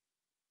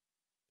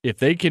 If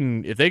they go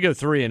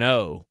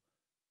 3-0,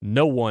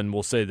 no one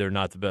will say they're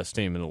not the best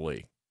team in the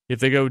league. If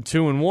they go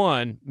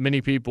 2-1,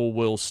 many people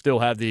will still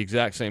have the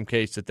exact same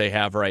case that they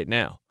have right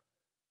now.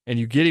 And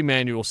you get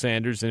Emmanuel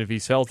Sanders, and if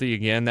he's healthy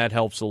again, that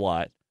helps a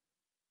lot.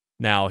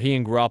 Now, he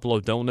and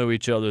Garoppolo don't know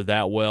each other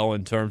that well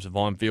in terms of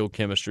on-field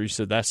chemistry,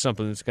 so that's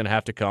something that's going to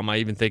have to come. I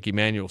even think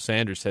Emmanuel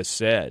Sanders has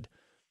said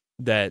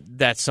that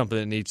that's something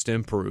that needs to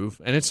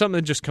improve, and it's something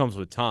that just comes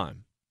with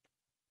time.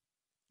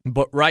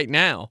 But right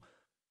now,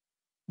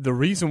 the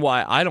reason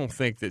why I don't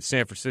think that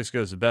San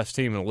Francisco is the best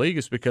team in the league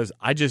is because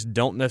I just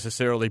don't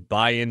necessarily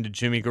buy into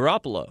Jimmy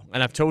Garoppolo.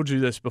 And I've told you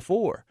this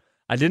before.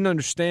 I didn't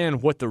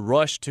understand what the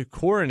rush to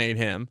coronate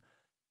him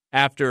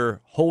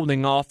after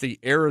holding off the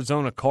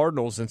Arizona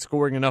Cardinals and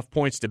scoring enough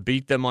points to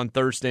beat them on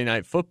Thursday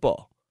Night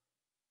Football.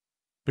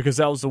 Because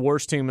that was the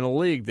worst team in the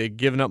league. They'd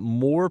given up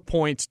more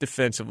points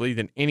defensively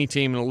than any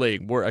team in the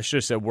league. I should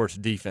have said worst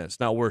defense,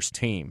 not worst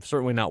team.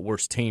 Certainly not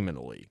worst team in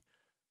the league.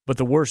 But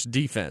the worst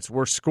defense,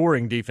 worst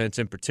scoring defense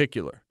in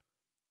particular.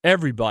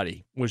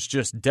 Everybody was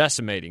just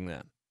decimating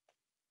them.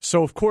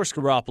 So, of course,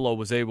 Garoppolo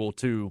was able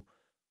to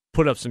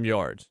put up some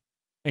yards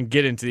and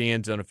get into the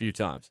end zone a few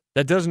times.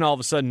 That doesn't all of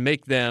a sudden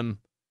make them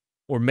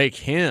or make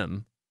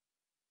him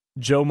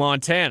Joe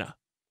Montana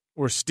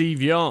or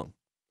Steve Young.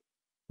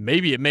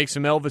 Maybe it makes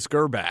him Elvis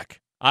Grbac.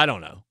 I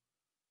don't know.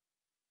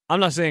 I'm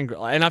not saying,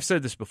 and I've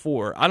said this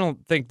before, I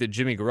don't think that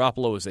Jimmy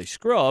Garoppolo is a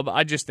scrub.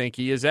 I just think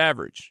he is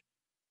average.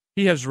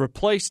 He has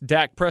replaced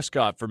Dak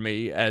Prescott for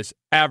me as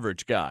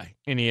average guy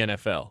in the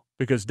NFL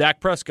because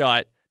Dak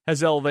Prescott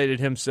has elevated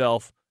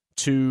himself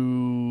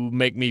to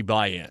make me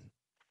buy in.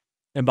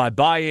 And by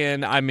buy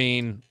in, I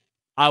mean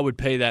I would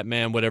pay that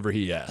man whatever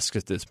he asks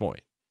at this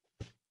point.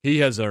 He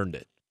has earned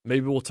it.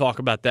 Maybe we'll talk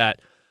about that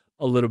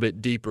a little bit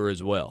deeper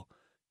as well.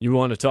 You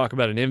want to talk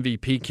about an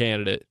MVP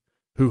candidate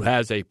who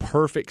has a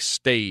perfect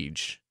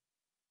stage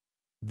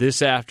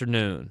this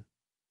afternoon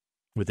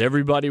with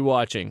everybody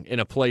watching in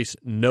a place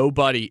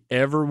nobody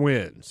ever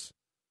wins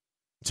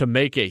to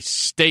make a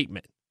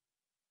statement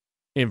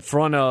in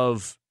front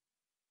of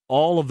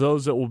all of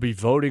those that will be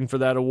voting for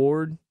that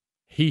award.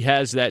 He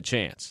has that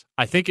chance.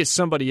 I think it's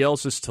somebody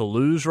else's to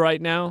lose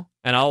right now,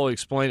 and I'll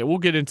explain it. We'll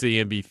get into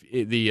the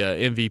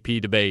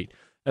MVP debate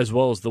as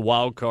well as the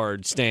wild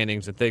card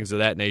standings and things of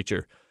that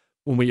nature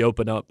when we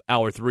open up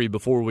Hour 3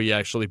 before we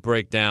actually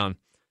break down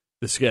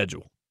the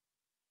schedule.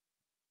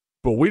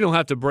 But we don't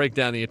have to break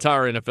down the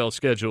entire NFL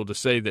schedule to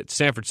say that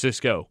San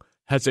Francisco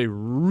has a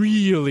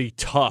really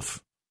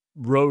tough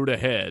road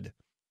ahead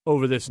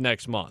over this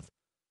next month.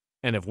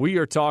 And if we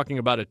are talking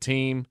about a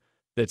team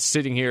that's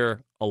sitting here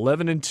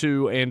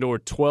 11-2 and or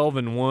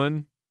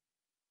 12-1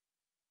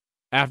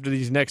 after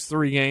these next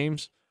 3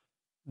 games,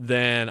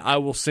 then I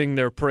will sing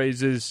their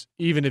praises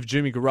even if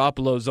Jimmy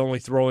Garoppolo is only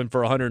throwing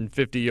for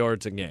 150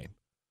 yards a game.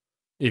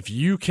 If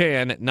you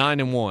can, at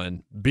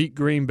 9-1, beat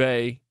Green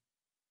Bay,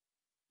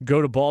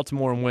 go to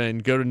Baltimore and win,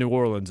 go to New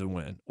Orleans and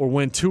win, or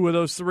win 2 of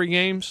those 3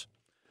 games,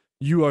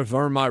 you have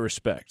earned my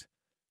respect.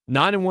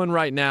 9-1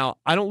 right now,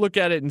 I don't look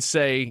at it and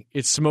say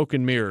it's smoke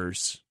and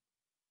mirrors,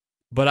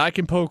 but I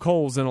can poke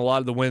holes in a lot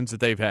of the wins that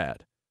they've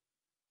had.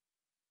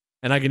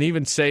 And I can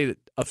even say that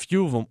a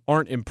few of them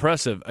aren't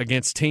impressive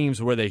against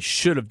teams where they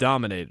should have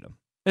dominated them.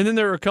 And then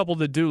there are a couple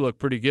that do look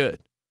pretty good.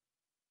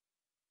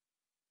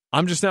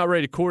 I'm just not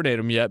ready to coordinate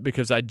them yet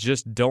because I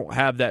just don't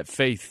have that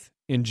faith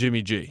in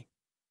Jimmy G.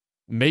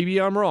 Maybe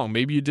I'm wrong.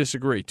 Maybe you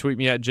disagree. Tweet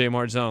me at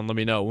JMarzone. Let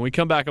me know. When we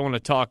come back, I want to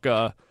talk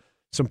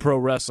some pro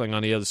wrestling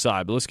on the other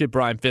side. But let's get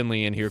Brian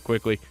Finley in here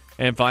quickly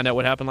and find out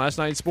what happened last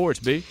night in sports,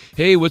 B.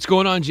 Hey, what's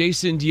going on,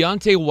 Jason?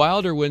 Deontay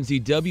Wilder wins the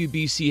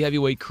WBC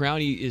heavyweight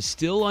crown. He is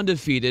still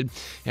undefeated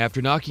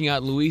after knocking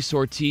out Luis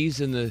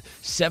Ortiz in the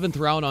 7th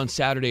round on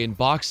Saturday in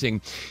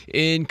boxing.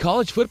 In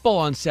college football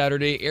on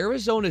Saturday,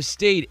 Arizona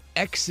State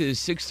X's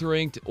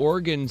 6th-ranked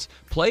Oregon's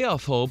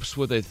playoff hopes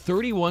with a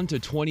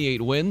 31-28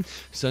 win.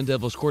 Sun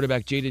Devils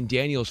quarterback Jaden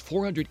Daniels,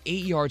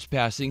 408 yards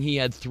passing. He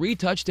had 3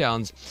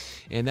 touchdowns,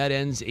 and that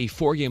ends a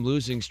 4-game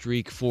losing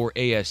streak for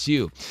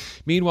ASU.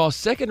 Meanwhile,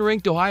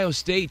 2nd-ranked Ohio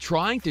State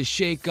trying to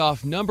shake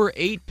off number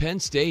 8 Penn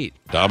State.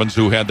 Dobbins,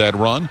 who had that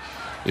run,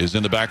 is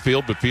in the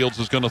backfield, but Fields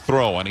is going to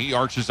throw, and he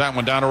arches that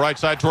one down the right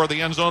side toward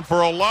the end zone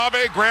for Olave.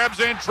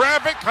 Grabs in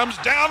traffic, comes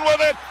down with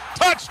it.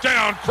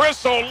 Touchdown,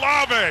 Chris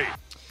Olave.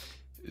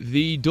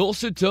 The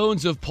dulcet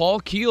tones of Paul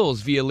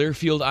Keels via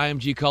Learfield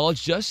IMG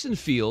College. Justin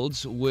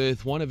Fields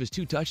with one of his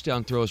 2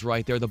 touchdown throws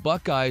right there. The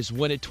Buckeyes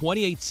win it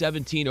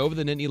 28-17 over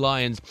the Nittany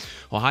Lions.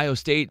 Ohio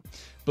State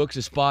books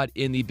a spot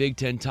in the Big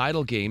Ten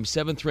title game.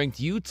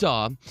 7th-ranked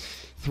Utah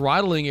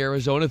throttling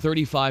Arizona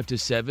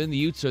 35-7. The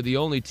Utes are the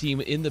only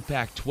team in the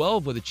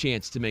Pac-12 with a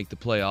chance to make the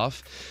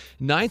playoff.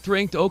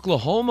 9th-ranked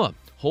Oklahoma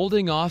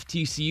holding off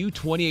TCU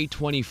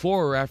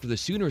 28-24 after the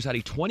Sooners had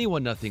a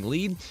 21-0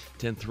 lead.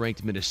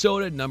 10th-ranked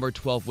Minnesota, number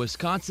 12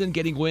 Wisconsin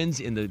getting wins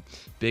in the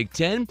Big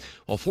Ten,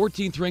 while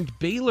 14th-ranked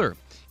Baylor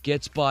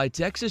gets by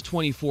Texas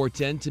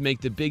 24-10 to make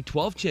the Big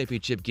 12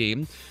 championship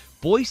game.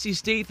 Boise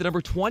State, the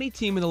number 20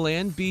 team in the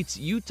land, beats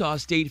Utah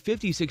State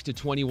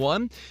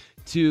 56-21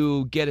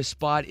 to get a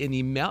spot in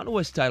the Mountain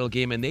West title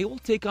game, and they will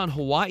take on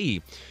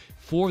Hawaii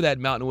for that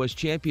Mountain West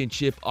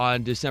Championship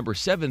on December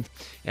 7th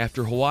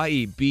after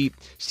Hawaii beat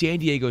San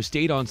Diego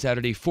State on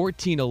Saturday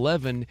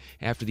 14-11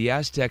 after the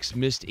Aztecs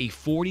missed a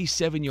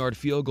 47-yard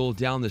field goal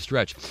down the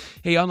stretch.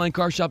 Hey, online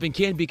car shopping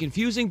can be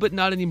confusing, but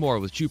not anymore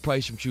with True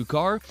Price from True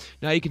Car.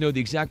 Now you can know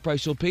the exact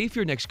price you'll pay for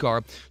your next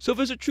car, so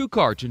visit True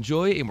Car to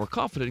enjoy a more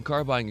confident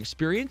car buying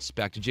experience.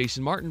 Back to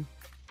Jason Martin.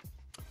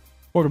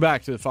 Welcome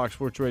back to the Fox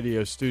Sports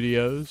Radio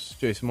studios.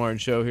 Jason Martin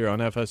Show here on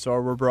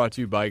FSR. We're brought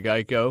to you by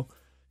Geico.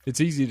 It's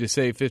easy to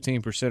save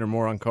 15% or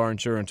more on car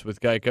insurance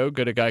with Geico.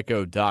 Go to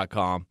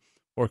geico.com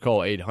or call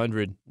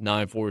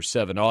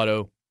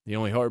 800-947-AUTO. The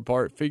only hard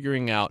part,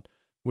 figuring out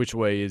which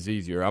way is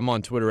easier. I'm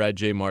on Twitter at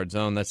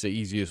JMartzone. That's the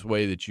easiest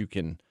way that you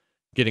can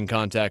get in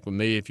contact with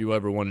me. If you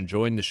ever want to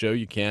join the show,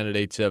 you can at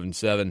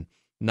 877-99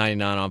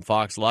 on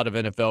Fox. A lot of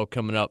NFL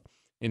coming up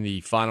in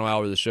the final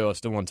hour of the show. I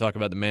still want to talk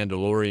about the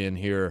Mandalorian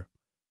here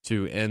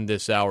to end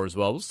this hour as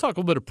well. Let's talk a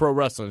little bit of pro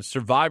wrestling.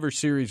 Survivor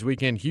Series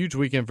weekend, huge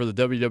weekend for the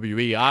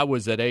WWE. I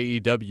was at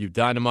AEW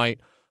Dynamite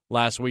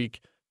last week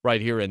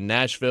right here in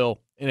Nashville.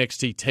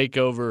 NXT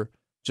TakeOver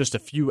just a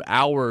few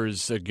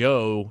hours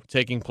ago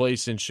taking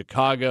place in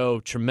Chicago.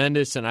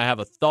 Tremendous, and I have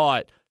a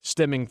thought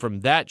stemming from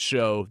that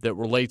show that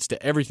relates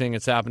to everything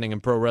that's happening in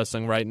pro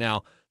wrestling right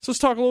now. So let's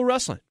talk a little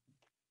wrestling.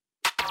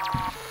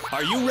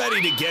 Are you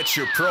ready to get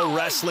your pro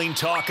wrestling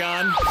talk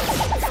on?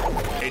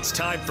 It's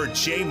time for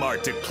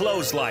J-Mart to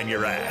clothesline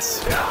your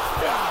ass.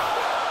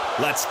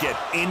 Let's get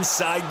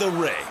inside the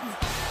ring.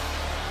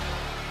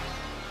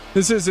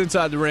 This is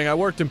Inside the Ring. I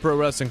worked in pro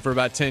wrestling for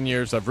about 10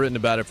 years. I've written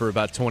about it for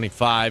about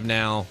 25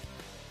 now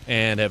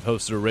and have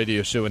hosted a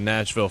radio show in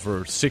Nashville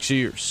for 6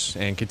 years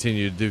and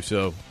continue to do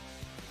so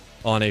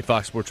on a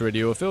Fox Sports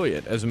Radio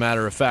affiliate, as a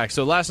matter of fact.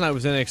 So last night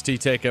was NXT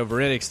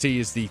TakeOver. NXT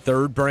is the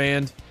third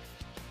brand.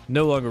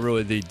 No longer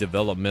really the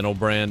developmental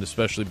brand,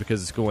 especially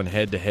because it's going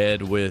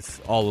head-to-head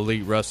with All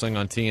Elite Wrestling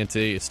on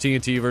TNT. It's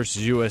TNT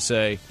versus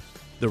USA.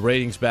 The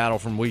ratings battle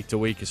from week to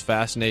week is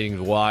fascinating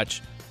to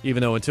watch,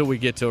 even though until we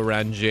get to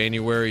around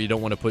January, you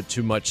don't want to put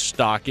too much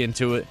stock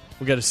into it.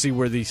 We've got to see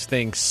where these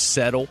things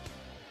settle.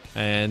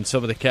 And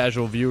some of the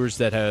casual viewers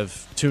that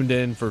have tuned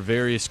in for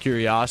various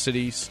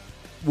curiosities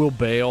will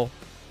bail.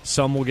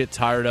 Some will get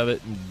tired of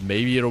it.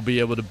 Maybe it'll be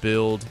able to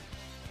build.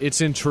 It's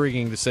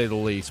intriguing, to say the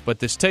least. But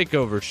this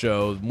TakeOver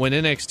show, when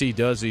NXT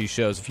does these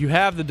shows, if you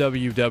have the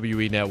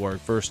WWE Network,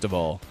 first of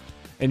all,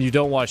 and you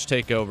don't watch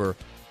TakeOver,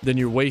 then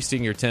you're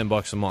wasting your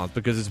 $10 a month,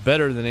 because it's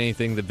better than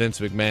anything that Vince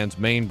McMahon's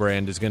main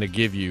brand is going to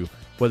give you,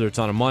 whether it's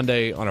on a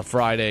Monday, on a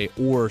Friday,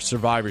 or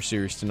Survivor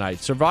Series tonight.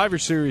 Survivor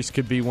Series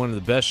could be one of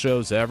the best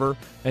shows ever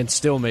and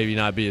still maybe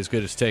not be as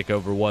good as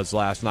TakeOver was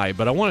last night.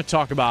 But I want to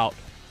talk about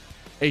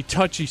a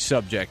touchy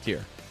subject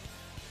here.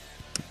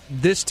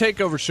 This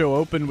TakeOver show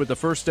opened with the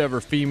first ever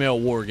female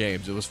War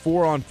Games. It was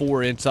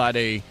 4-on-4 inside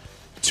a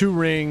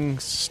 2-ring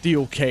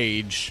steel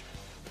cage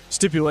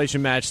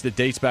stipulation match that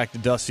dates back to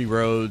Dusty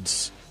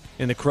Rhodes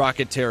in the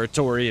Crockett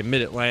territory in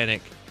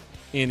Mid-Atlantic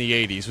in the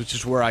 80s, which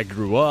is where I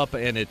grew up,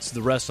 and it's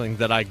the wrestling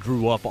that I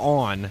grew up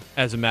on,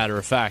 as a matter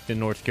of fact, in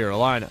North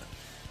Carolina.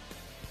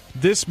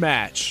 This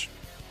match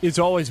is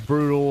always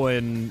brutal,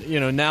 and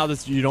now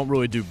that you don't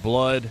really do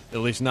blood, at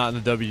least not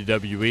in the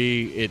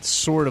WWE, it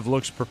sort of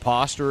looks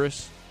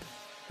preposterous.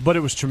 But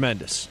it was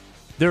tremendous.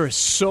 There is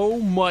so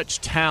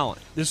much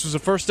talent. This was the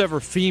first ever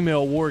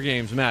female War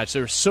Games match.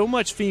 There is so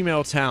much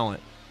female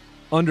talent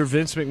under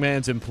Vince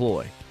McMahon's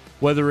employ,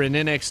 whether in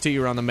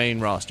NXT or on the main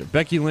roster.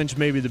 Becky Lynch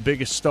may be the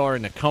biggest star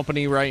in the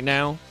company right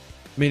now,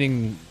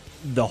 meaning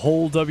the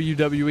whole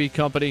WWE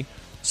company.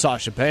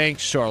 Sasha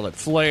Banks, Charlotte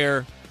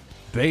Flair,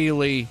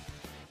 Bayley.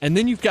 And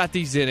then you've got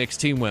these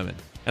NXT women.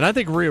 And I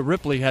think Rhea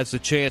Ripley has the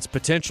chance,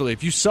 potentially.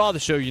 If you saw the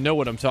show, you know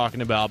what I'm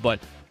talking about,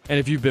 and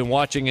if you've been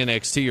watching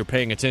NXT or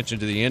paying attention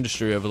to the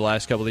industry over the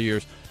last couple of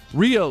years,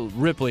 Rhea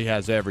Ripley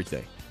has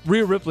everything.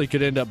 Rhea Ripley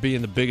could end up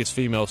being the biggest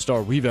female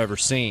star we've ever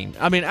seen.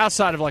 I mean,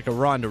 outside of like a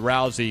Ronda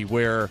Rousey,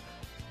 where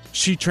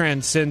she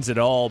transcends it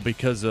all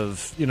because of,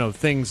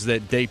 things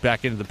that date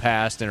back into the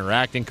past and her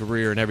acting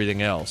career and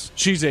everything else.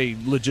 She's a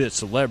legit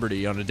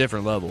celebrity on a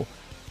different level.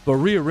 But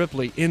Rhea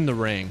Ripley in the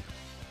ring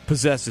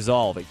possesses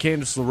all of it.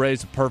 Candice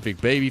LeRae's a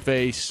perfect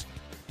babyface,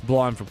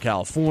 blonde from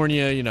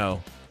California,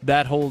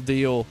 that whole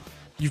deal.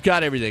 you've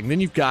got everything.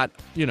 Then you've got,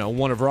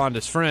 one of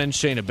Ronda's friends,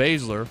 Shayna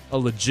Baszler, a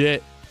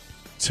legit,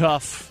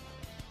 tough,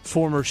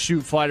 former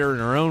shoot fighter in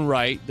her own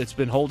right that's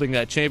been holding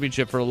that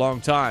championship for a long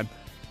time.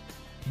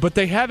 But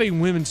they have a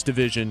women's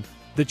division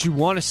that you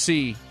want to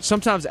see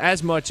sometimes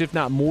as much, if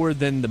not more,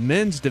 than the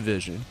men's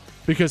division,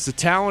 because the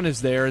talent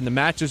is there and the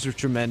matches are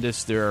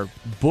tremendous. They're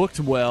booked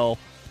well,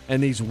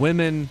 and these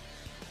women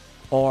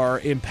are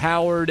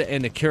empowered,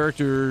 and the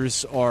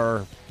characters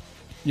are,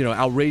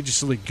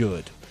 outrageously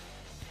good.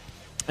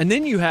 And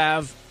then you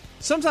have,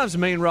 sometimes the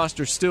main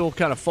roster still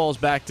kind of falls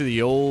back to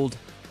the old,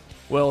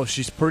 well, if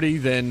she's pretty,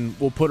 then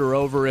we'll put her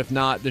over. If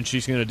not, then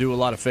she's going to do a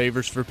lot of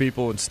favors for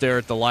people and stare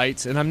at the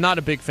lights. And I'm not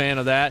a big fan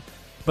of that.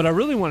 But I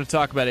really want to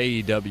talk about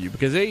AEW,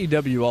 because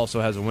AEW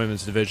also has a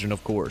women's division,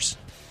 of course.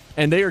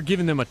 And they are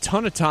giving them a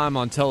ton of time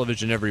on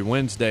television every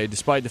Wednesday,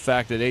 despite the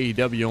fact that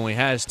AEW only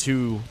has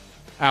 2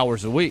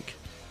 hours a week.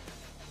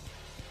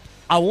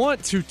 I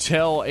want to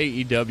tell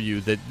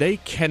AEW that they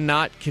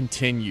cannot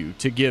continue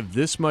to give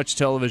this much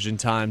television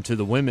time to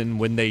the women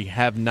when they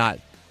have not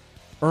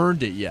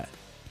earned it yet.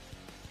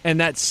 And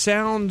that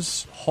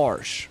sounds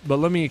harsh, but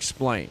let me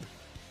explain.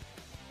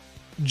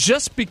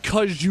 Just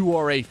because you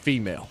are a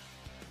female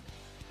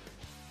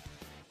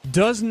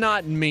does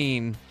not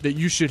mean that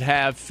you should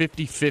have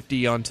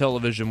 50-50 on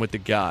television with the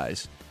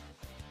guys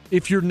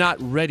if you're not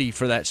ready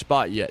for that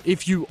spot yet.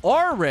 If you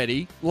are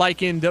ready,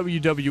 like in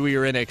WWE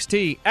or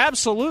NXT,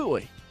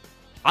 absolutely.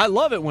 I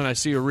love it when I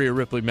see a Rhea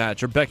Ripley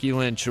match or Becky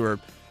Lynch or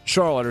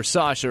Charlotte or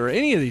Sasha or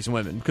any of these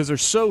women, because they're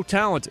so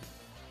talented.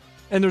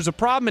 And there's a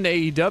problem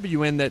in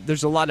AEW in that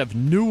there's a lot of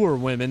newer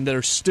women that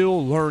are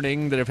still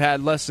learning, that have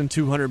had less than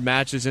 200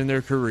 matches in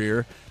their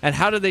career. And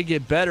how do they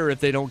get better if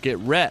they don't get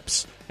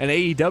reps? And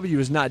AEW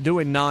is not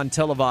doing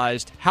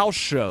non-televised house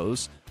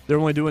shows. They're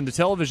only doing the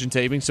television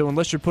taping. So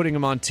unless you're putting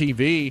them on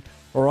TV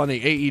or on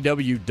the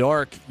AEW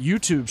Dark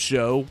YouTube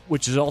show,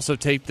 which is also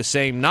taped the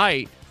same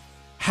night,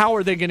 how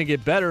are they going to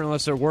get better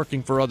unless they're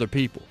working for other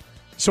people?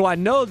 So I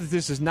know that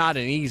this is not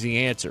an easy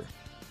answer,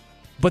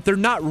 but they're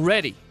not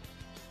ready.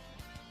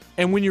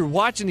 And when you're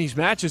watching these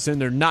matches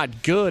and they're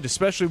not good,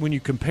 especially when you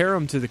compare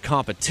them to the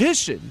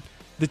competition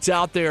that's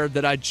out there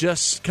that I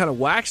just kind of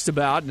waxed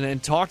about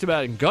and talked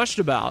about and gushed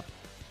about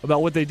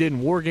what they did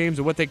in War Games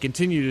and what they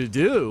continue to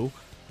do,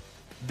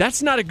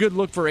 that's not a good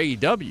look for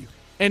AEW.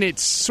 And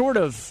it's sort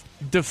of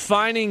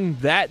defining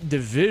that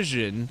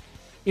division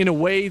in a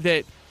way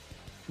that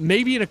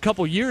maybe in a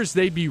couple years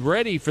they'd be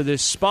ready for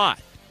this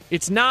spot.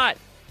 It's not,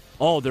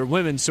 they're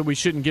women, so we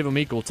shouldn't give them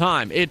equal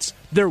time. It's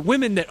they're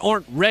women that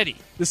aren't ready.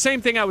 The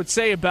same thing I would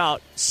say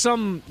about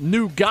some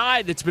new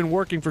guy that's been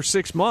working for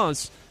 6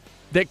 months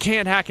that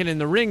can't hack it in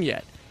the ring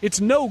yet. It's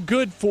no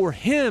good for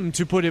him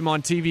to put him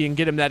on TV and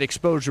get him that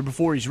exposure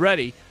before he's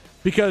ready,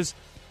 because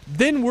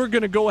then we're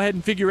going to go ahead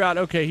and figure out,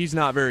 okay, he's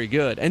not very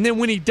good. And then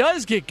when he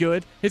does get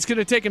good, it's going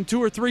to take him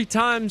 2 or 3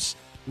 times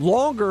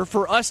longer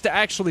for us to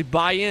actually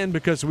buy in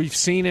because we've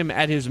seen him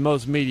at his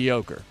most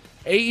mediocre.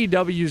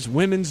 AEW's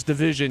women's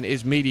division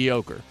is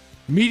mediocre.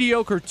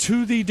 Mediocre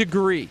to the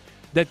degree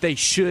that they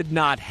should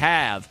not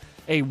have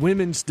a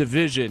women's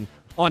division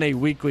on a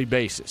weekly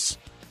basis.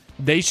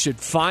 They should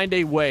find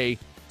a way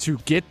to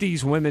get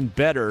these women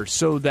better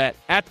so that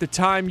at the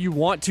time you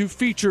want to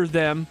feature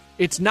them,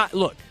 it's not,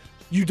 look,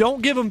 you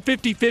don't give them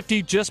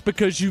 50-50 just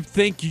because you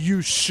think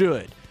you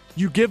should.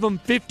 You give them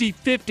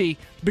 50-50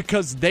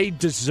 because they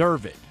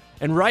deserve it.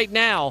 And right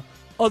now,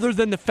 other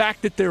than the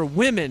fact that they're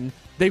women,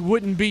 they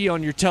wouldn't be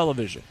on your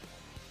television.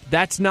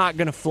 That's not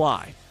going to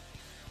fly.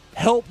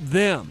 Help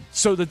them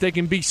so that they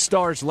can be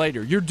stars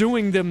later. You're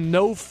doing them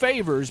no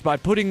favors by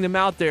putting them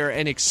out there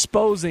and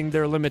exposing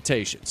their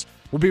limitations.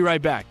 We'll be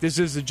right back. This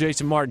is the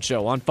Jason Martin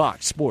Show on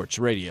Fox Sports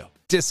Radio.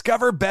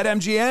 Discover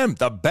BetMGM,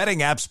 the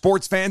betting app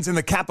sports fans in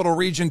the capital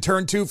region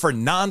turn to for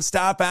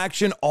nonstop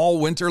action all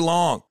winter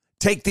long.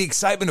 Take the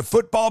excitement of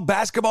football,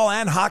 basketball,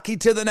 and hockey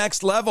to the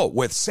next level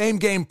with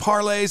same-game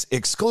parlays,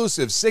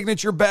 exclusive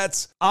signature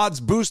bets, odds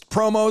boost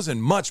promos,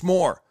 and much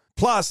more.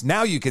 Plus,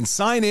 now you can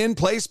sign in,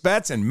 place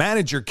bets, and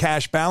manage your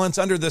cash balance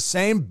under the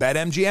same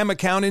BetMGM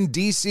account in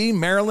D.C.,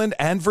 Maryland,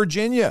 and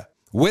Virginia.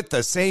 With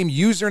the same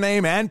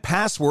username and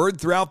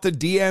password throughout the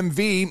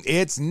DMV,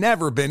 it's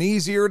never been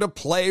easier to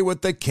play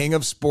with the king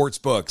of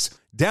sportsbooks.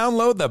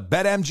 Download the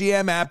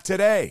BetMGM app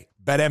today.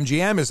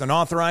 BetMGM is an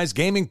authorized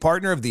gaming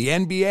partner of the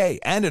NBA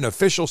and an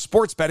official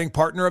sports betting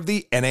partner of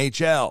the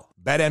NHL.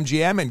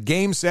 BetMGM and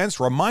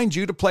GameSense remind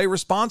you to play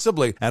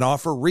responsibly and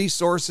offer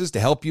resources to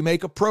help you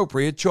make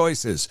appropriate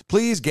choices.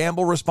 Please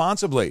gamble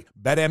responsibly.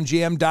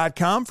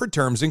 BetMGM.com for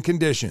terms and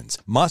conditions.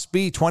 Must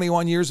be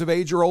 21 years of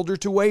age or older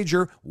to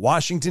wager.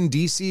 Washington,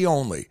 D.C.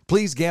 only.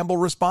 Please gamble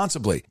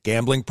responsibly.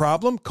 Gambling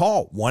problem?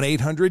 Call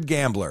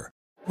 1-800-GAMBLER.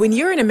 When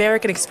you're an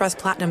American Express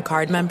Platinum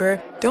card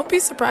member, don't be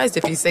surprised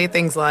if you say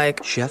things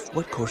like, Chef,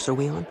 what course are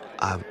we on?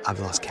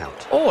 I've lost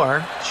count. Or,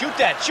 Shoot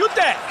that!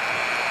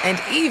 and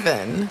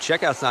even...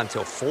 Checkout's not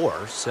until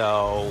 4,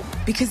 so...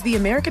 Because the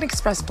American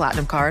Express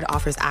Platinum Card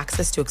offers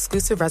access to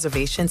exclusive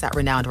reservations at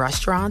renowned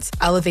restaurants,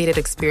 elevated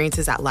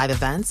experiences at live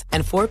events,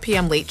 and 4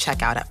 p.m. late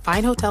checkout at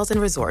fine hotels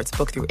and resorts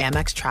booked through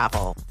Amex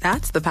Travel.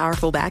 That's the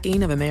powerful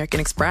backing of American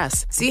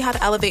Express. See how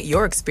to elevate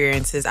your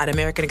experiences at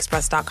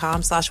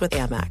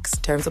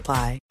americanexpress.com/withAmex. Terms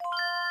apply.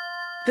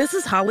 This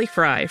is Holly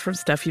Fry from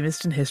Stuff You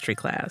Missed in History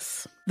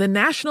class. The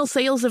national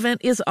sales event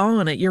is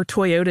on at your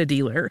Toyota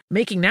dealer,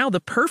 making now the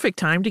perfect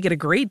time to get a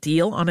great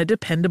deal on a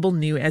dependable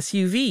new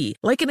SUV,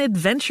 like an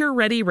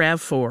adventure-ready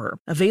RAV4.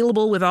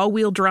 Available with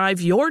all-wheel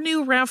drive, your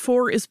new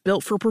RAV4 is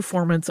built for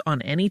performance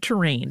on any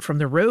terrain, from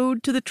the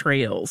road to the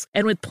trails.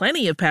 And with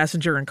plenty of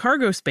passenger and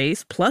cargo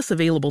space, plus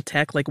available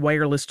tech like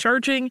wireless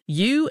charging,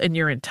 you and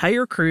your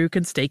entire crew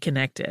can stay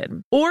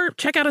connected. Or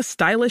check out a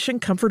stylish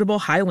and comfortable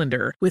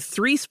Highlander with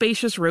 3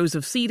 spacious rows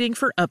of seating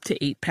for up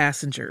to 8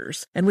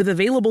 passengers. And with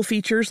available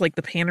features like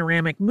the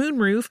panoramic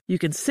moonroof, you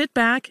can sit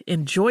back,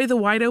 enjoy the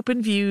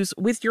wide-open views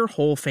with your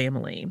whole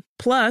family.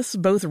 Plus,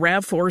 both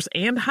RAV4s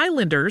and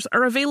Highlanders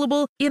are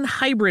available in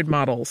hybrid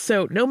models,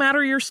 so no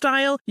matter your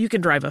style, you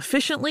can drive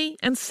efficiently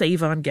and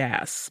save on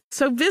gas.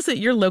 So visit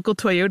your local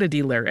Toyota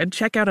dealer and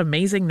check out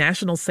amazing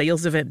national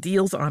sales event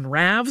deals on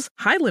RAVs,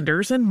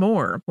 Highlanders, and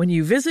more when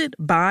you visit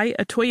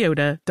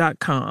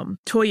buyatoyota.com.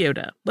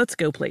 Toyota, let's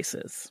go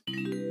places.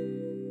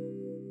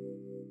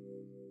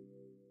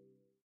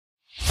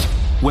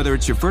 Whether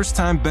it's your first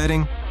time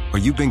betting or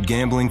you've been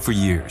gambling for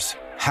years,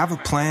 have a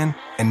plan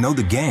and know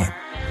the game.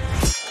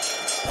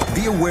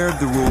 Be aware of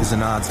the rules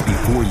and odds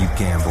before you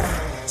gamble.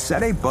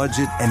 Set a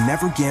budget and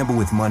never gamble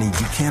with money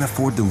you can't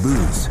afford to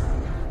lose.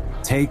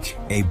 Take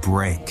a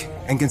break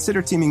and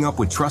consider teaming up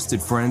with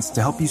trusted friends to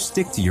help you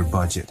stick to your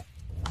budget.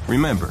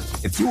 Remember,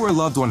 if you or a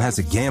loved one has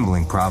a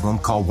gambling problem,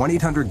 call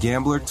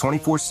 1-800-GAMBLER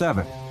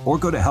 24/7 or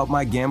go to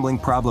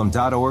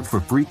helpmygamblingproblem.org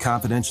for free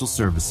confidential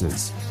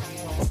services.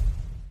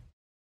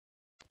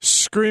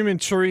 Screaming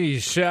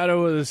Trees,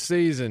 Shadow of the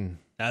Season.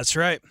 That's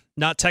right.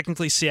 Not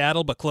technically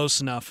Seattle, but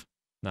close enough.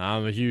 Nah,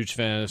 I'm a huge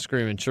fan of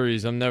Screaming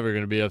Trees. I'm never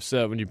going to be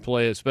upset when you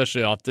play it,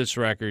 especially off this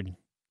record.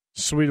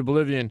 Sweet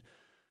Oblivion.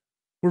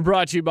 We're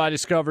brought to you by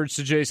Discover. It's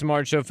the Jason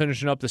Martin Show,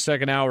 finishing up the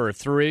second hour of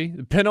 3.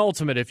 The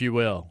penultimate, if you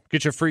will.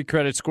 Get your free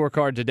credit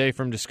scorecard today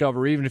from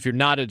Discover, even if you're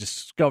not a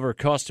Discover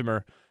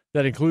customer.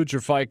 That includes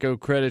your FICO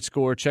credit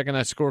score. Checking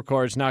that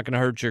scorecard is not going to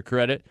hurt your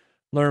credit.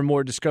 Learn more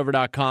at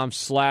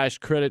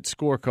discover.com/credit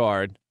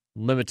scorecard.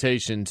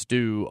 Limitations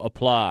do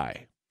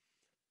apply.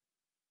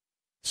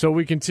 So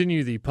we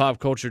continue the pop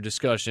culture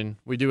discussion.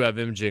 We do have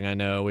imaging, I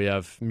know. We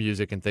have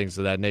music and things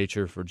of that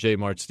nature for J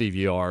Mart's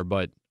DVR,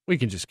 but we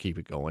can just keep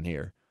it going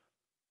here.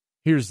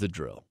 Here's the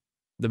drill.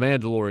 The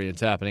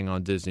Mandalorian's happening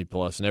on Disney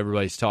Plus, and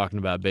everybody's talking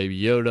about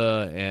Baby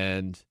Yoda,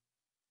 and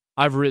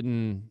I've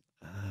written,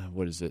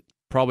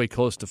 probably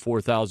close to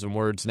 4,000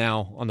 words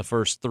now on the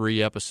first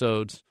 3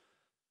 episodes.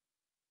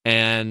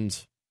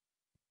 And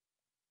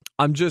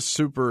I'm just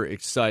super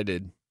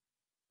excited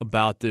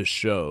about this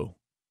show.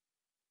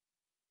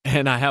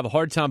 And I have a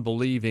hard time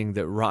believing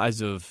that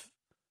Rise of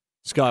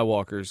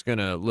Skywalker is going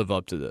to live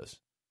up to this.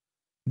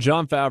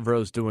 Jon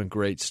Favreau's doing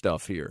great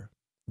stuff here.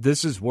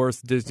 This is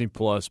worth Disney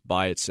Plus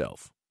by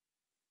itself.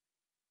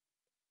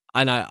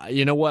 And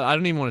you know what? I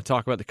don't even want to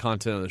talk about the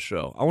content of the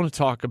show. I want to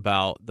talk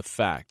about the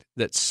fact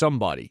that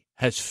somebody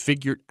has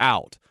figured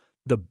out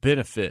the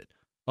benefit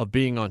of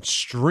being on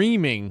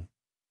streaming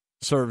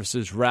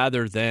services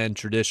rather than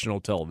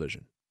traditional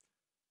television.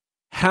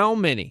 How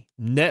many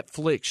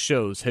Netflix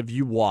shows have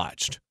you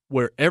watched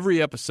where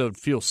every episode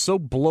feels so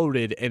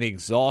bloated and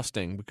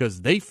exhausting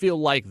because they feel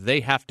like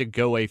they have to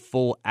go a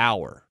full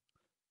hour,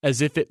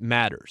 as if it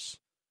matters?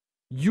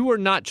 You are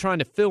not trying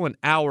to fill an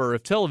hour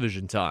of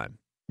television time.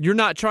 You're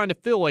not trying to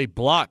fill a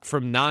block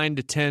from 9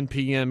 to 10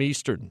 p.m.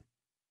 Eastern.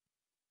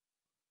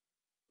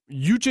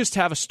 You just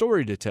have a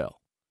story to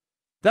tell.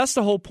 That's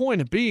the whole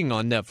point of being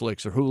on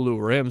Netflix or Hulu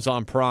or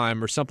Amazon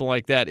Prime or something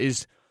like that,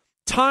 is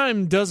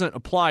time doesn't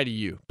apply to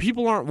you.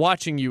 People aren't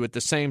watching you at the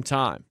same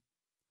time.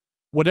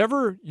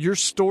 Whatever your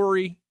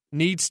story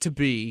needs to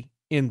be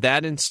in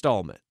that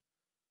installment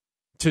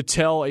to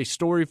tell a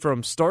story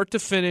from start to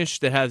finish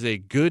that has a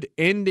good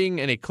ending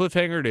and a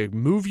cliffhanger to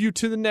move you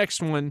to the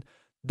next one,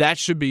 that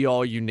should be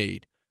all you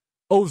need.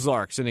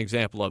 Ozark's an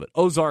example of it.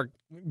 Ozark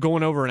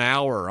going over an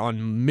hour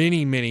on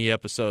many, many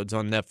episodes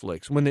on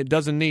Netflix when it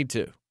doesn't need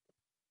to.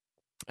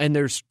 And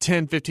there's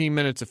 10, 15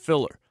 minutes of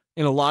filler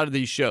in a lot of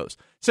these shows.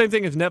 Same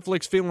thing as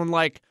Netflix feeling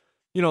like,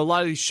 a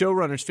lot of these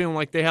showrunners feeling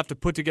like they have to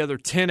put together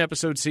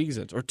 10-episode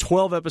seasons or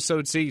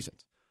 12-episode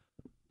seasons.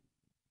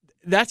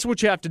 That's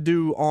what you have to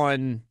do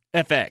on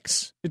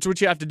FX. It's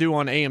what you have to do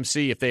on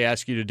AMC if they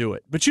ask you to do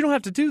it. But you don't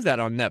have to do that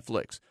on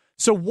Netflix.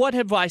 So what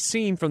have I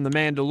seen from The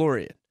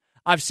Mandalorian?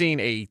 I've seen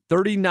a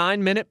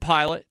 39-minute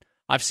pilot.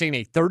 I've seen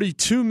a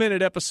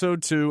 32-minute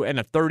episode 2 and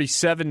a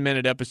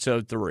 37-minute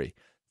episode 3.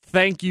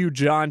 Thank you,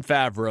 Jon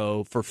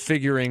Favreau, for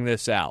figuring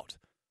this out.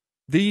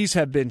 These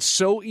have been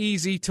so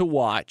easy to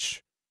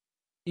watch,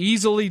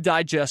 easily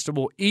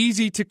digestible,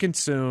 easy to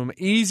consume,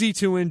 easy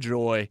to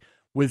enjoy.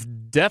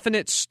 with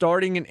definite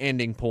starting and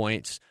ending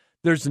points.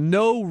 There's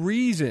no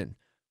reason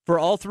for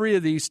all three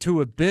of these to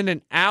have been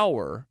an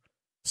hour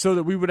so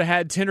that we would have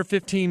had 10 or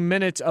 15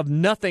 minutes of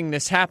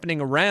nothingness happening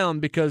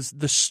around, because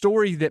the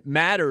story that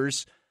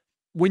matters,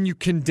 when you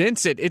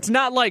condense it, it's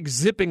not like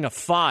zipping a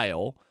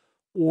file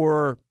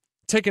or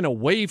taking a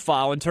WAV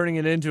file and turning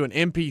it into an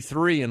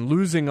MP3 and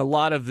losing a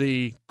lot of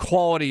the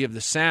quality of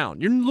the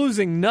sound. You're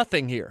losing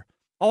nothing here.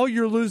 All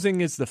you're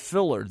losing is the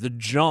filler, the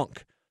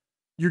junk.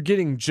 You're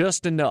getting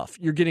just enough.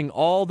 You're getting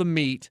all the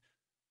meat.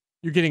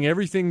 You're getting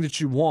everything that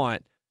you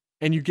want,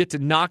 and you get to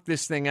knock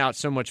this thing out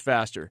so much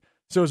faster.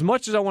 So as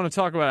much as I want to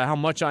talk about how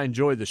much I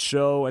enjoy the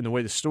show and the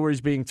way the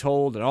story's being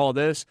told and all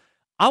this,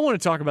 I want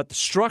to talk about the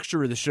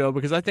structure of the show,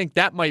 because I think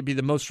that might be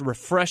the most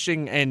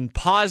refreshing and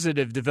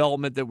positive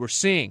development that we're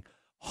seeing.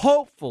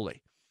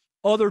 Hopefully,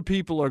 other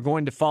people are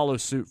going to follow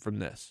suit from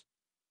this.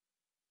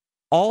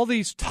 All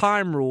these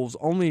time rules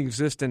only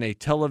exist in a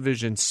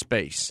television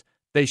space.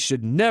 They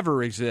should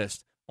never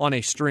exist on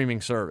a streaming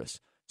service.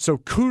 So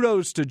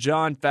kudos to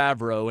Jon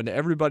Favreau and to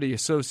everybody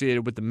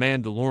associated with The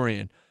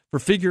Mandalorian for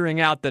figuring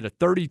out that a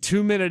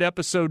 32-minute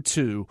episode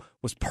 2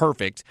 was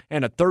perfect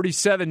and a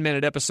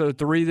 37-minute episode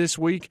 3 this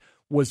week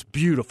was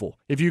beautiful.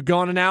 If you'd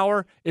gone an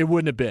hour, it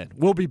wouldn't have been.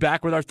 We'll be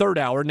back with our third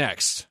hour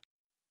next.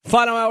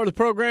 Final hour of the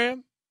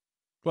program.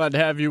 Glad to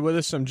have you with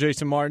us. I'm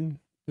Jason Martin.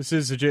 This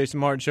is the Jason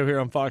Martin Show here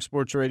on Fox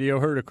Sports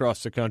Radio, heard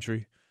across the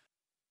country.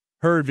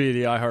 Heard via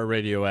the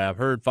iHeartRadio app,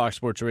 heard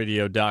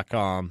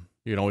foxsportsradio.com.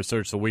 You can always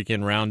search the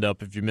Weekend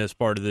Roundup if you missed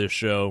part of this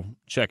show.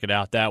 Check it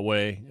out that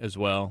way, as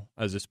well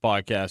as it's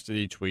podcasted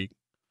each week.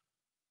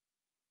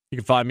 You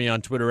can find me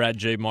on Twitter at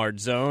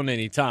JMartZone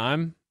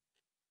anytime.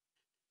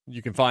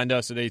 You can find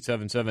us at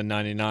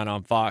 877-99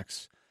 on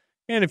Fox.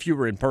 And if you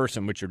were in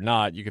person, which you're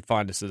not, you can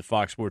find us at the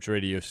Fox Sports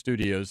Radio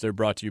studios. They're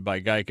brought to you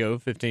by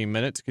Geico. 15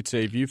 minutes could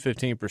save you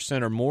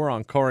 15% or more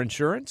on car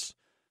insurance.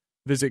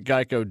 Visit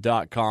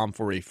geico.com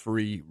for a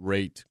free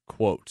rate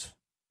quote.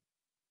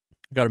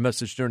 Got a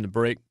message during the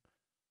break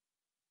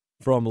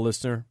from a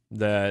listener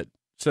that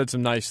said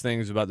some nice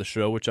things about the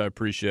show, which I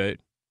appreciate,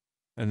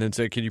 and then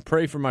said, "Can you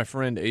pray for my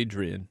friend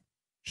Adrian?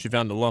 She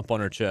found a lump on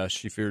her chest.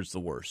 She fears the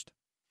worst."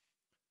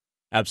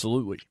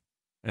 Absolutely.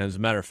 And as a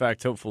matter of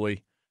fact,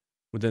 hopefully,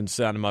 within the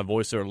sound of my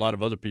voice, there are a lot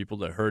of other people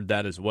that heard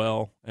that as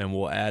well and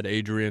will add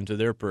Adrian to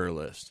their prayer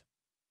list.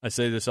 I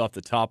say this off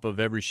the top of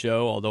every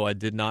show, although I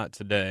did not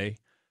today,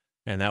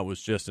 and that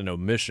was just an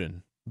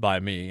omission by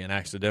me, an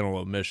accidental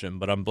omission,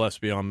 but I'm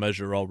blessed beyond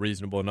measure, all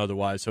reasonable and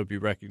otherwise. Hope you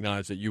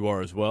recognize that you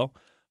are as well.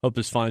 Hope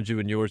this finds you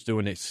and yours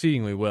doing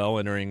exceedingly well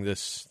entering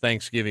this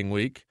Thanksgiving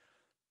week.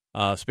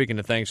 Speaking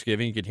of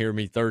Thanksgiving, you can hear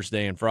me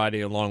Thursday and Friday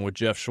along with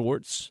Jeff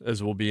Schwartz,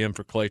 as we'll be in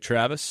for Clay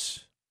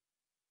Travis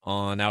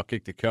on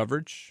Outkick the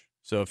Coverage.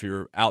 So if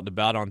you're out and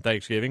about on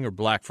Thanksgiving or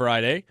Black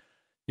Friday,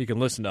 you can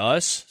listen to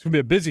us. It's going to be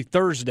a busy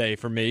Thursday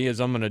for me,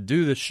 as I'm going to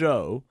do the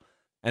show,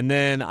 and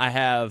then I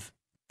have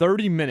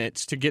 30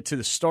 minutes to get to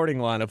the starting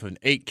lineup of an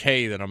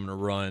 8K that I'm going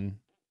to run,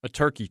 a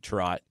turkey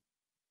trot,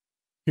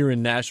 here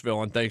in Nashville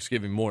on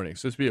Thanksgiving morning.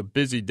 So this will be a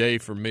busy day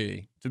for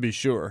me, to be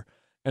sure.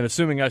 And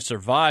assuming I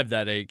survive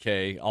that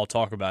 8K, I'll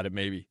talk about it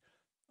maybe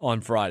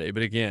on Friday.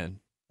 But again,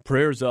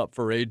 prayers up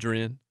for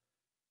Adrian,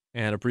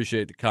 and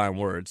appreciate the kind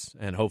words.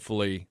 And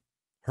hopefully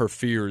her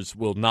fears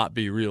will not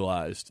be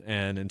realized.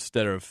 And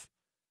instead of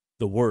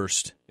the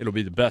worst, it'll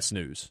be the best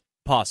news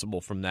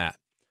possible from that.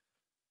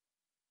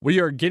 We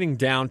are getting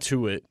down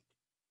to it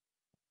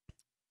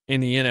in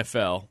the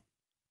NFL,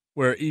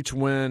 where each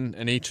win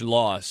and each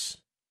loss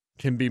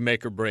can be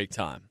make or break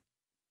time.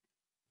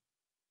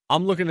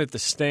 I'm looking at the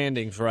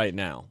standings right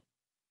now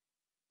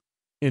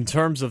in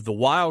terms of the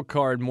wild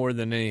card more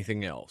than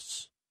anything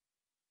else.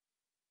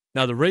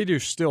 Now, the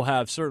Raiders still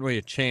have certainly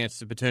a chance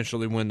to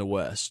potentially win the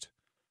West.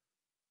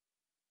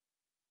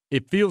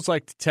 It feels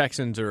like the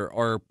Texans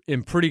are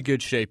in pretty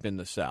good shape in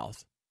the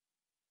South.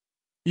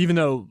 Even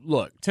though,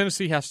 look,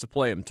 Tennessee has to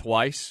play them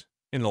twice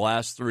in the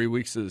last 3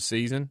 weeks of the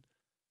season.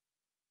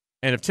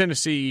 And if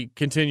Tennessee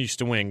continues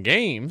to win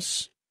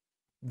games,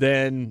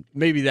 then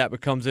maybe that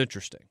becomes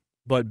interesting.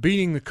 But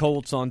beating the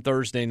Colts on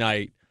Thursday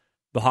night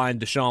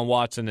behind Deshaun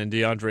Watson and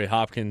DeAndre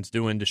Hopkins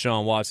doing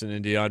Deshaun Watson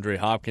and DeAndre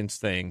Hopkins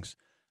things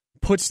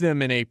puts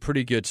them in a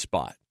pretty good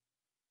spot.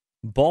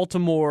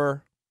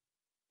 Baltimore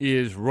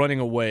is running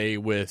away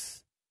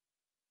with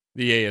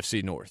the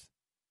AFC North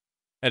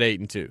at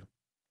 8-2.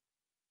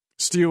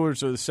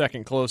 Steelers are the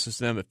second closest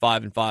to them at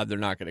 5-5. They're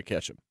not going to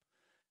catch them.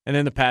 And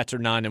then the Pats are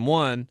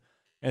 9-1,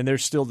 and they're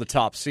still the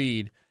top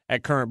seed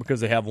at current because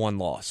they have one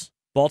loss.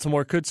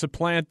 Baltimore could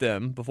supplant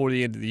them before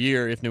the end of the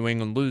year if New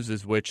England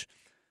loses, which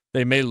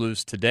they may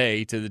lose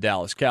today to the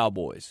Dallas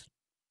Cowboys.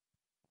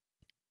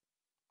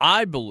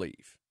 I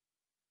believe,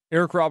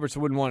 Eric Roberts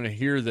wouldn't want to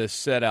hear this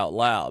said out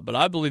loud, but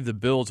I believe the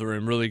Bills are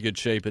in really good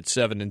shape at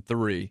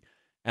 7-3,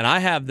 and I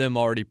have them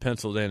already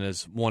penciled in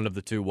as one of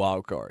the two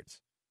wild cards.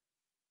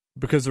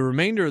 Because the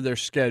remainder of their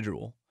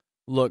schedule,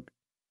 look,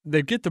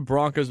 they get the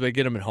Broncos, they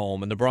get them at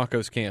home, and the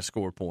Broncos can't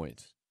score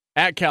points.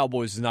 At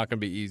Cowboys is not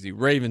going to be easy.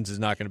 Ravens is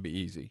not going to be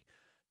easy.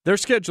 Their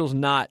schedule's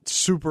not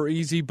super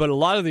easy, but a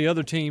lot of the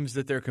other teams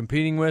that they're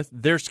competing with,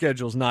 their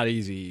schedule's not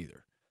easy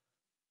either.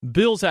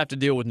 Bills have to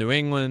deal with New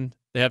England.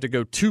 They have to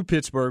go to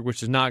Pittsburgh,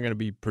 which is not going to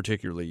be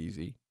particularly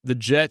easy. The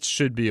Jets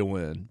should be a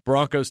win.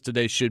 Broncos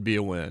today should be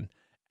a win.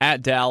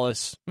 At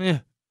Dallas,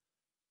 And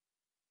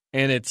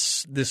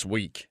it's this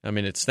week. I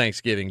mean, it's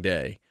Thanksgiving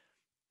Day.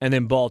 And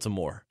then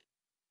Baltimore.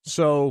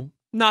 So,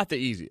 not the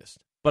easiest.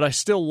 But I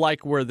still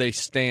like where they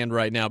stand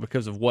right now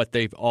because of what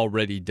they've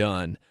already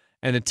done.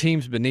 And the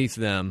teams beneath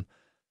them,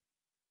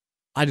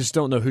 I just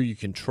don't know who you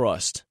can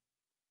trust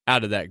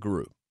out of that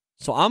group.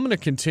 So I'm going to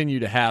continue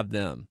to have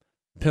them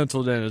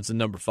penciled in as the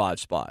number 5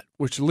 spot,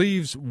 which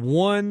leaves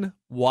one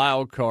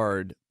wild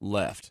card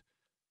left,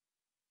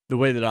 the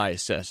way that I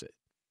assess it,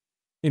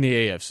 in the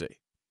AFC.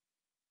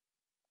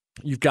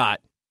 You've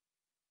got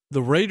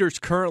the Raiders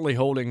currently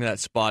holding that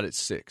spot at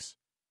 6.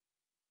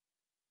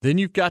 Then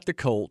you've got the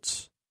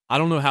Colts. I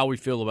don't know how we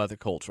feel about the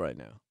Colts right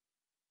now.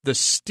 The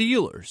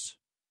Steelers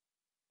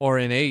are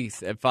in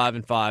 8th at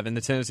 5-5, and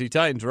the Tennessee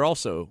Titans are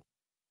also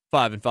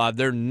 5-5.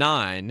 They're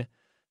 9,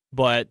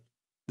 but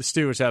the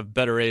Steelers have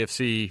better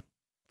AFC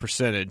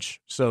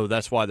percentage, so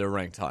that's why they're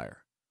ranked higher.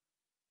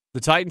 The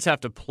Titans have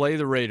to play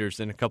the Raiders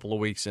in a couple of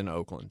weeks in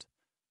Oakland.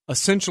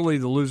 Essentially,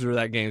 the loser of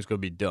that game is going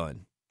to be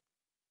done,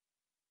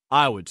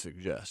 I would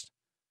suggest.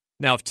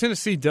 Now, if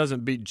Tennessee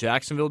doesn't beat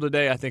Jacksonville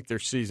today, I think their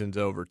season's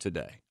over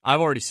today. I've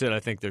already said I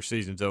think their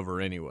season's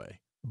over anyway,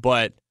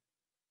 but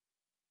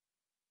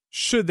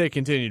should they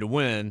continue to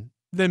win,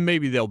 then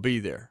maybe they'll be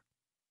there.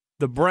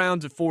 The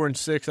Browns at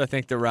 4-6, I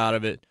think they're out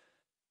of it.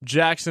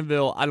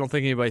 Jacksonville, I don't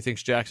think anybody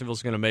thinks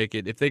Jacksonville's going to make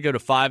it. If they go to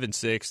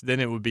 5-6, then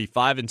it would be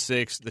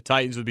 5-6. The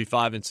Titans would be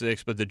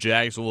 5-6, but the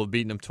Jags will have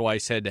beaten them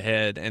twice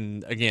head-to-head.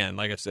 And again,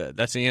 like I said,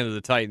 that's the end of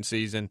the Titan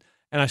season,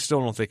 and I still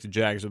don't think the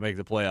Jags would make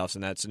the playoffs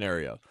in that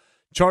scenario.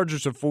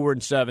 Chargers are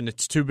 4-7.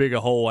 It's too big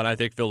a hole, and I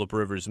think Phillip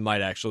Rivers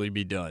might actually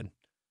be done.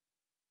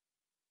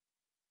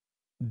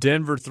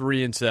 Denver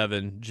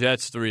 3-7,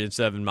 Jets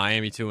 3-7,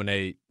 Miami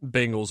 2-8,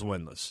 Bengals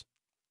winless.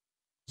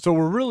 So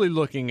we're really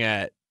looking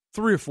at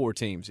 3 or 4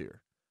 teams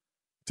here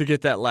to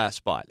get that last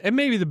spot. And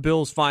maybe the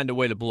Bills find a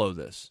way to blow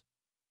this.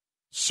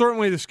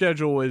 Certainly the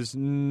schedule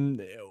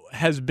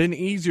has been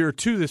easier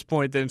to this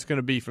point than it's going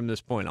to be from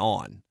this point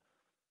on.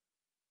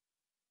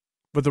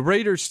 But the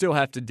Raiders still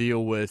have to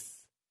deal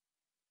with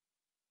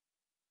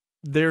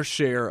their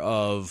share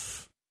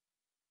of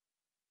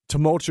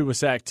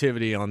tumultuous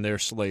activity on their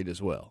slate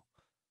as well.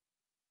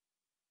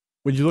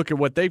 When you look at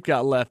what they've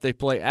got left, they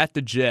play at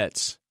the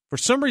Jets. For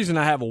some reason,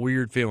 I have a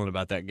weird feeling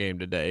about that game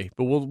today,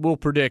 but we'll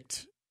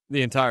predict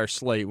the entire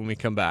slate when we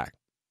come back.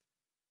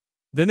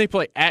 Then they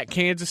play at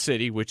Kansas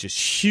City, which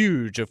is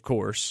huge, of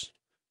course.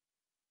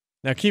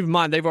 Now, keep in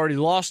mind, they've already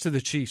lost to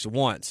the Chiefs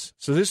once,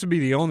 so this would be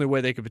the only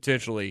way they could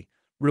potentially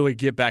really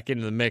get back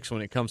into the mix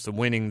when it comes to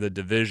winning the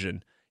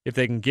division. If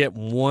they can get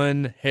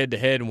one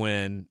head-to-head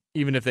win,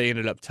 even if they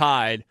ended up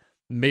tied,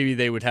 maybe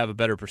they would have a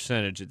better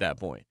percentage at that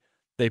point.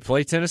 They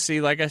play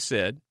Tennessee, like I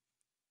said.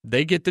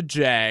 They get the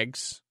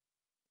Jags.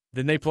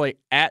 Then they play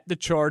at the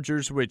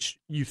Chargers, which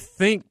you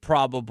think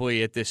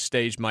probably at this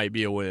stage might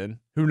be a win.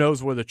 Who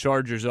knows where the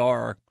Chargers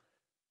are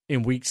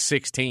in Week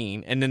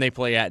 16. And then they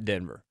play at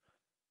Denver.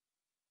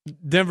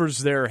 Denver's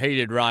their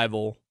hated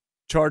rival.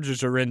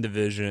 Chargers are in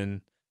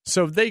division.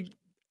 So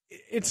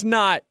it's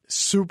not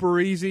super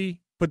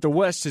easy, but the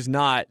West is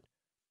not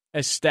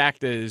as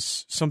stacked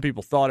as some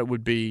people thought it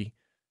would be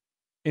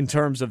in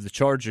terms of the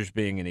Chargers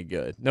being any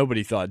good.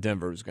 Nobody thought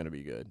Denver was going to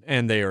be good,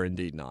 and they are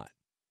indeed not.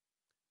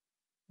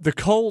 The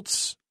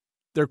Colts,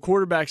 their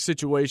quarterback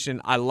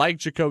situation, I like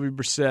Jacoby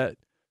Brissett,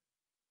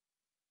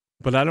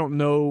 but I don't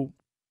know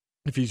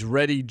if he's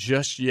ready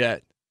just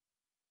yet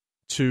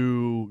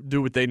to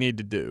do what they need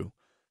to do.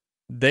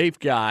 They've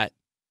got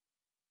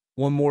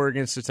one more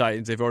against the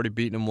Titans. They've already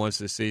beaten them once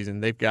this season.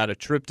 They've got a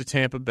trip to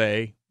Tampa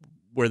Bay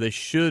where they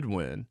should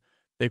win.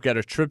 They've got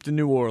a trip to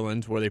New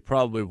Orleans where they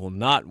probably will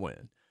not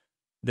win.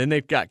 Then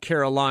they've got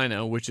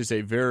Carolina, which is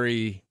a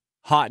very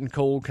hot and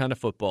cold kind of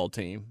football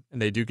team,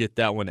 and they do get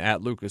that one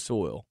at Lucas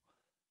Oil.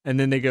 And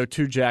then they go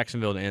to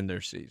Jacksonville to end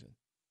their season.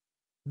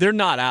 They're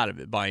not out of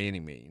it by any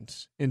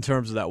means in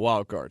terms of that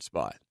wild card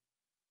spot.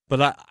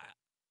 But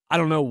I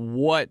don't know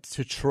what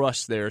to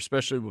trust there,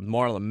 especially with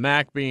Marlon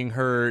Mack being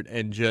hurt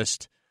and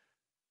just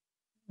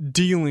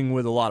dealing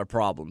with a lot of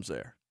problems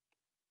there.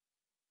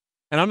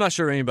 And I'm not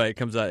sure anybody that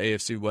comes out of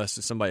AFC West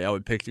is somebody I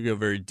would pick to go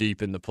very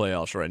deep in the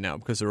playoffs right now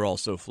because they're all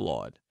so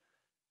flawed.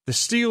 The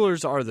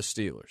Steelers are the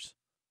Steelers.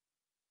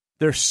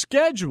 Their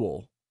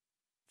schedule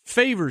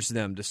favors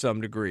them to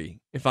some degree,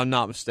 if I'm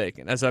not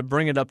mistaken, as I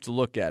bring it up to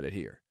look at it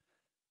here.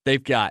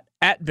 They've got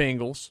at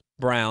Bengals,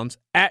 Browns,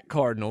 at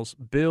Cardinals,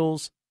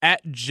 Bills,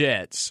 at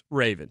Jets,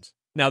 Ravens.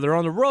 Now, they're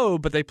on the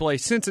road, but they play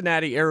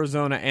Cincinnati,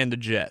 Arizona, and the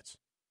Jets.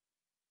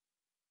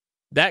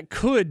 That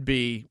could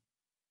be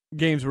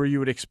games where you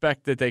would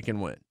expect that they can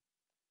win.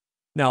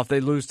 Now, if they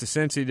lose to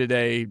Cincy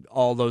today,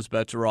 all those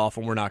bets are off,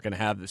 and we're not going to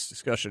have this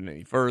discussion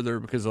any further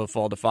because they'll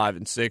fall to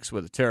 5-6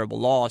 with a terrible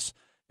loss,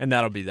 and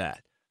that'll be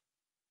that.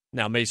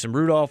 Now, Mason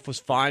Rudolph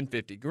was fined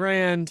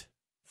 $50,000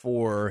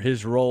 for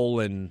his role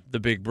in the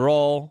big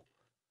brawl,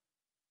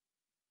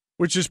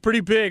 which is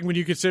pretty big when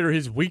you consider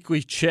his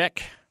weekly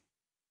check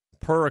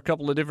per a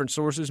couple of different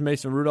sources.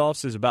 Mason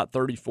Rudolph's is about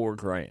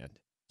 $34,000.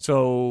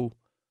 So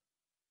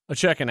a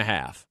check and a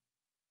half,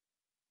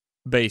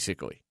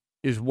 basically,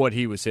 is what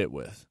he was hit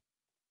with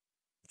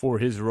for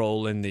his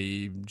role in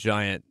the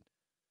giant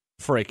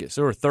fracas.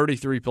 There were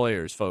 33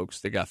 players,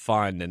 folks, that got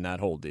fined in that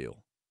whole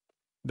deal,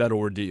 that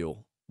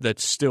ordeal, that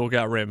still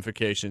got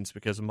ramifications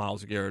because of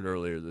Myles Garrett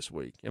earlier this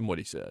week and what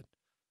he said,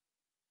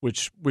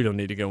 which we don't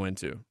need to go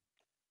into.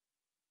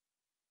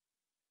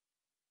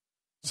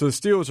 So the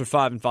Steelers are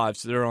 5-5,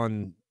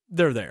 so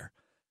they're there.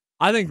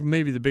 I think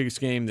maybe the biggest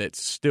game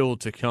that's still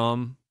to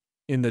come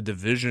in the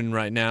division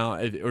right now,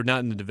 or not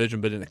in the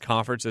division, but in the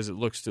conference as it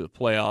looks to the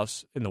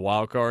playoffs in the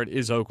wild card,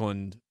 is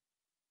Oakland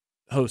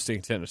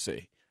hosting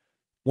Tennessee.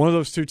 One of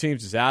those two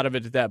teams is out of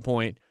it at that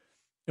point,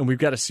 and we've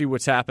got to see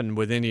what's happened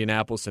with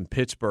Indianapolis and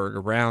Pittsburgh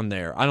around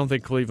there. I don't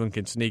think Cleveland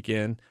can sneak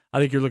in. I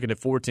think you're looking at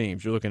 4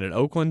 teams. You're looking at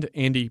Oakland,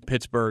 Indy,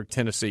 Pittsburgh,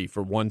 Tennessee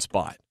for one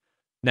spot.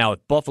 Now, if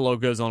Buffalo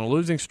goes on a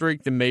losing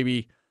streak, then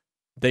maybe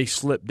they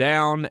slip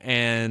down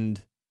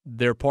and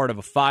they're part of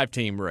a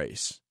 5-team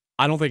race.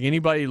 I don't think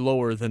anybody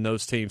lower than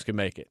those teams can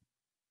make it.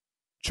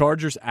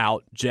 Chargers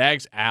out,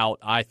 Jags out,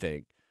 I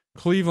think.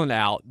 Cleveland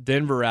out,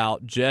 Denver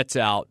out, Jets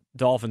out,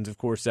 Dolphins, of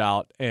course,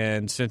 out,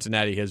 and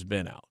Cincinnati has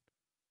been out.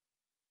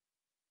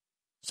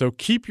 So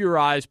keep your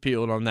eyes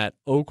peeled on that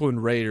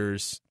Oakland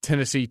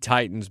Raiders-Tennessee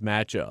Titans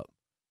matchup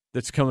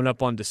that's coming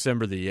up on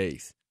December the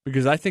 8th,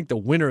 because I think the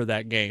winner of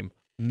that game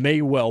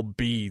may well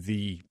be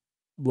the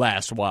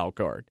last wild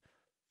card.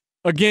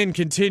 Again,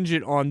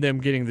 contingent on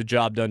them getting the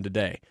job done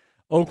today.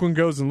 Oakland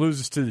goes and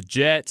loses to the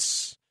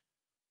Jets,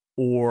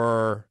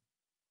 or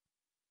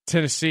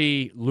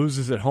Tennessee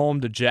loses at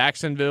home to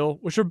Jacksonville,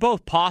 which are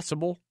both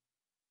possible,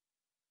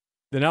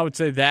 then I would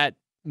say that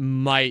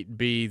might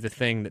be the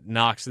thing that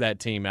knocks that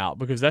team out,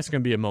 because that's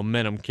going to be a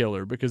momentum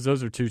killer, because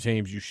those are two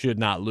teams you should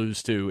not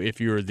lose to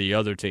if you're the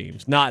other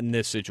teams, not in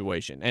this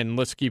situation. And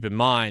let's keep in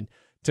mind,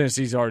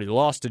 Tennessee's already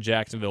lost to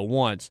Jacksonville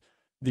once,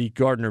 the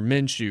Gardner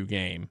Minshew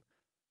game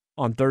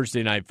on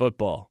Thursday Night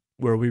Football,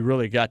 where we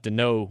really got to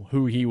know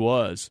who he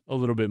was a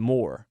little bit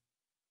more.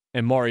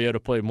 And Mariota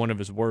played one of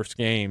his worst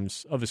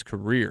games of his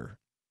career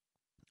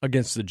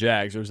against the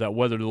Jags. There was that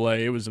weather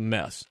delay. It was a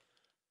mess.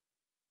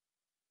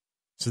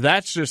 So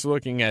that's just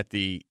looking at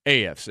the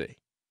AFC.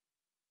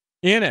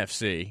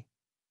 NFC,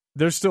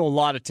 there's still a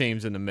lot of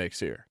teams in the mix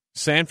here.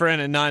 San Fran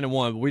at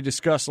 9-1, but we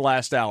discussed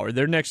last hour.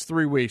 Their next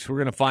 3 weeks, we're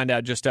going to find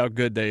out just how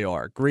good they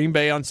are. Green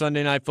Bay on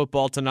Sunday Night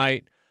Football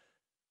tonight.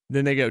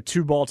 Then they go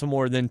to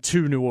Baltimore, then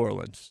to New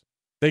Orleans.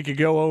 They could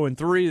go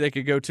 0-3. They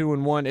could go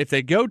 2-1. If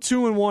they go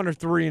 2-1 or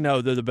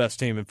 3-0, they're the best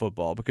team in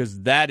football,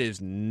 because that is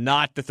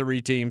not the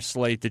 3-team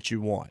slate that you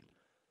want.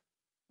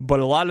 But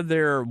a lot of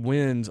their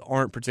wins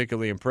aren't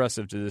particularly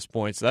impressive to this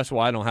point, so that's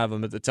why I don't have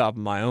them at the top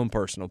of my own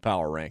personal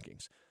power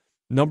rankings.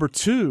 Number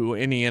 2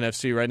 in the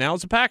NFC right now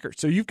is the Packers.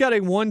 So you've got a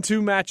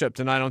 1-2 matchup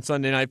tonight on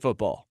Sunday Night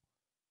Football.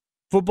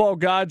 Football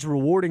gods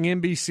rewarding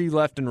NBC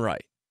left and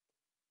right.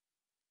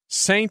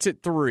 Saints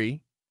at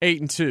 3,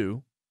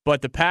 8-2.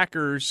 But the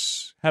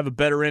Packers have a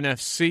better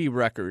NFC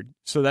record,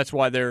 so that's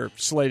why they're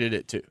slated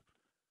at 2.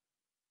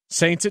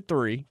 Saints at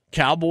 3,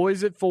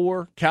 Cowboys at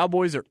 4.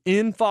 Cowboys are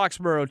in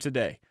Foxborough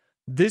today.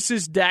 This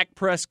is Dak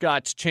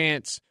Prescott's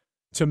chance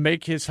to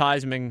make his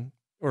Heisman,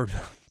 or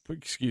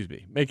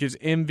make his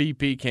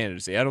MVP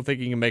candidacy. I don't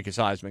think he can make his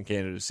Heisman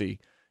candidacy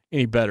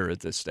any better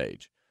at this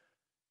stage.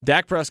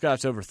 Dak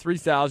Prescott's over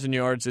 3,000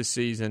 yards this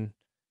season.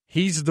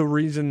 He's the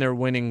reason they're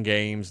winning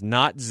games,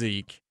 not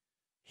Zeke.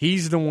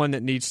 He's the one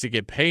that needs to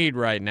get paid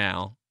right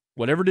now.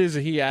 Whatever it is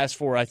that he asked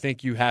for, I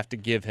think you have to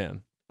give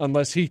him,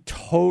 unless he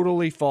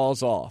totally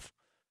falls off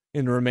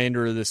in the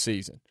remainder of this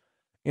season.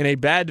 In a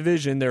bad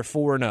division, they're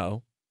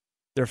 4-0.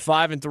 They're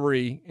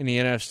 5-3 in the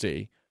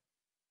NFC.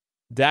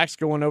 Dak's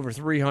going over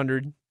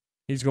 300.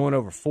 He's going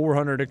over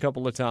 400 a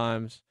couple of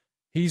times.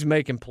 He's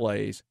making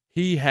plays.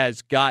 He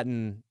has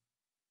gotten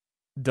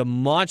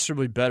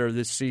demonstrably better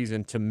this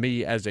season to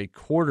me as a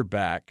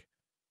quarterback,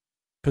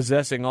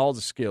 possessing all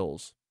the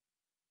skills,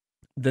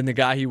 than the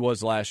guy he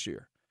was last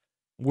year.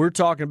 We're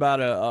talking about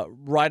a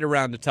right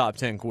around the top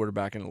 10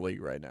 quarterback in the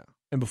league right now.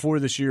 And before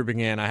this year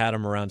began, I had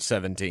him around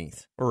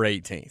 17th or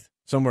 18th,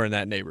 somewhere in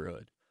that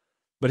neighborhood.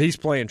 But he's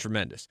playing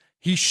tremendous.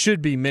 He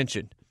should be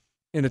mentioned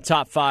in the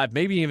top 5,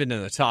 maybe even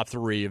in the top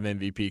 3 of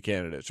MVP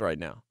candidates right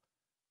now.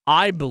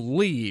 I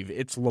believe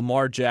it's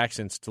Lamar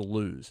Jackson's to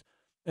lose.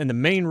 And the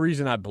main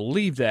reason I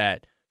believe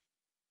that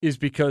is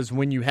because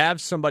when you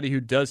have somebody who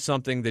does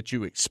something that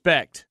you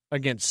expect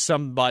against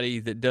somebody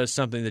that does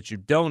something that you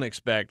don't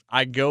expect,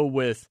 I go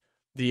with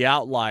the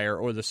outlier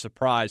or the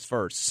surprise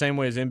first. Same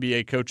way as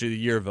NBA Coach of the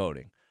Year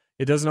voting.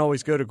 It doesn't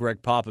always go to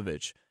Greg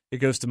Popovich. It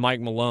goes to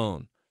Mike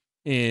Malone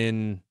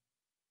in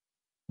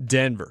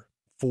Denver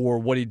for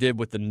what he did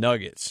with the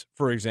Nuggets,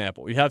 for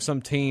example. You have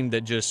some team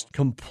that just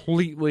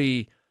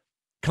completely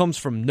comes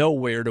from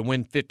nowhere to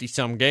win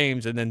 50-some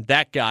games, and then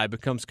that guy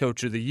becomes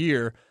Coach of the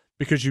Year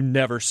because you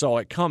never saw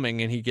it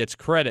coming, and he gets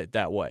credit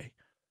that way.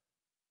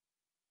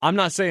 I'm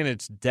not saying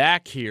it's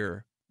Dak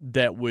here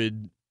that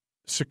would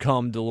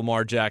succumb to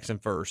Lamar Jackson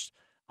first.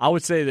 I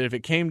would say that if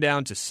it came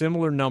down to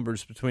similar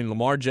numbers between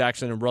Lamar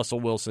Jackson and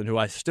Russell Wilson, who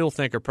I still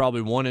think are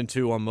probably 1 and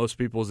 2 on most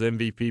people's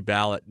MVP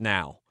ballot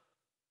now,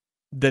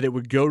 that it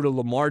would go to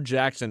Lamar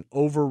Jackson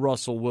over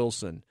Russell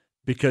Wilson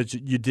because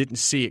you didn't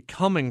see it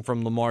coming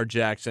from Lamar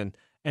Jackson,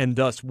 and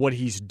thus what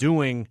he's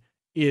doing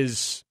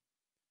is,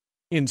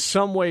 in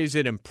some ways,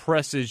 it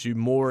impresses you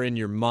more in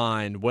your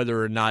mind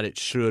whether or not it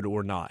should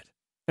or not.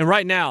 And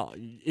right now,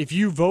 if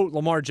you vote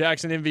Lamar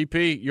Jackson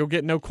MVP, you'll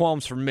get no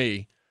qualms from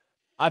me.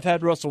 I've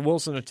had Russell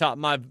Wilson atop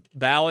my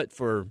ballot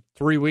for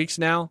 3 weeks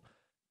now.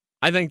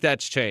 I think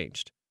that's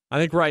changed. I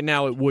think right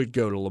now it would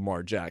go to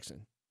Lamar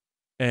Jackson.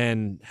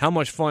 And how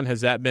much fun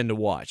has that been to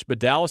watch? But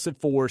Dallas at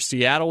 4,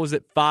 Seattle is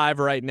at 5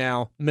 right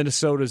now,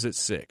 Minnesota's at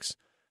 6.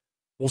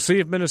 We'll see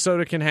if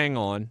Minnesota can hang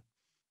on.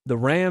 The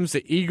Rams,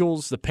 the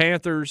Eagles, the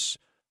Panthers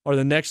are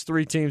the next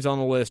 3 teams on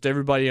the list.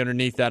 Everybody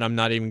underneath that I'm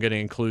not even going to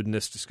include in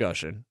this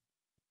discussion,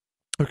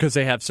 because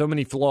they have so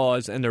many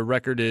flaws, and their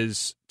record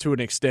is to an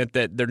extent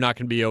that they're not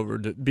going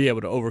to be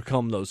able to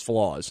overcome those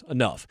flaws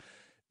enough.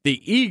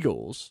 The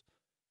Eagles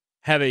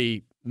have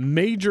a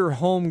major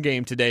home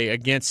game today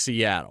against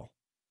Seattle.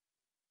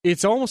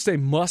 It's almost a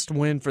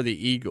must-win for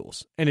the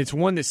Eagles, and it's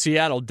one that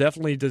Seattle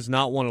definitely does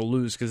not want to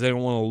lose because they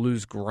don't want to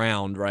lose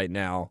ground right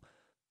now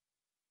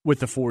with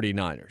the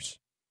 49ers.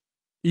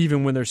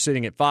 Even when they're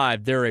sitting at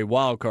 5, they're a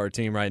wild card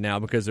team right now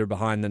because they're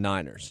behind the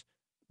Niners.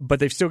 But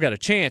they've still got a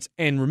chance.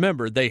 And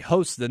remember, they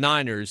host the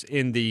Niners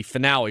in the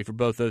finale for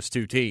both those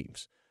two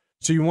teams.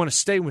 So you want to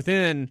stay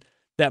within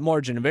that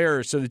margin of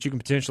error so that you can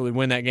potentially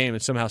win that game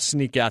and somehow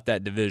sneak out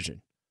that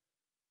division.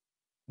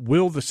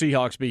 Will the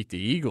Seahawks beat the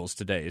Eagles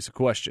today is a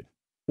question.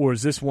 Or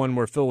is this one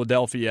where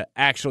Philadelphia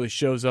actually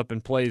shows up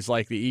and plays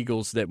like the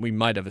Eagles that we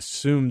might have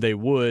assumed they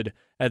would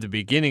at the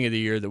beginning of the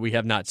year that we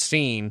have not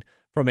seen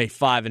from a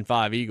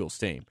 5-5 Eagles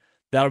team?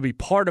 That'll be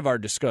part of our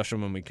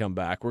discussion when we come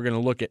back. We're going to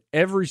look at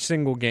every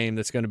single game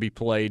that's going to be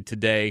played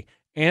today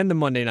and the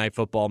Monday Night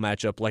Football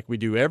matchup like we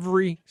do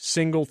every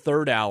single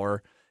third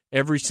hour,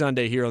 every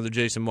Sunday here on the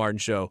Jason Martin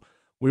Show.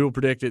 We will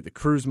predict it. The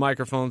Cruise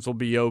microphones will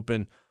be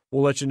open.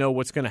 We'll let you know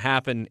what's going to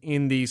happen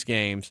in these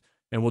games,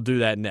 and we'll do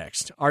that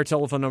next. Our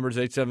telephone number is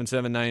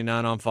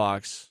 877-99 on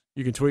Fox.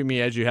 You can tweet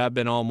me as you have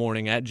been all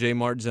morning at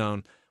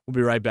JMartZone. We'll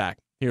be right back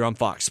here on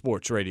Fox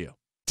Sports Radio.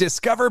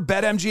 Discover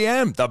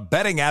BetMGM, the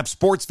betting app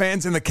sports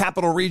fans in the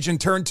capital region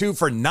turn to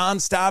for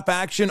nonstop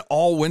action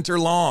all winter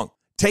long.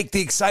 Take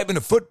the excitement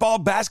of football,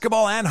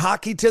 basketball, and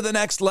hockey to the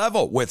next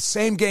level with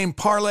same-game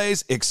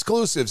parlays,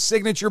 exclusive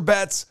signature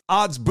bets,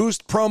 odds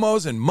boost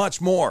promos, and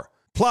much more.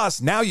 Plus,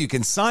 now you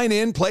can sign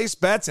in, place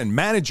bets, and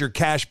manage your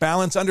cash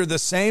balance under the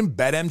same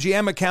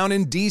BetMGM account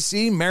in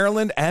D.C.,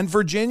 Maryland, and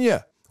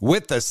Virginia.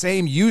 With the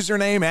same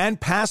username and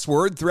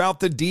password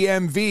throughout the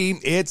DMV,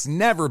 it's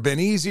never been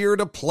easier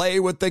to play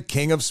with the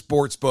king of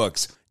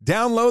sportsbooks.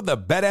 Download the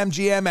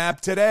BetMGM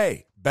app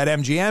today.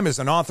 BetMGM is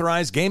an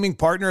authorized gaming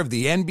partner of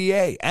the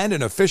NBA and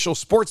an official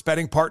sports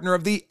betting partner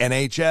of the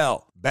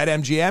NHL.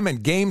 BetMGM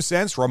and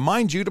GameSense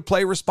remind you to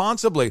play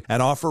responsibly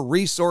and offer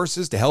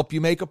resources to help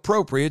you make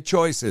appropriate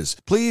choices.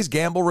 Please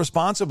gamble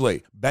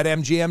responsibly.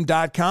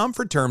 BetMGM.com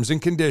for terms and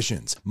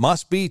conditions.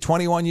 Must be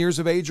 21 years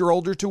of age or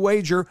older to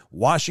wager.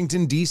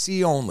 Washington,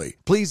 D.C. only.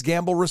 Please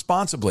gamble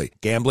responsibly.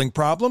 Gambling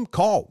problem?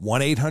 Call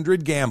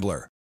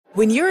 1-800-GAMBLER.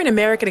 When you're an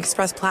American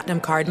Express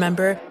Platinum card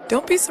member,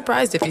 don't be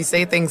surprised if you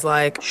say things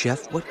like,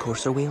 Chef, what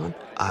course are we on?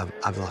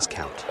 I've lost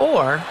count.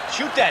 Or,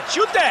 Shoot that!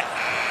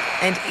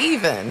 and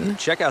even,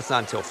 Checkout's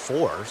not until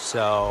 4,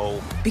 so...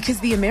 Because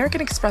the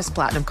American Express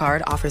Platinum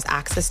Card offers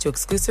access to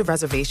exclusive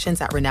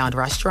reservations at renowned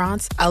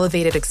restaurants,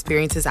 elevated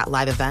experiences at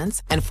live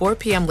events, and 4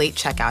 p.m. late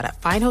checkout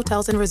at fine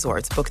hotels and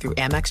resorts booked through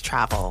Amex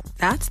Travel.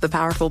 That's the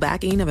powerful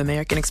backing of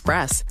American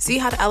Express. See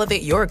how to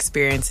elevate your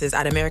experiences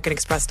at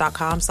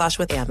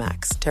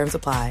americanexpress.com/withAmex. Terms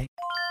apply.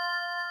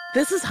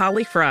 This is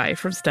Holly Fry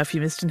from Stuff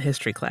You Missed in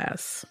History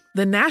Class.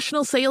 The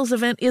national sales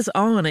event is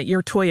on at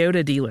your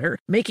Toyota dealer,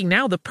 making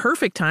now the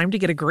perfect time to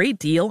get a great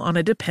deal on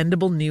a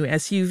dependable new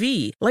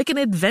SUV, like an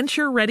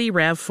adventure-ready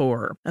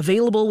RAV4.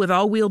 Available with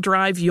all-wheel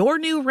drive, your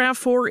new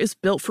RAV4 is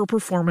built for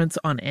performance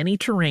on any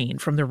terrain,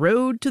 from the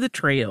road to the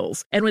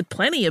trails. And with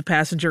plenty of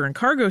passenger and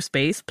cargo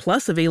space,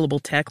 plus available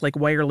tech like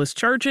wireless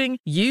charging,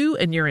 you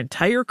and your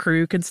entire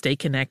crew can stay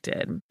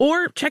connected.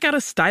 Or check out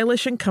a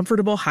stylish and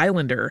comfortable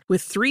Highlander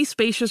with 3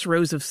 spacious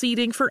rows of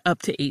seating for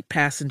up to 8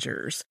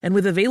 passengers. And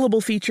with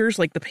available features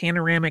like the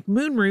panoramic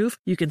moonroof,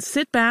 you can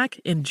sit back,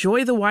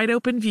 enjoy the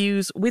wide-open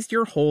views with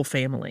your whole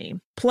family.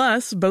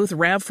 Plus, both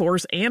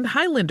RAV4s and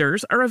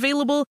Highlanders are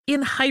available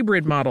in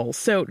hybrid models,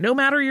 so no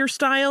matter your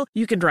style,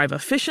 you can drive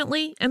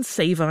efficiently and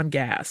save on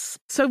gas.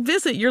 So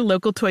visit your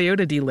local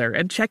Toyota dealer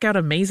and check out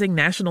amazing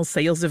national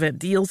sales event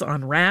deals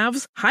on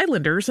RAVs,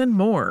 Highlanders, and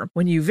more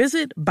when you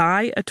visit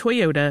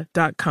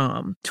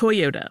buyatoyota.com.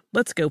 Toyota,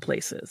 let's go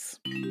places.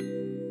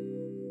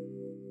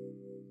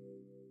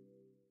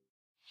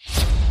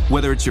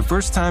 Whether it's your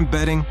first time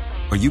betting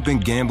or you've been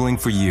gambling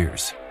for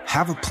years,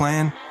 have a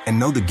plan, and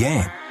know the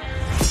game.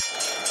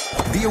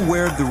 Be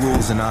aware of the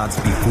rules and odds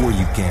before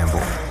you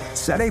gamble.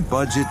 Set a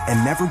budget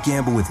and never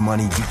gamble with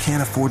money you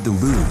can't afford to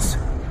lose.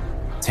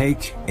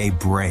 Take a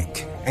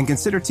break and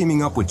consider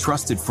teaming up with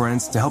trusted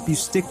friends to help you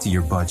stick to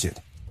your budget.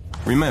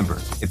 Remember,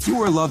 if you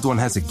or a loved one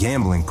has a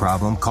gambling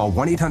problem, call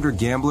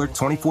 1-800-GAMBLER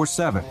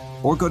 24/7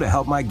 or go to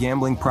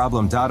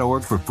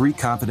helpmygamblingproblem.org for free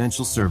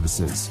confidential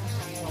services.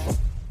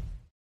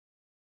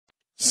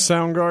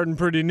 Soundgarden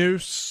pretty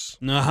noose.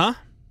 Uh-huh.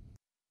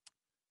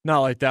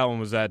 Not like that one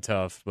was that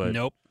tough, but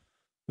Nope.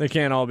 they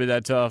can't all be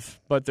that tough,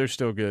 but they're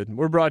still good.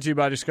 We're brought to you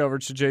by Discover.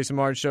 It's the Jason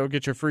Martin Show.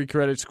 Get your free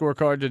credit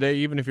scorecard today,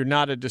 even if you're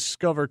not a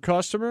Discover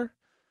customer.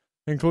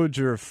 Includes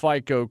your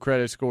FICO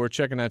credit score.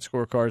 Checking that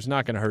scorecard is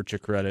not going to hurt your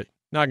credit.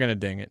 Not going to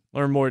ding it.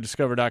 Learn more at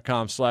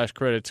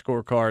discover.com/credit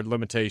scorecard.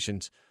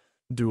 Limitations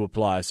do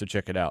apply, so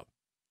check it out.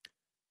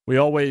 We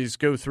always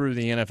go through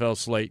the NFL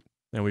slate,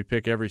 and we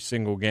pick every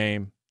single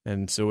game.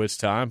 And so it's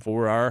time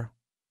for our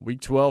Week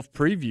 12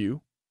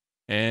 preview.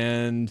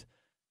 And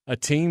a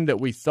team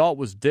that we thought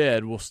was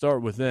dead, we'll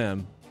start with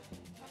them.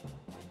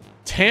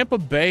 Tampa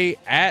Bay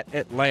at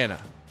Atlanta.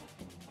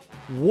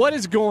 What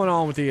is going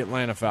on with the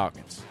Atlanta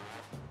Falcons?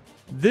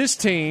 This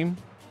team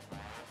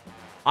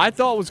I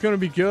thought was going to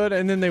be good,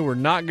 and then they were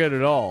not good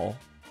at all.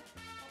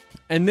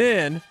 And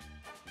then,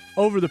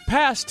 over the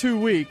past 2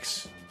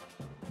 weeks,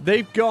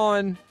 they've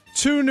gone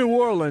to New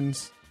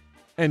Orleans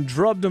and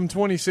drubbed them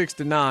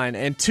 26-9,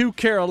 and to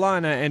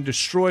Carolina and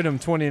destroyed them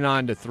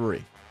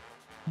 29-3.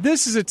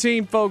 This is a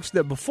team, folks,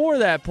 that before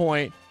that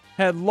point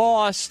had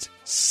lost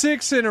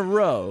 6 in a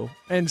row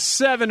and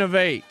 7 of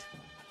 8.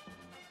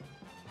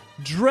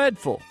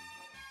 Dreadful.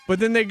 But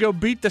then they go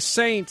beat the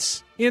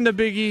Saints in the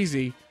Big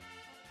Easy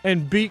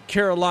and beat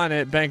Carolina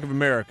at Bank of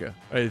America,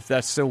 if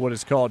that's still what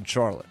it's called in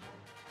Charlotte.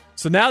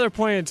 So now they're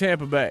playing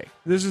Tampa Bay.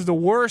 This is the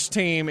worst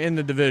team in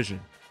the division.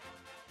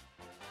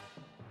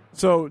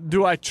 So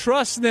do I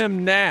trust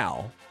them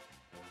now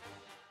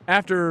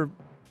after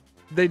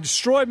they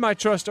destroyed my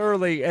trust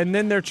early and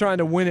then they're trying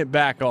to win it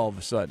back all of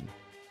a sudden?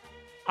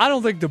 I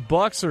don't think the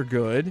Bucs are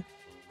good.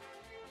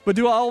 But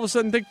do I all of a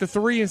sudden think the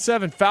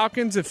 3-7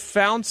 Falcons have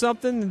found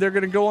something and they're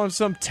going to go on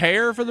some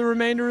tear for the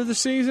remainder of the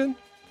season?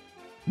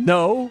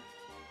 No.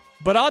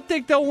 But I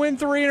think they'll win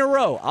 3 in a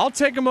row. I'll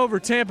take them over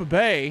Tampa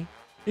Bay,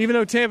 even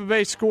though Tampa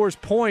Bay scores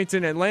points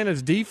and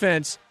Atlanta's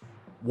defense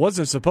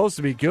wasn't supposed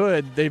to be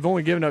good. They've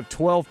only given up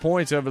 12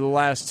 points over the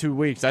last 2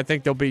 weeks. I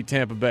think they'll beat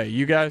Tampa Bay.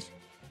 You guys?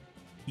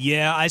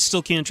 Yeah, I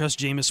still can't trust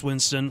Jameis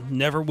Winston.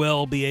 Never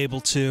will be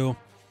able to.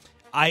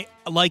 I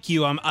like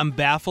you. I'm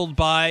baffled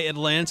by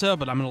Atlanta,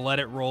 but I'm going to let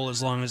it roll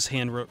as long as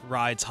hand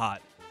rides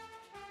hot.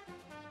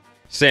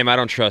 Same. I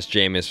don't trust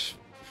Jameis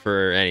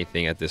for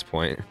anything at this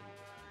point.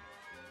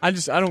 I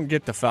don't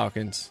get the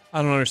Falcons.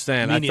 I don't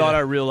understand. I thought I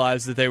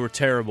realized that they were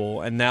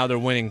terrible, and now they're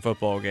winning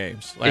football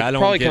games. Like, I don't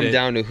probably get come it.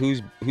 down to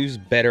who's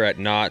better at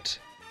not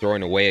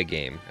throwing away a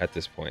game at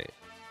this point.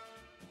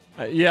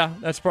 Yeah,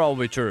 that's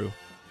probably true.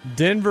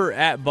 Denver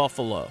at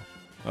Buffalo.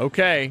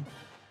 Okay.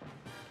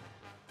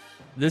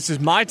 This is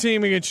my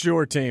team against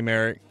your team,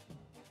 Eric.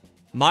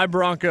 My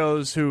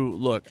Broncos, who,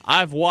 look,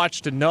 I've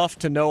watched enough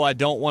to know I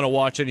don't want to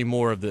watch any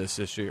more of this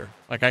year.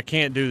 Like, I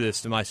can't do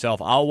this to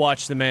myself. I'll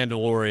watch The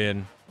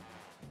Mandalorian.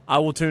 I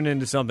will tune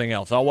into something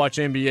else. I'll watch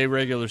NBA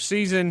regular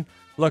season.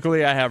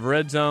 Luckily, I have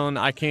Red Zone.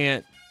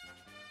 I'm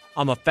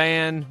a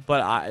fan,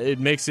 but it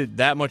makes it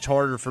that much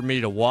harder for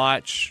me to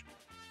watch.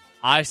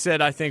 I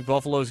said I think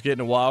Buffalo's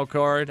getting a wild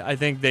card. I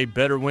think they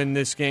better win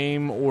this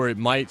game or it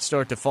might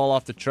start to fall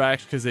off the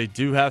tracks because they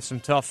do have some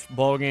tough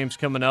ball games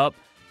coming up.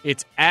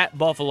 It's at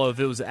Buffalo. If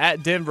it was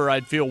at Denver,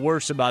 I'd feel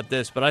worse about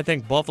this. But I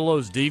think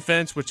Buffalo's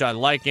defense, which I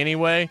like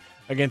anyway,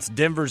 against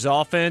Denver's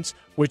offense,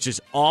 which is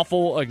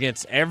awful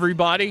against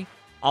everybody,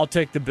 I'll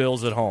take the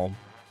Bills at home.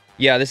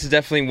 Yeah, this is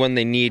definitely one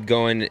they need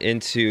going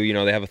into,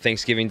 they have a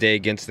Thanksgiving Day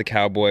against the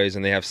Cowboys,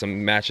 and they have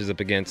some matches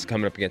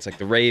coming up against like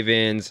the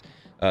Ravens,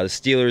 the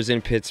Steelers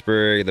in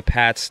Pittsburgh, the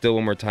Pats still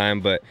one more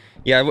time. But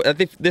yeah, I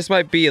think this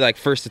might be like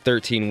first to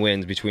 13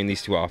 wins between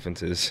these two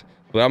offenses.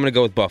 But I'm going to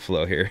go with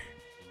Buffalo here.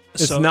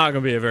 It's not going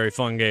to be a very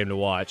fun game to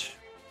watch.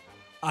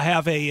 I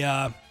have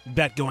a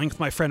bet going with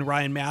my friend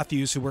Ryan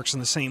Matthews, who works on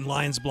the same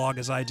Lions blog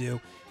as I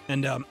do.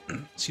 And,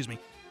 excuse me.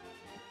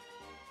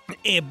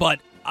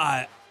 But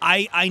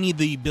I need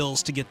the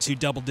Bills to get to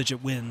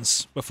double-digit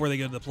wins before they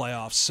go to the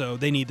playoffs, so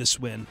they need this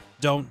win.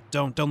 Don't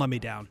let me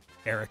down,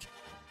 Eric.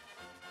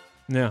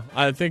 Yeah,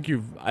 I think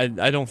I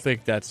don't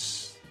think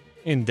that's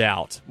in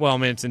doubt. Well, I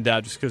mean, it's in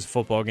doubt just because the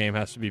football game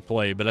has to be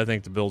played, but I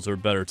think the Bills are a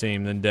better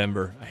team than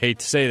Denver. I hate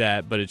to say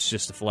that, but it's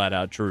just a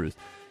flat-out truth.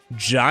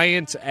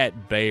 Giants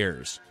at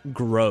Bears.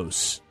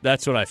 Gross.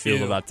 That's what I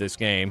feel about this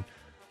game.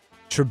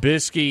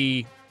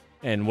 Trubisky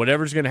and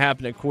whatever's going to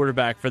happen at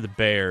quarterback for the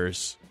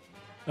Bears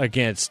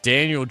against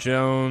Daniel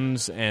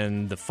Jones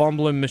and the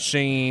fumbling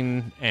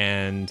machine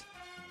and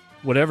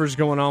whatever's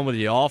going on with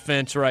the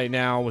offense right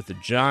now with the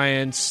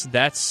Giants,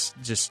 that's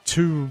just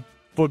two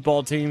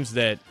football teams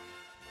that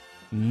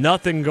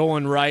Nothing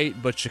going right,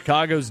 but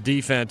Chicago's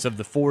defense of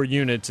the 4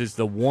 units is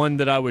the one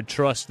that I would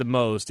trust the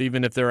most,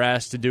 even if they're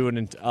asked to do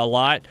it a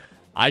lot.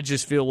 I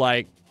just feel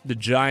like the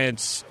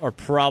Giants are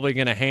probably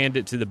going to hand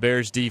it to the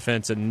Bears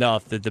defense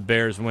enough that the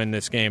Bears win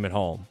this game at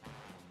home.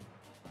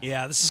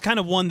 Yeah, this is kind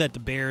of one that the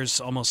Bears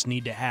almost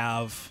need to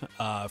have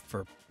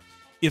for,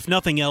 if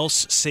nothing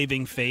else,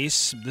 saving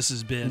face. This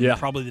has been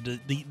probably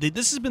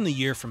this has been the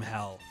year from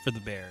hell for the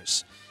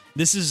Bears.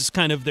 This is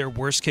kind of their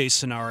worst case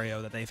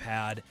scenario that they've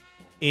had.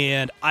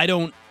 And I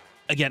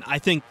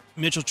think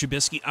Mitchell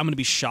Trubisky, I'm going to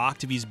be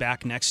shocked if he's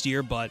back next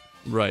year, but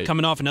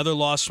coming off another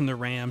loss from the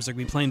Rams, they're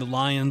going to be playing the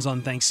Lions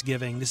on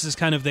Thanksgiving. This is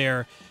kind of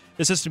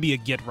this has to be a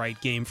get-right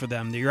game for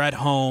them. You're at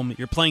home,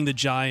 you're playing the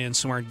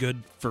Giants, who aren't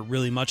good for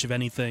really much of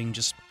anything.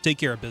 Just take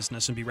care of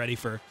business and be ready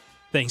for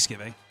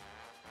Thanksgiving.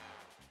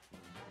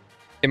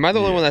 Am I the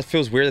only one that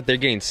feels weird that they're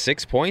getting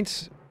 6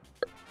 points?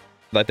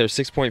 Like they're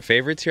 6-point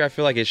favorites here? I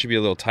feel like it should be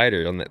a little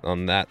tighter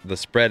on the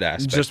spread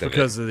aspect. Just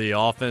because of the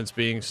offense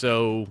being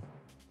so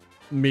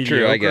mediocre.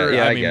 True, I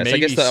guess. I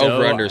guess the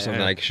over-under is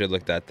something I should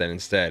look at then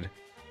instead.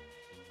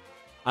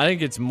 I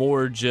think it's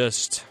more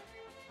just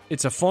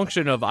it's a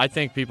function of I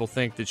think people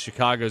think that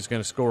Chicago's going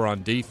to score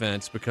on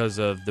defense because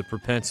of the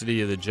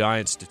propensity of the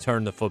Giants to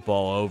turn the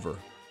football over.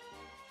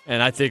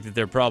 And I think that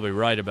they're probably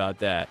right about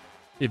that.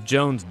 If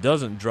Jones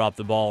doesn't drop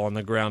the ball on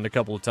the ground a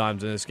couple of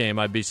times in this game,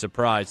 I'd be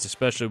surprised,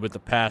 especially with the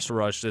pass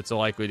rush that's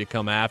likely to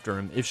come after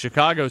him. If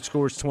Chicago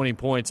scores 20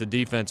 points, the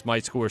defense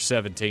might score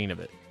 17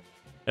 of it.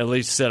 At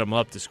least set them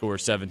up to score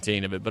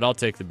 17 of it, but I'll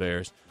take the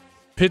Bears.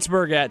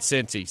 Pittsburgh at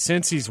Cincy.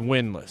 Cincy's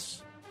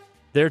winless.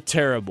 They're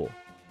terrible.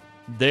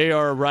 They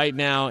are right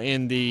now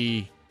in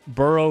the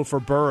Burrow for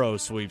Burrow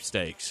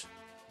sweepstakes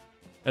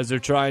as they're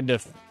trying to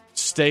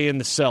stay in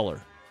the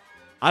cellar.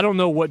 I don't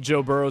know what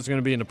Joe Burrow is going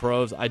to be in the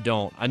pros. I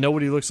don't. I know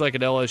what he looks like at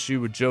LSU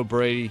with Joe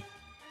Brady.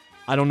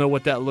 I don't know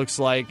what that looks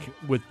like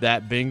with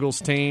that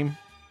Bengals team.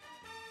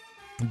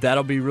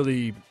 That'll be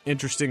really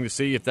interesting to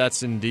see if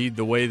that's indeed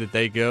the way that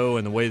they go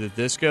and the way that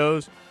this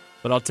goes.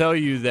 But I'll tell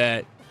you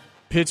that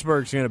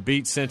Pittsburgh's going to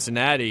beat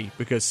Cincinnati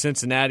because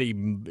Cincinnati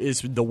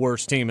is the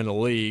worst team in the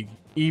league,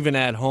 even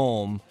at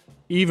home,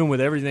 even with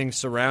everything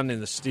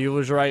surrounding the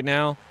Steelers right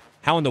now.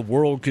 How in the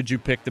world could you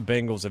pick the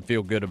Bengals and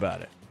feel good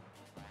about it?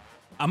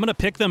 I'm going to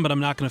pick them, but I'm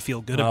not going to feel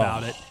good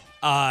about it.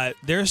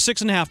 They're a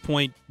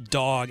 6.5-point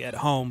dog at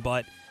home,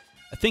 but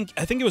I think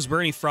it was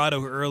Bernie Fratto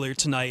who earlier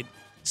tonight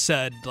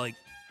said, like,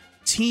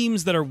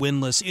 teams that are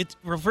winless,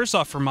 first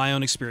off, from my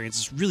own experience,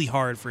 it's really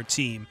hard for a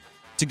team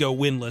to go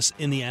winless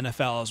in the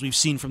NFL, as we've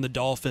seen from the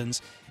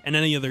Dolphins and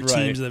any other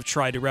teams that have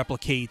tried to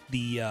replicate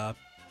the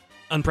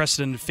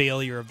unprecedented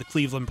failure of the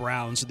Cleveland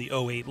Browns or the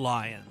 2008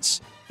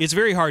 Lions. It's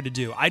very hard to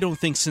do. I don't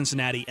think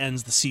Cincinnati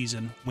ends the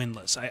season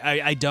winless.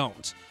 I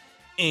don't.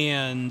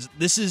 And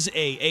this is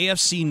a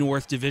AFC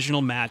North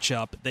divisional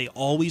matchup. They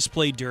always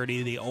play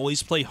dirty. They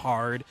always play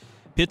hard.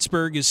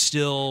 Pittsburgh is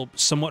still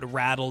somewhat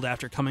rattled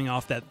after coming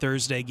off that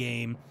Thursday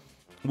game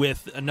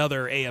with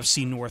another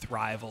AFC North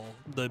rival.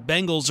 The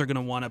Bengals are going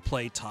to want to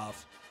play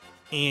tough.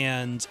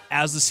 And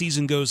as the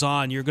season goes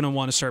on, you're going to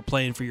want to start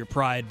playing for your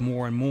pride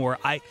more and more.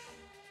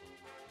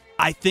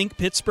 I think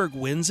Pittsburgh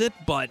wins it,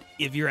 but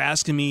if you're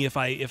asking me if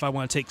I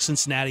want to take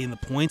Cincinnati in the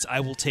points, I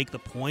will take the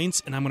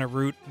points, and I'm going to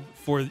root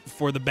for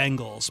the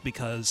Bengals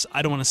because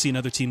I don't want to see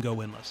another team go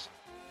winless.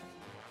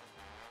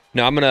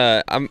 No,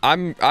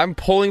 I'm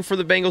pulling for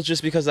the Bengals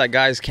just because that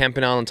guy's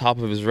camping out on top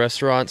of his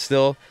restaurant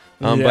still.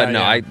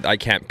 I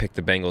can't pick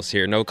the Bengals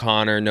here. No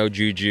Connor, no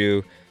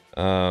Juju.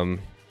 I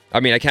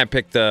can't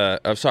pick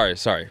the.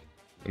 Sorry.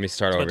 Let me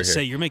start over here.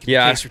 Say, you're making the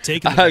case for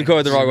taking I'm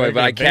going the wrong way,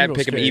 but I can't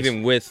pick him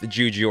even with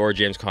Juju or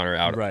James Conner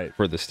out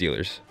for the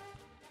Steelers.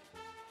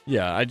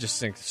 Yeah, I just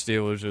think the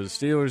Steelers are the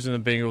Steelers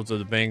and the Bengals are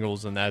the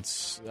Bengals, and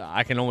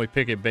I can only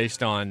pick it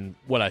based on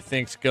what I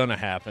think's going to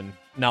happen,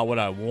 not what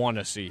I want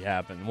to see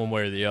happen, one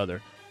way or the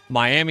other.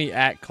 Miami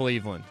at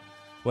Cleveland.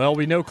 Well,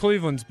 we know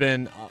Cleveland's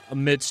been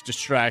amidst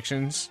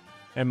distractions,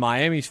 and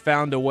Miami's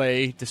found a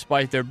way,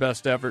 despite their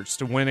best efforts,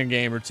 to win a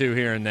game or two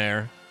here and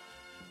there.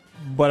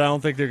 But I don't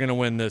think they're going to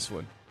win this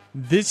one.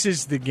 This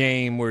is the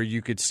game where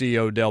you could see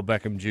Odell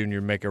Beckham Jr.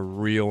 make a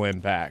real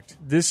impact.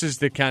 This is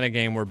the kind of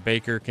game where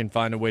Baker can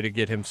find a way to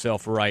get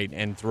himself right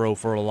and throw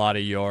for a lot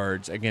of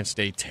yards against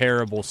a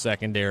terrible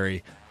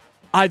secondary.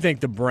 I think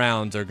the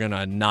Browns are going to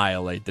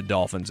annihilate the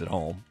Dolphins at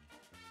home.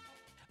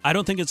 I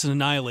don't think it's an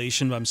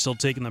annihilation, but I'm still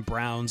taking the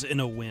Browns in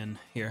a win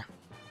here.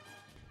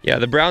 Yeah,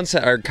 the Browns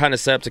are kind of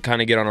set up to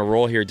kind of get on a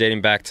roll here,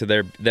 dating back to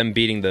them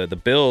beating the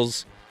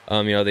Bills.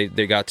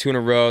 They got 2 in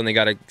a row, and they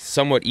got a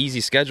somewhat easy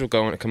schedule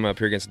coming up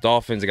here against the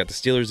Dolphins. They got the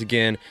Steelers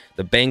again,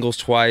 the Bengals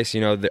twice.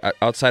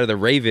 Outside of the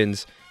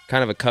Ravens,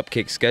 kind of a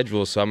cupcake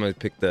schedule, so I'm going to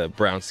pick the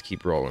Browns to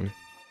keep rolling.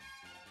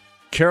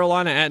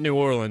 Carolina at New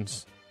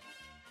Orleans.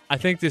 I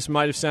think this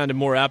might have sounded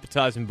more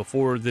appetizing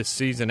before this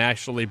season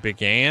actually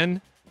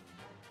began,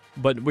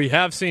 but we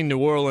have seen New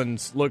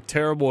Orleans look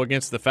terrible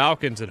against the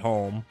Falcons at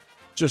home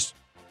just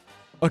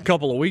a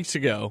couple of weeks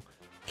ago.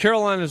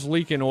 Carolina's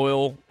leaking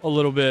oil a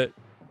little bit.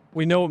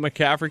 We know what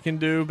McCaffrey can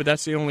do, but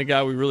that's the only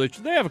guy we really...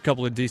 They have a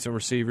couple of decent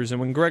receivers, and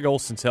when Greg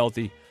Olson's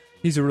healthy,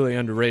 he's a really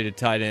underrated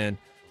tight end.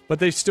 But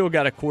they still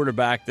got a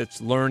quarterback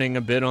that's learning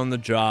a bit on the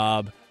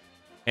job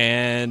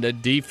and a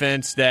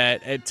defense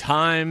that at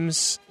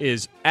times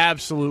is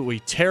absolutely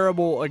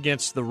terrible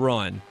against the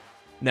run.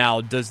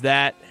 Now, does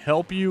that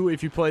help you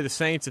if you play the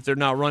Saints if they're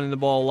not running the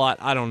ball a lot?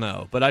 I don't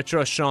know. But I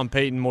trust Sean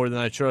Payton more than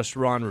I trust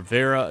Ron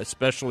Rivera,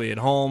 especially at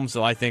home,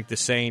 so I think the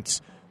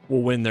Saints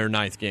will win their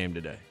 9th game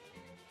today.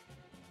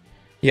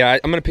 Yeah,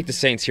 I'm going to pick the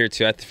Saints here,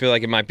 too. I feel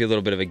like it might be a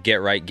little bit of a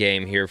get-right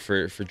game here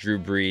for Drew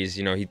Brees.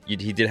 You know, he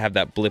did have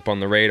that blip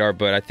on the radar,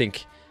 but I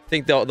think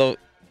they'll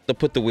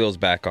put the wheels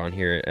back on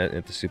here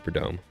at the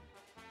Superdome.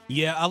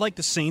 Yeah, I like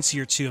the Saints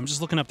here, too. I'm just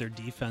looking up their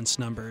defense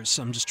numbers.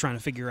 I'm just trying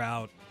to figure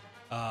out...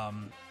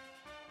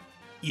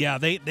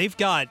 they've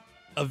got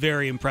a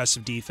very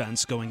impressive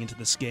defense going into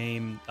this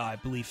game. I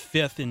believe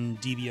 5th in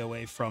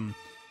DVOA from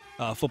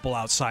Football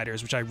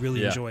Outsiders, which I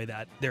really enjoy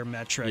their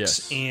metrics.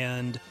 Yes.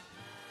 And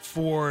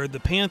for the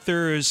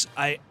Panthers,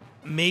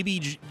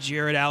 maybe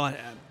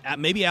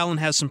Allen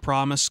has some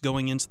promise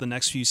going into the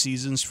next few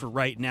seasons. For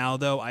right now,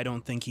 though, I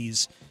don't think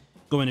he's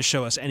going to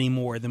show us any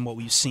more than what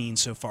we've seen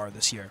so far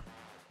this year.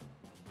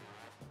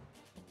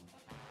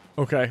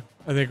 Okay,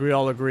 I think we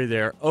all agree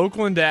there.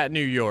 Oakland at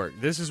New York.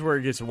 This is where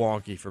it gets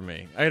wonky for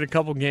me. I had a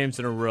couple games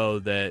in a row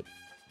that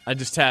I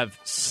just have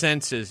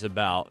senses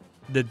about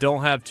that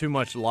don't have too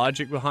much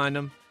logic behind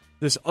them.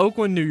 This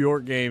Oakland-New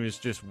York game is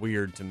just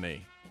weird to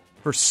me.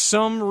 For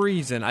some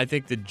reason, I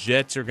think the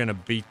Jets are going to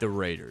beat the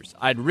Raiders.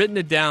 I'd written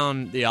it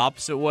down the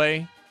opposite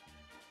way,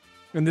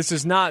 and this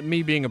is not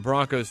me being a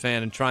Broncos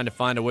fan and trying to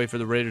find a way for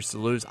the Raiders to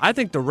lose. I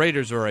think the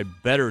Raiders are a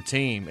better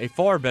team, a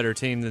far better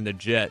team than the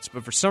Jets.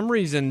 But for some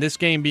reason, this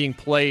game being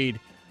played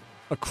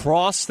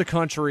across the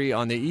country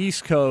on the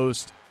East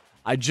Coast,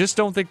 I just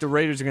don't think the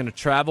Raiders are going to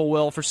travel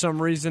well for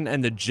some reason,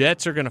 and the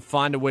Jets are going to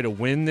find a way to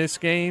win this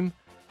game.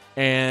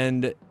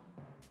 And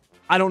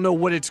I don't know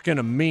what it's going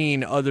to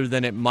mean other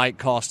than it might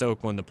cost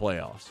Oakland the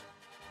playoffs.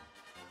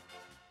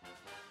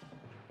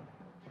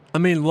 I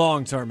mean,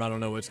 long term, I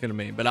don't know what it's going to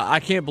mean. But I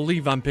can't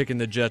believe I'm picking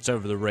the Jets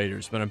over the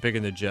Raiders, but I'm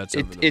picking the Jets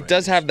over the Raiders. It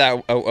does have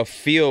that a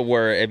feel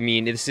where, I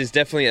mean, this is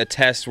definitely a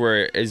test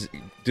where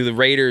do the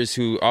Raiders,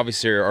 who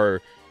obviously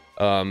are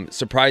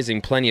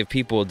surprising plenty of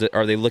people,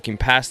 are they looking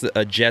past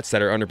the Jets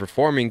that are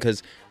underperforming?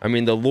 Because, I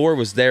mean, the lure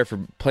was there for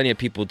plenty of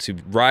people to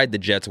ride the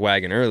Jets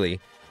wagon early.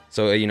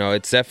 So, you know,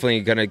 it's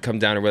definitely going to come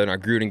down to whether or not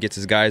Gruden gets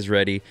his guys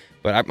ready.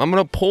 But I'm going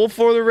to pull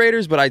for the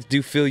Raiders, but I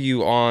do feel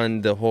you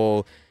on the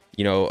whole,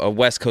 you know, a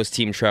West Coast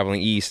team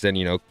traveling east and,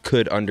 you know,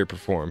 could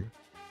underperform.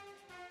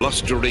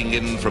 Blustering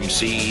in from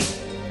sea,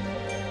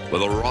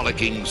 with a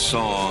rollicking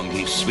song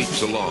he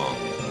sweeps along,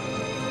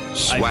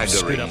 swaggering. I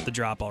screwed up the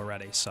drop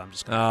already, so I'm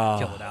just going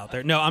to kill it out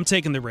there. No, I'm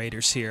taking the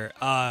Raiders here.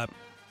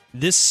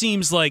 This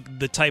seems like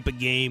the type of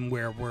game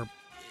where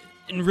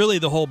and really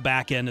the whole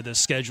back end of the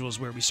schedule is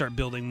where we start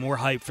building more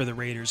hype for the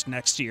Raiders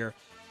next year,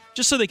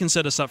 just so they can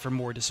set us up for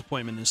more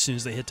disappointment as soon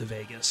as they hit to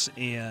Vegas.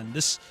 And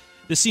this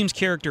seems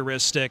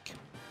characteristic,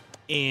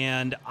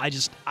 and I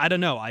don't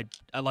know. I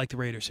like the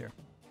Raiders here.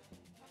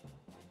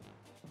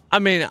 I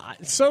mean,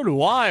 so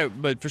do I,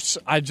 but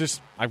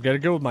I've got to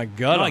go with my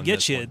gut. No, I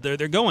get you.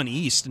 They're going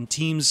east, and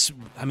teams.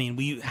 I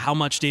mean, how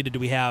much data do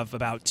we have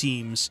about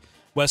teams?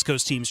 West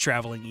Coast teams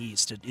traveling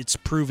east. It's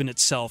proven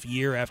itself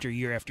year after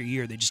year after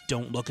year. They just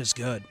don't look as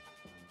good.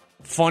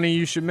 Funny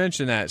you should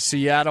mention that.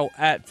 Seattle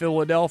at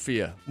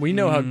Philadelphia. We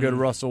know how good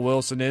Russell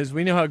Wilson is.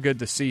 We know how good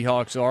the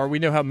Seahawks are. We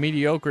know how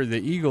mediocre the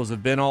Eagles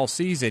have been all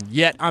season.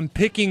 Yet I'm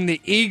picking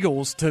the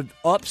Eagles to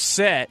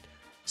upset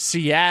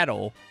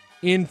Seattle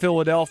in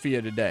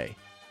Philadelphia today.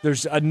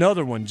 There's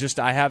another one.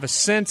 I have a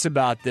sense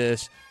about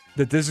this,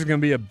 that this is going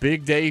to be a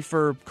big day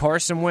for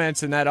Carson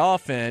Wentz and that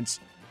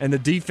offense. And the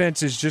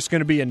defense is just going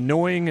to be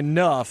annoying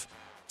enough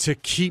to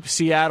keep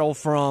Seattle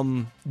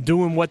from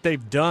doing what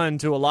they've done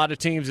to a lot of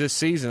teams this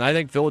season. I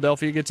think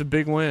Philadelphia gets a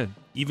big win.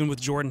 Even with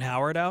Jordan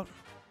Howard out?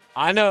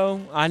 I know.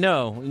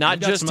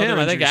 Not just him.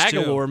 I think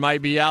Aguilar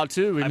might be out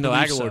too, even though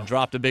Aguilar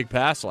dropped a big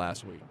pass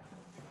last week.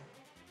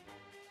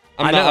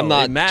 I'm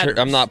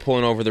not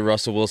pulling over the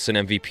Russell Wilson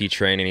MVP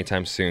train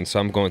anytime soon,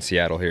 so I'm going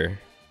Seattle here.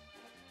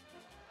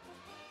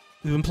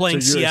 We've been playing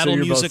Seattle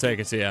music. Both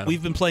taking Seattle.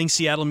 We've been playing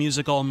Seattle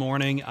music all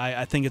morning.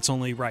 I think it's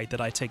only right that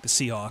I take the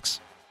Seahawks.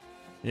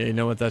 Yeah, you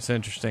know what? That's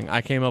interesting.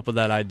 I came up with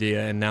that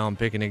idea, and now I'm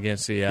picking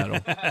against Seattle.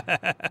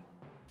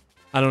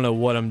 I don't know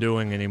what I'm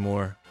doing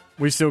anymore.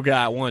 We still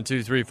got 1,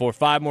 2, 3, 4,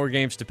 5 more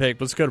games to pick.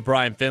 Let's go to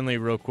Brian Finley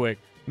real quick.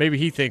 Maybe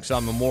he thinks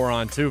I'm a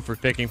moron, too, for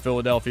picking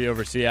Philadelphia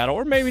over Seattle,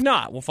 or maybe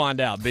not. We'll find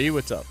out. B,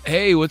 what's up?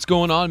 Hey, what's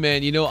going on,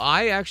 man? You know,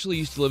 I actually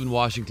used to live in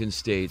Washington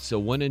State, so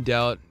when in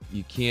doubt,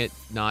 you can't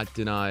not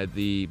deny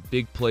the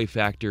big play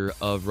factor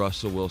of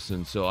Russell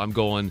Wilson, so I'm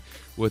going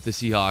with the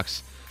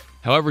Seahawks.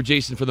 However,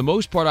 Jason, for the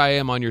most part, I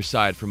am on your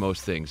side for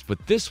most things,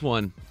 but this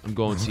one, I'm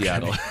going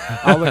Seattle.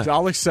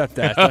 I'll accept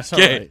that. That's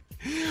okay.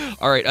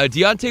 All right. All right,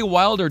 Deontay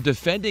Wilder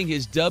defending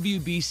his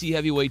WBC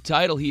heavyweight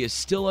title. He is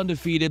still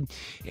undefeated,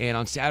 and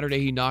on Saturday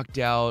he knocked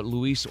out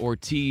Luis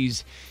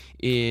Ortiz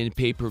in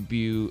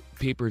pay-per-view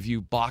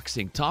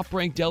boxing.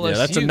 Top-ranked LSU. Yeah,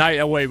 that's a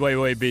nice.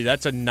 Wait, B.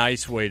 That's a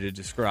nice way to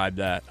describe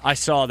that. I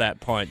saw that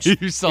punch.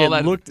 You saw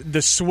that?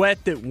 The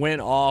sweat that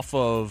went off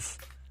of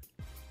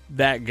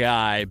that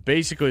guy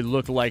basically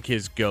looked like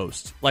his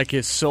ghost, like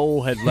his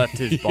soul had left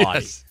his body.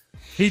 Yes.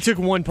 He took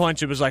one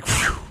punch. It was like,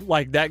 whew,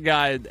 like that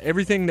guy.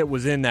 Everything that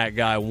was in that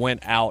guy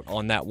went out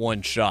on that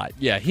one shot.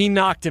 Yeah, he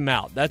knocked him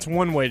out. That's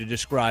one way to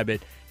describe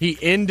it. He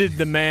ended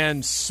the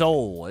man's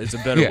soul. Is a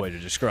better way to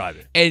describe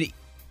it. And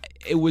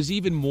it was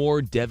even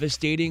more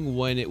devastating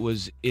when it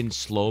was in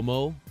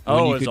slow-mo.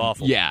 Oh, it was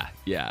awful. Yeah.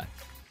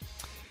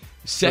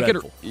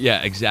 Dreadful.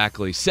 Yeah,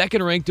 exactly.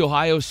 Second-ranked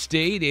Ohio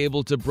State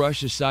able to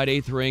brush aside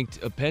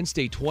 8th-ranked Penn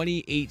State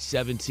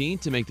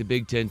 28-17 to make the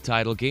Big Ten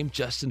title game.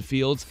 Justin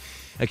Fields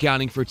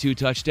accounting for 2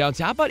 touchdowns.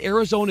 How about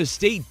Arizona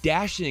State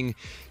dashing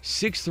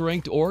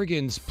 6th-ranked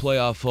Oregon's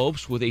playoff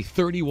hopes with a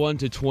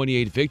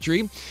 31-28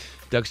 victory?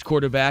 Ducks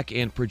quarterback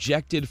and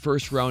projected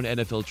first-round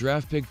NFL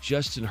draft pick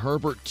Justin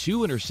Herbert, 2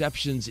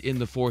 interceptions in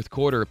the fourth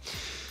quarter.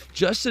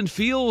 Justin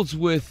Fields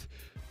with,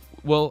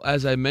 well,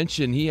 as I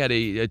mentioned, he had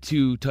a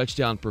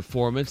 2-touchdown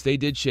performance. They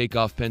did shake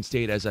off Penn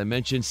State, as I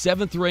mentioned.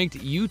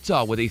 7th-ranked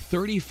Utah with a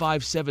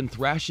 35-7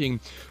 thrashing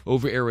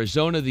over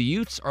Arizona. The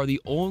Utes are the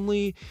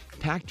only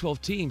Pac-12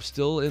 team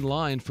still in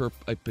line for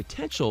a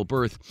potential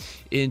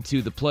berth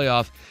into the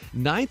playoff.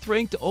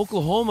 9th-ranked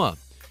Oklahoma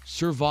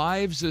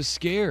survives a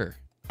scare.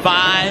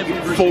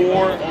 5,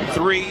 4,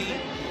 3,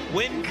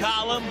 win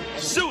column,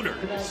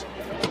 Sooners.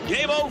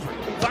 Game over.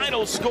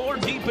 Final score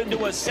deep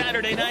into a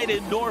Saturday night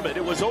in Norman.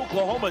 It was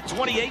Oklahoma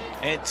 28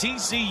 and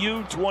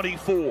TCU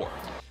 24.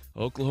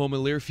 Oklahoma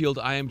Learfield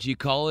IMG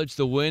College,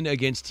 the win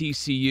against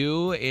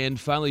TCU. And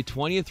finally,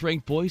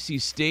 20th-ranked Boise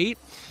State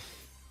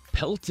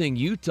pelting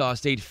Utah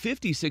State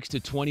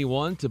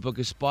 56-21 to book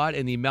a spot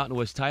in the Mountain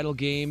West title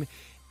game.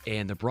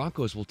 And the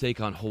Broncos will take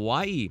on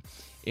Hawaii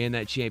in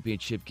that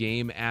championship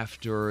game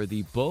after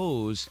the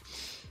Bows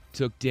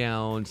took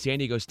down San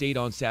Diego State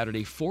on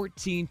Saturday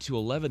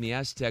 14-11. The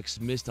Aztecs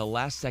missed a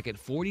last-second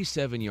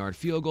 47-yard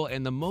field goal.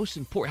 And the most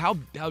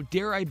important, how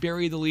dare I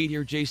bury the lead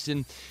here,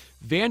 Jason?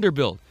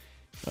 Vanderbilt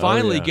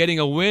finally getting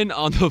a win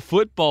on the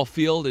football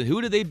field. And who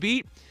did they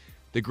beat?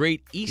 The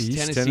great East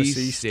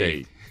Tennessee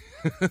State.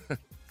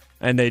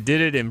 And they did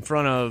it in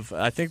front of,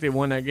 I think they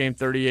won that game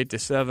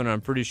 38-7.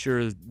 I'm pretty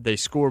sure they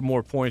scored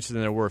more points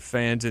than there were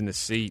fans in the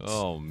seats.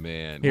 Oh,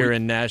 man. Here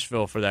in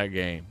Nashville for that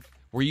game.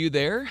 Were you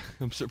there?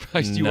 I'm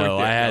surprised you weren't there. No,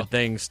 I had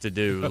things to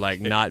do, like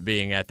not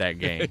being at that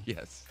game.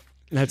 Yes.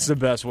 That's the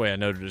best way I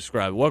know to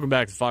describe it. Welcome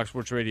back to Fox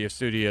Sports Radio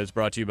Studios,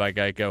 brought to you by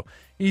Geico.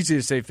 Easy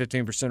to save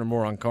 15% or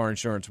more on car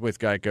insurance with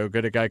Geico. Go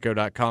to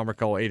geico.com or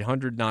call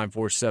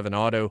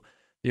 800-947-AUTO.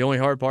 The only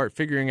hard part,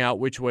 figuring out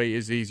which way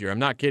is easier. I'm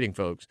not kidding,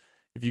 folks.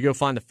 If you go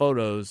find the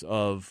photos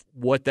of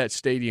what that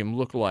stadium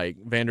looked like,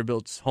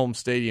 Vanderbilt's home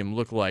stadium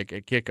looked like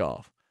at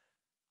kickoff,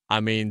 I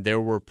mean, there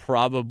were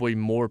probably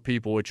more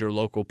people at your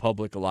local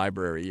public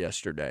library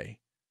yesterday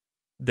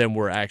than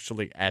were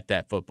actually at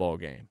that football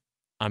game.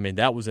 I mean,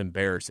 that was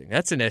embarrassing.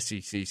 That's an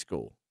SEC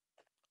school.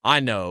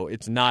 I know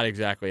it's not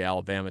exactly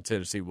Alabama,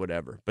 Tennessee,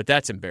 whatever, but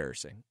that's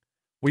embarrassing.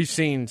 We've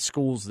seen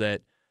schools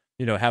that,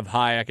 have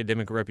high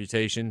academic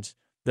reputations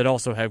that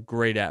also have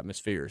great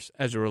atmospheres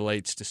as it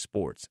relates to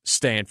sports.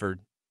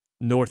 Stanford,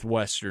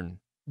 Northwestern,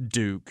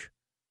 Duke.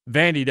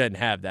 Vandy doesn't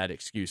have that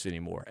excuse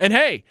anymore. And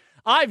hey,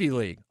 Ivy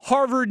League,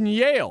 Harvard and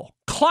Yale,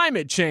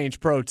 climate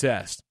change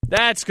protest.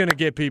 That's going to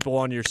get people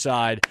on your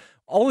side.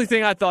 Only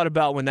thing I thought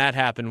about when that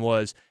happened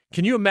was,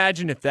 can you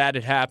imagine if that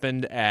had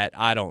happened at,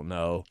 I don't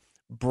know,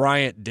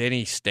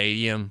 Bryant-Denny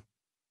Stadium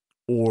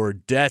or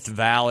Death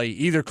Valley,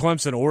 either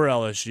Clemson or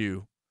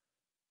LSU?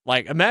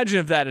 Like, imagine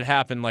if that had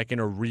happened like in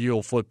a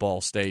real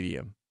football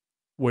stadium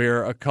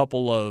where a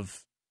couple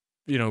of,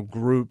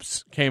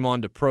 groups came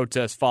on to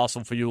protest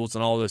fossil fuels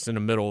and all this in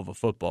the middle of a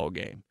football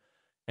game.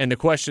 And the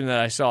question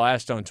that I saw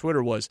asked on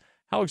Twitter was,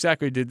 how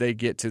exactly did they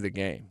get to the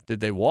game?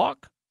 Did they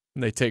walk?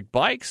 Did they take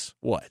bikes?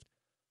 What?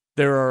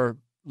 There are,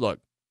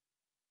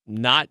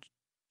 not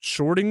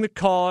shorting the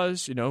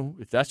cause,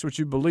 if that's what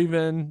you believe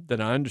in,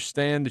 then I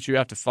understand that you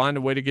have to find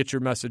a way to get your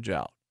message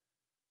out.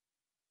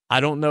 I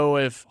don't know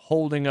if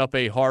holding up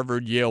a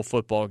Harvard-Yale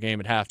football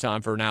game at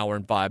halftime for an hour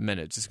and 5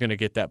 minutes is going to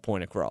get that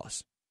point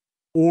across.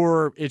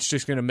 Or it's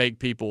just going to make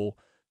people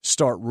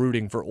start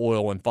rooting for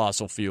oil and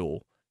fossil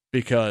fuel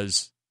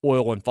because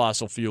oil and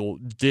fossil fuel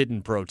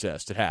didn't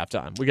protest at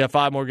halftime. We got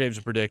 5 more games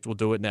to predict. We'll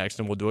do it next,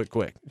 and we'll do it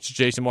quick. It's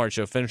Jason Martin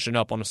Show, finishing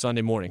up on a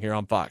Sunday morning here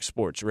on Fox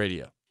Sports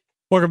Radio.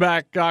 Welcome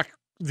back to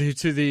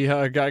the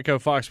Geico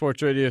Fox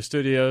Sports Radio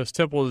studios.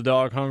 Temple of the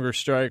Dog Hunger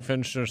Strike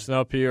finishing us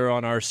up here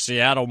on our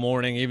Seattle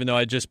morning, even though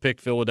I just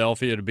picked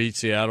Philadelphia to beat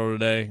Seattle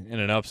today in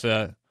an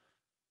upset.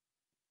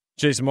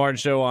 Jason Martin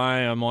Show.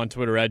 I am on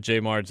Twitter at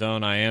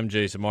JMartzone. I am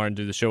Jason Martin.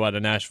 Do the show out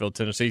of Nashville,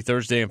 Tennessee,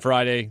 Thursday and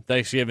Friday.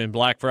 Thanksgiving,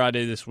 Black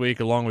Friday this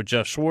week, along with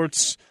Jeff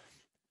Schwartz.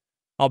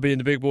 I'll be in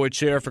the big boy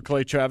chair for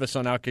Clay Travis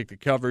on Outkick the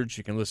Coverage.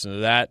 You can listen to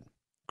that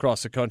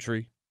across the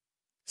country,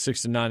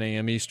 6 to 9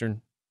 a.m.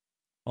 Eastern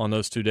on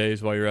those 2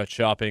 days while you're out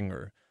shopping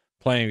or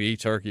planning to eat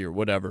turkey or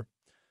whatever.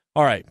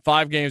 All right,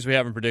 5 games we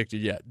haven't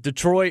predicted yet.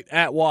 Detroit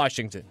at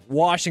Washington.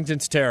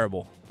 Washington's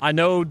terrible. I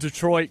know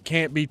Detroit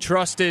can't be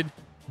trusted,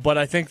 but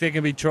I think they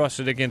can be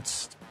trusted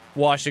against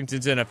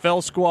Washington's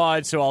NFL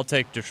squad, so I'll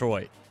take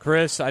Detroit.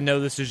 Chris, I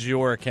know this is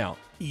your account.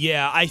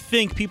 Yeah, I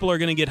think people are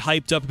going to get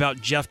hyped up about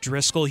Jeff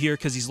Driscoll here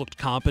because he's looked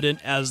competent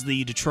as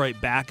the Detroit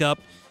backup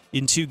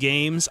in 2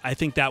 games. I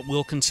think that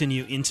will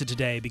continue into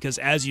today because,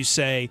 as you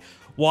say,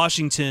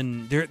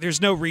 Washington, there's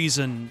no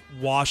reason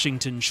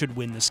Washington should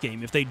win this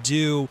game. If they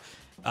do,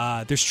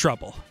 there's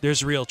trouble.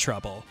 There's real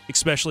trouble,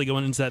 especially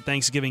going into that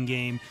Thanksgiving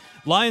game.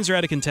 Lions are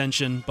out of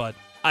contention, but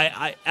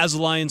I as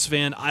a Lions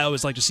fan, I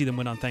always like to see them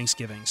win on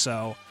Thanksgiving.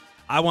 So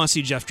I want to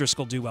see Jeff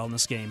Driscoll do well in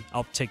this game.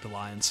 I'll take the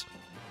Lions.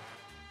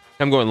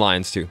 I'm going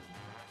Lions, too.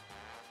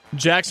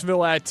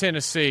 Jacksonville at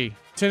Tennessee.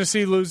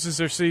 Tennessee loses,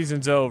 their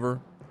season's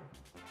over.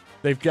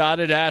 They've got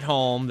it at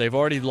home. They've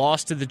already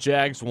lost to the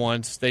Jags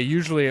once. They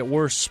usually at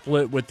worst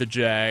split with the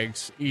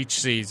Jags each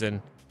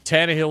season.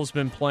 Tannehill's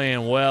been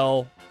playing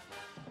well.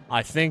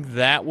 I think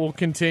that will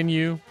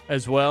continue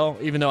as well,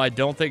 even though I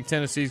don't think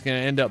Tennessee's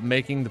going to end up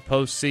making the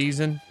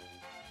postseason.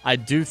 I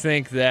do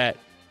think that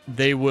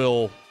they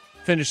will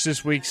finish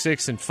this week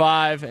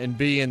 6-5 and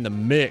be in the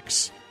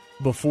mix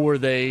before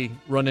they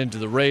run into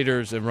the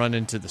Raiders and run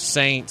into the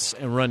Saints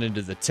and run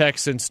into the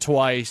Texans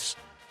twice.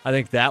 I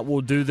think that will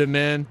do them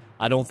in.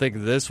 I don't think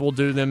this will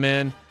do them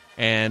in.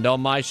 And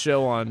on my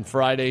show on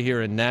Friday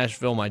here in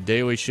Nashville, my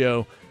daily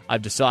show,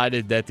 I've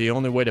decided that the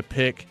only way to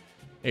pick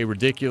a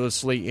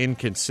ridiculously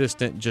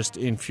inconsistent, just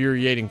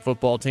infuriating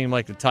football team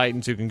like the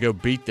Titans who can go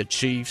beat the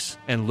Chiefs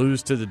and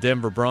lose to the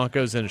Denver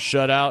Broncos in a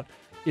shutout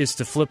is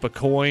to flip a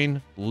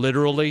coin,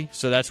 literally.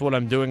 So that's what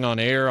I'm doing on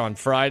air on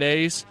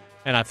Fridays.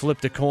 And I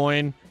flipped a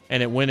coin,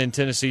 and it went in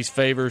Tennessee's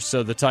favor,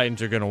 so the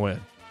Titans are going to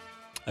win.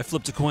 I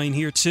flipped a coin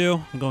here,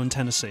 too. I'm going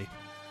Tennessee.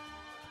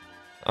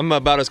 I'm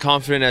about as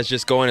confident as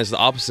just going as the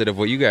opposite of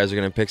what you guys are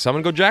going to pick, so I'm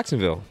going to go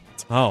Jacksonville.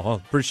 Oh, well,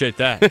 appreciate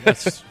that.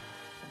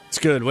 It's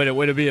good. Way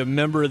to be a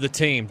member of the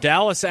team.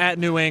 Dallas at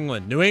New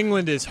England. New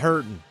England is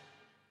hurting.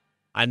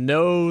 I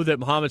know that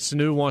Mohamed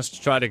Sanu wants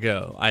to try to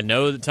go. I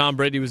know that Tom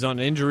Brady was on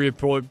an injury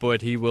report,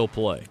 but he will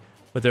play.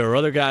 But there are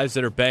other guys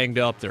that are banged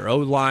up. Their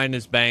O-line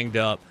is banged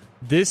up.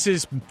 This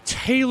is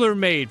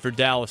tailor-made for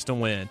Dallas to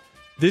win.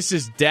 This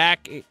is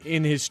Dak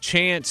in his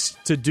chance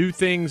to do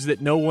things that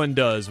no one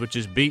does, which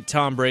is beat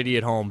Tom Brady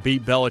at home,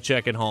 beat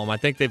Belichick at home. I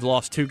think they've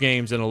lost 2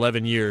 games in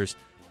 11 years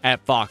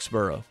at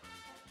Foxborough.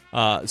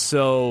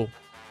 So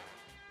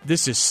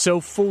this is so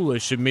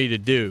foolish of me to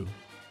do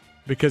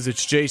because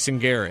it's Jason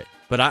Garrett.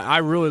 But I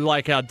really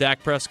like how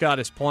Dak Prescott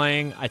is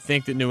playing. I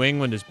think that New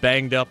England is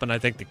banged up, and I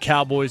think the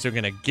Cowboys are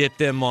going to get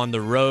them on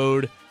the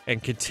road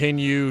and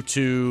continue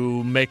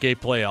to make a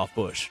playoff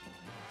push.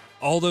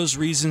 All those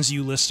reasons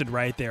you listed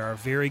right there are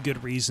very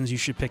good reasons you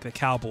should pick the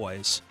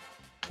Cowboys,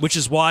 which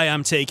is why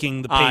I'm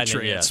taking the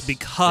Patriots.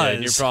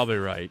 Because you're probably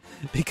right.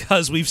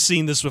 Because we've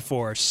seen this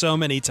before so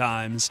many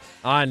times.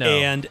 I know.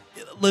 And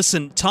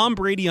listen, Tom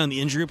Brady on the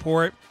injury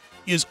report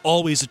is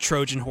always a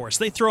Trojan horse.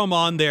 They throw him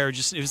on there.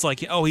 It was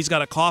like, oh, he's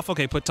got a cough.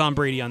 Okay, put Tom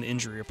Brady on the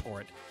injury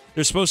report.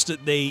 They're supposed to.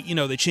 They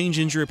changed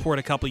injury report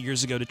a couple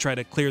years ago to try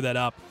to clear that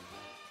up.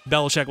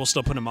 Belichick will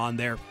still put him on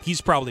there.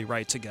 He's probably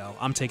right to go.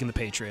 I'm taking the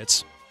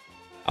Patriots.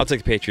 I'll take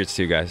the Patriots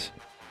too, guys.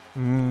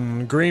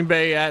 Green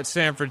Bay at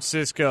San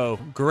Francisco.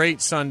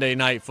 Great Sunday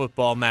night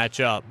football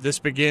matchup. This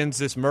begins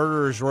this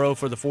murderer's row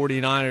for the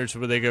 49ers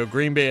where they go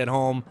Green Bay at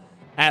home,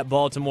 at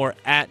Baltimore,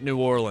 at New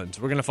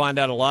Orleans. We're going to find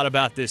out a lot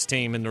about this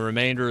team in the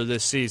remainder of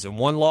this season.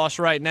 1 loss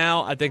right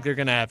now. I think they're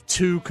going to have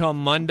 2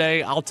 come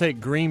Monday. I'll take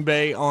Green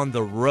Bay on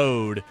the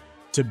road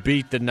to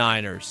beat the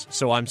Niners.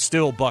 So I'm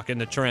still bucking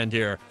the trend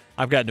here.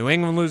 I've got New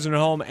England losing at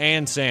home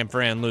and San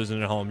Fran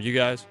losing at home. You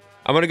guys?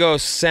 I'm going to go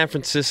San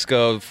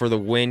Francisco for the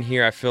win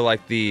here. I feel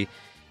like the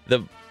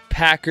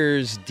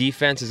Packers'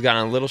 defense has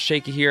gotten a little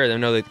shaky here. I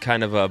know that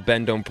kind of a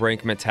bend don't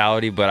break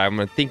mentality, but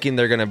I'm thinking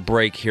they're going to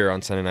break here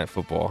on Sunday Night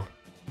Football.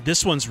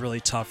 This one's really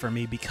tough for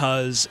me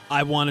because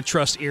I want to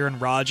trust Aaron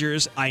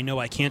Rodgers. I know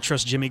I can't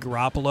trust Jimmy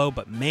Garoppolo,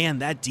 but man,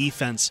 that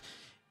defense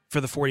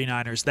for the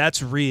 49ers,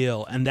 that's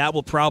real, and that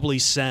will probably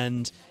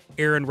send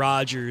Aaron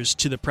Rodgers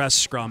to the press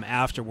scrum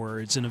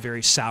afterwards in a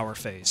very sour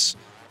face.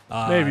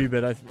 Maybe,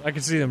 but I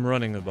can see them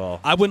running the ball.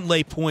 I wouldn't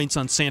lay points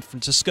on San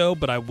Francisco,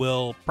 but I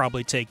will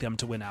probably take them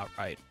to win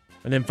outright.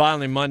 And then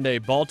finally Monday,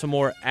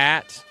 Baltimore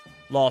at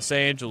Los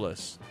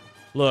Angeles.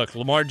 Look,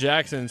 Lamar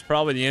Jackson's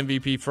probably the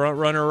MVP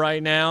frontrunner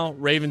right now.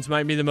 Ravens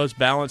might be the most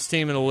balanced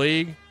team in the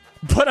league.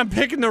 But I'm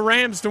picking the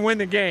Rams to win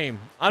the game.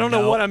 I don't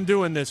know what I'm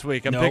doing this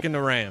week. I'm picking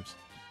the Rams.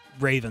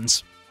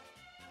 Ravens.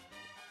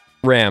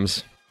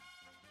 Rams.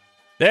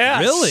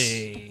 Yes.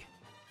 Really?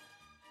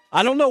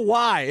 I don't know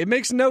why. It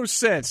makes no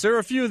sense. There are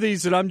a few of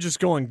these that I'm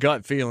just going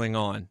gut feeling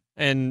on.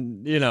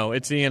 And,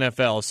 it's the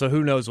NFL, so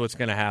who knows what's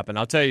going to happen.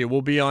 I'll tell you,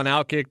 we'll be on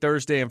Outkick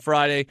Thursday and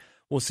Friday.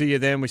 We'll see you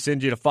then. We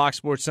send you to Fox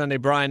Sports Sunday.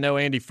 Brian Noe,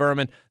 Andy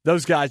Furman.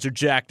 Those guys are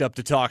jacked up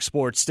to talk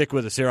sports. Stick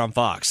with us here on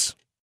Fox.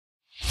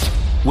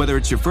 Whether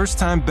it's your first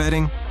time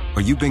betting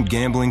or you've been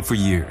gambling for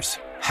years,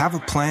 have a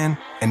plan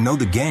and know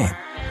the game.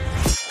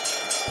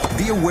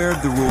 Be aware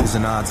of the rules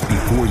and odds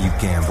before you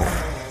gamble.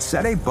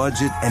 Set a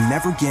budget and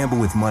never gamble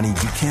with money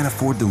you can't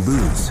afford to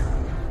lose.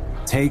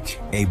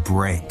 Take a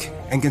break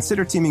and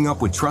consider teaming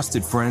up with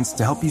trusted friends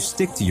to help you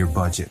stick to your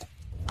budget.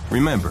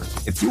 Remember,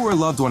 if you or a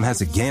loved one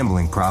has a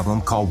gambling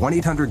problem, call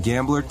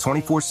 1-800-GAMBLER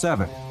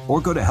 24/7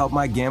 or go to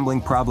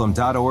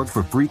helpmygamblingproblem.org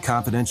for free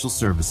confidential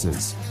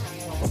services.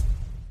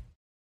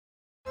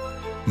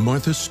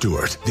 Martha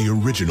Stewart, the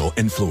original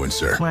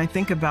influencer. When I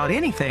think about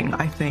anything,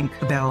 I think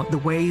about the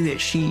way that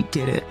she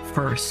did it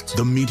first.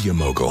 The media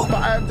mogul.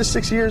 5 to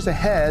 6 years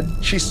ahead,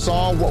 she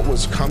saw what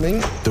was coming.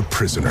 The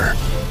prisoner.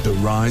 The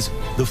rise,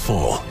 the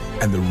fall,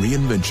 and the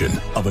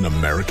reinvention of an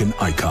American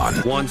icon.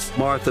 Once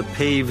Martha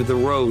paved the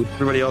road,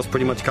 everybody else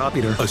pretty much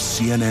copied her. A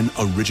CNN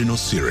original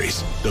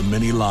series, The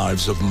Many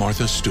Lives of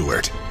Martha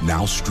Stewart,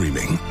 now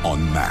streaming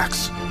on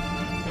Max.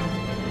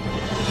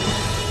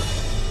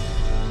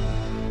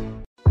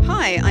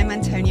 Hi, I'm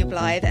Antonia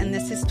Blythe, and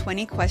this is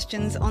 20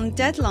 Questions on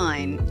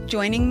Deadline.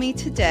 Joining me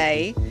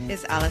today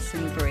is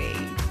Alison Brie.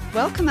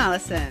 Welcome,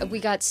 Alison.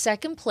 We got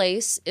second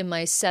place in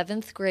my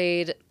 7th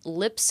grade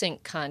lip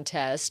sync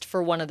contest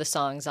for one of the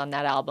songs on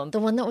that album. The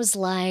one that was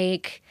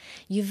like,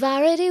 "You've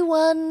already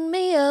won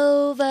me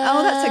over."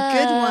 Oh, that's a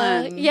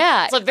good one.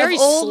 Yeah. It's very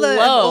slow. Of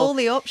all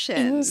the options.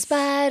 In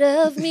spite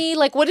of me.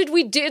 Like, what did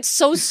we do? It's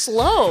so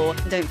slow.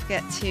 Don't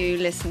forget to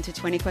listen to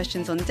 20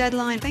 Questions on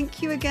Deadline.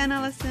 Thank you again,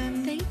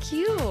 Alison. Thank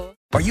you.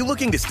 Are you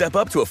looking to step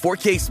up to a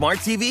 4K smart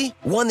TV?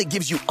 One that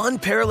gives you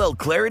unparalleled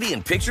clarity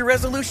and picture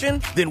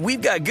resolution? Then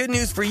we've got good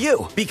news for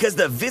you, because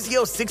the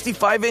Vizio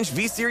 65-inch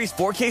V-Series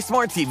 4K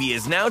smart TV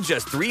is now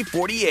just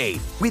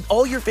 $348. With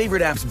all your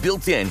favorite apps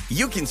built in,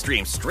 you can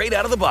stream straight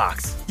out of the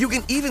box. You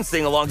can even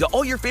sing along to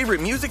all your favorite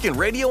music and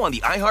radio on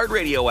the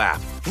iHeartRadio app.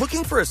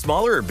 Looking for a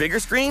smaller or bigger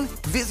screen?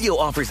 Vizio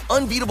offers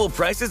unbeatable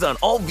prices on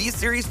all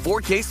V-Series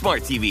 4K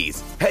smart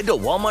TVs. Head to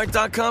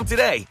Walmart.com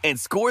today and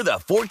score the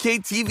 4K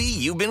TV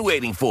you've been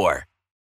waiting for.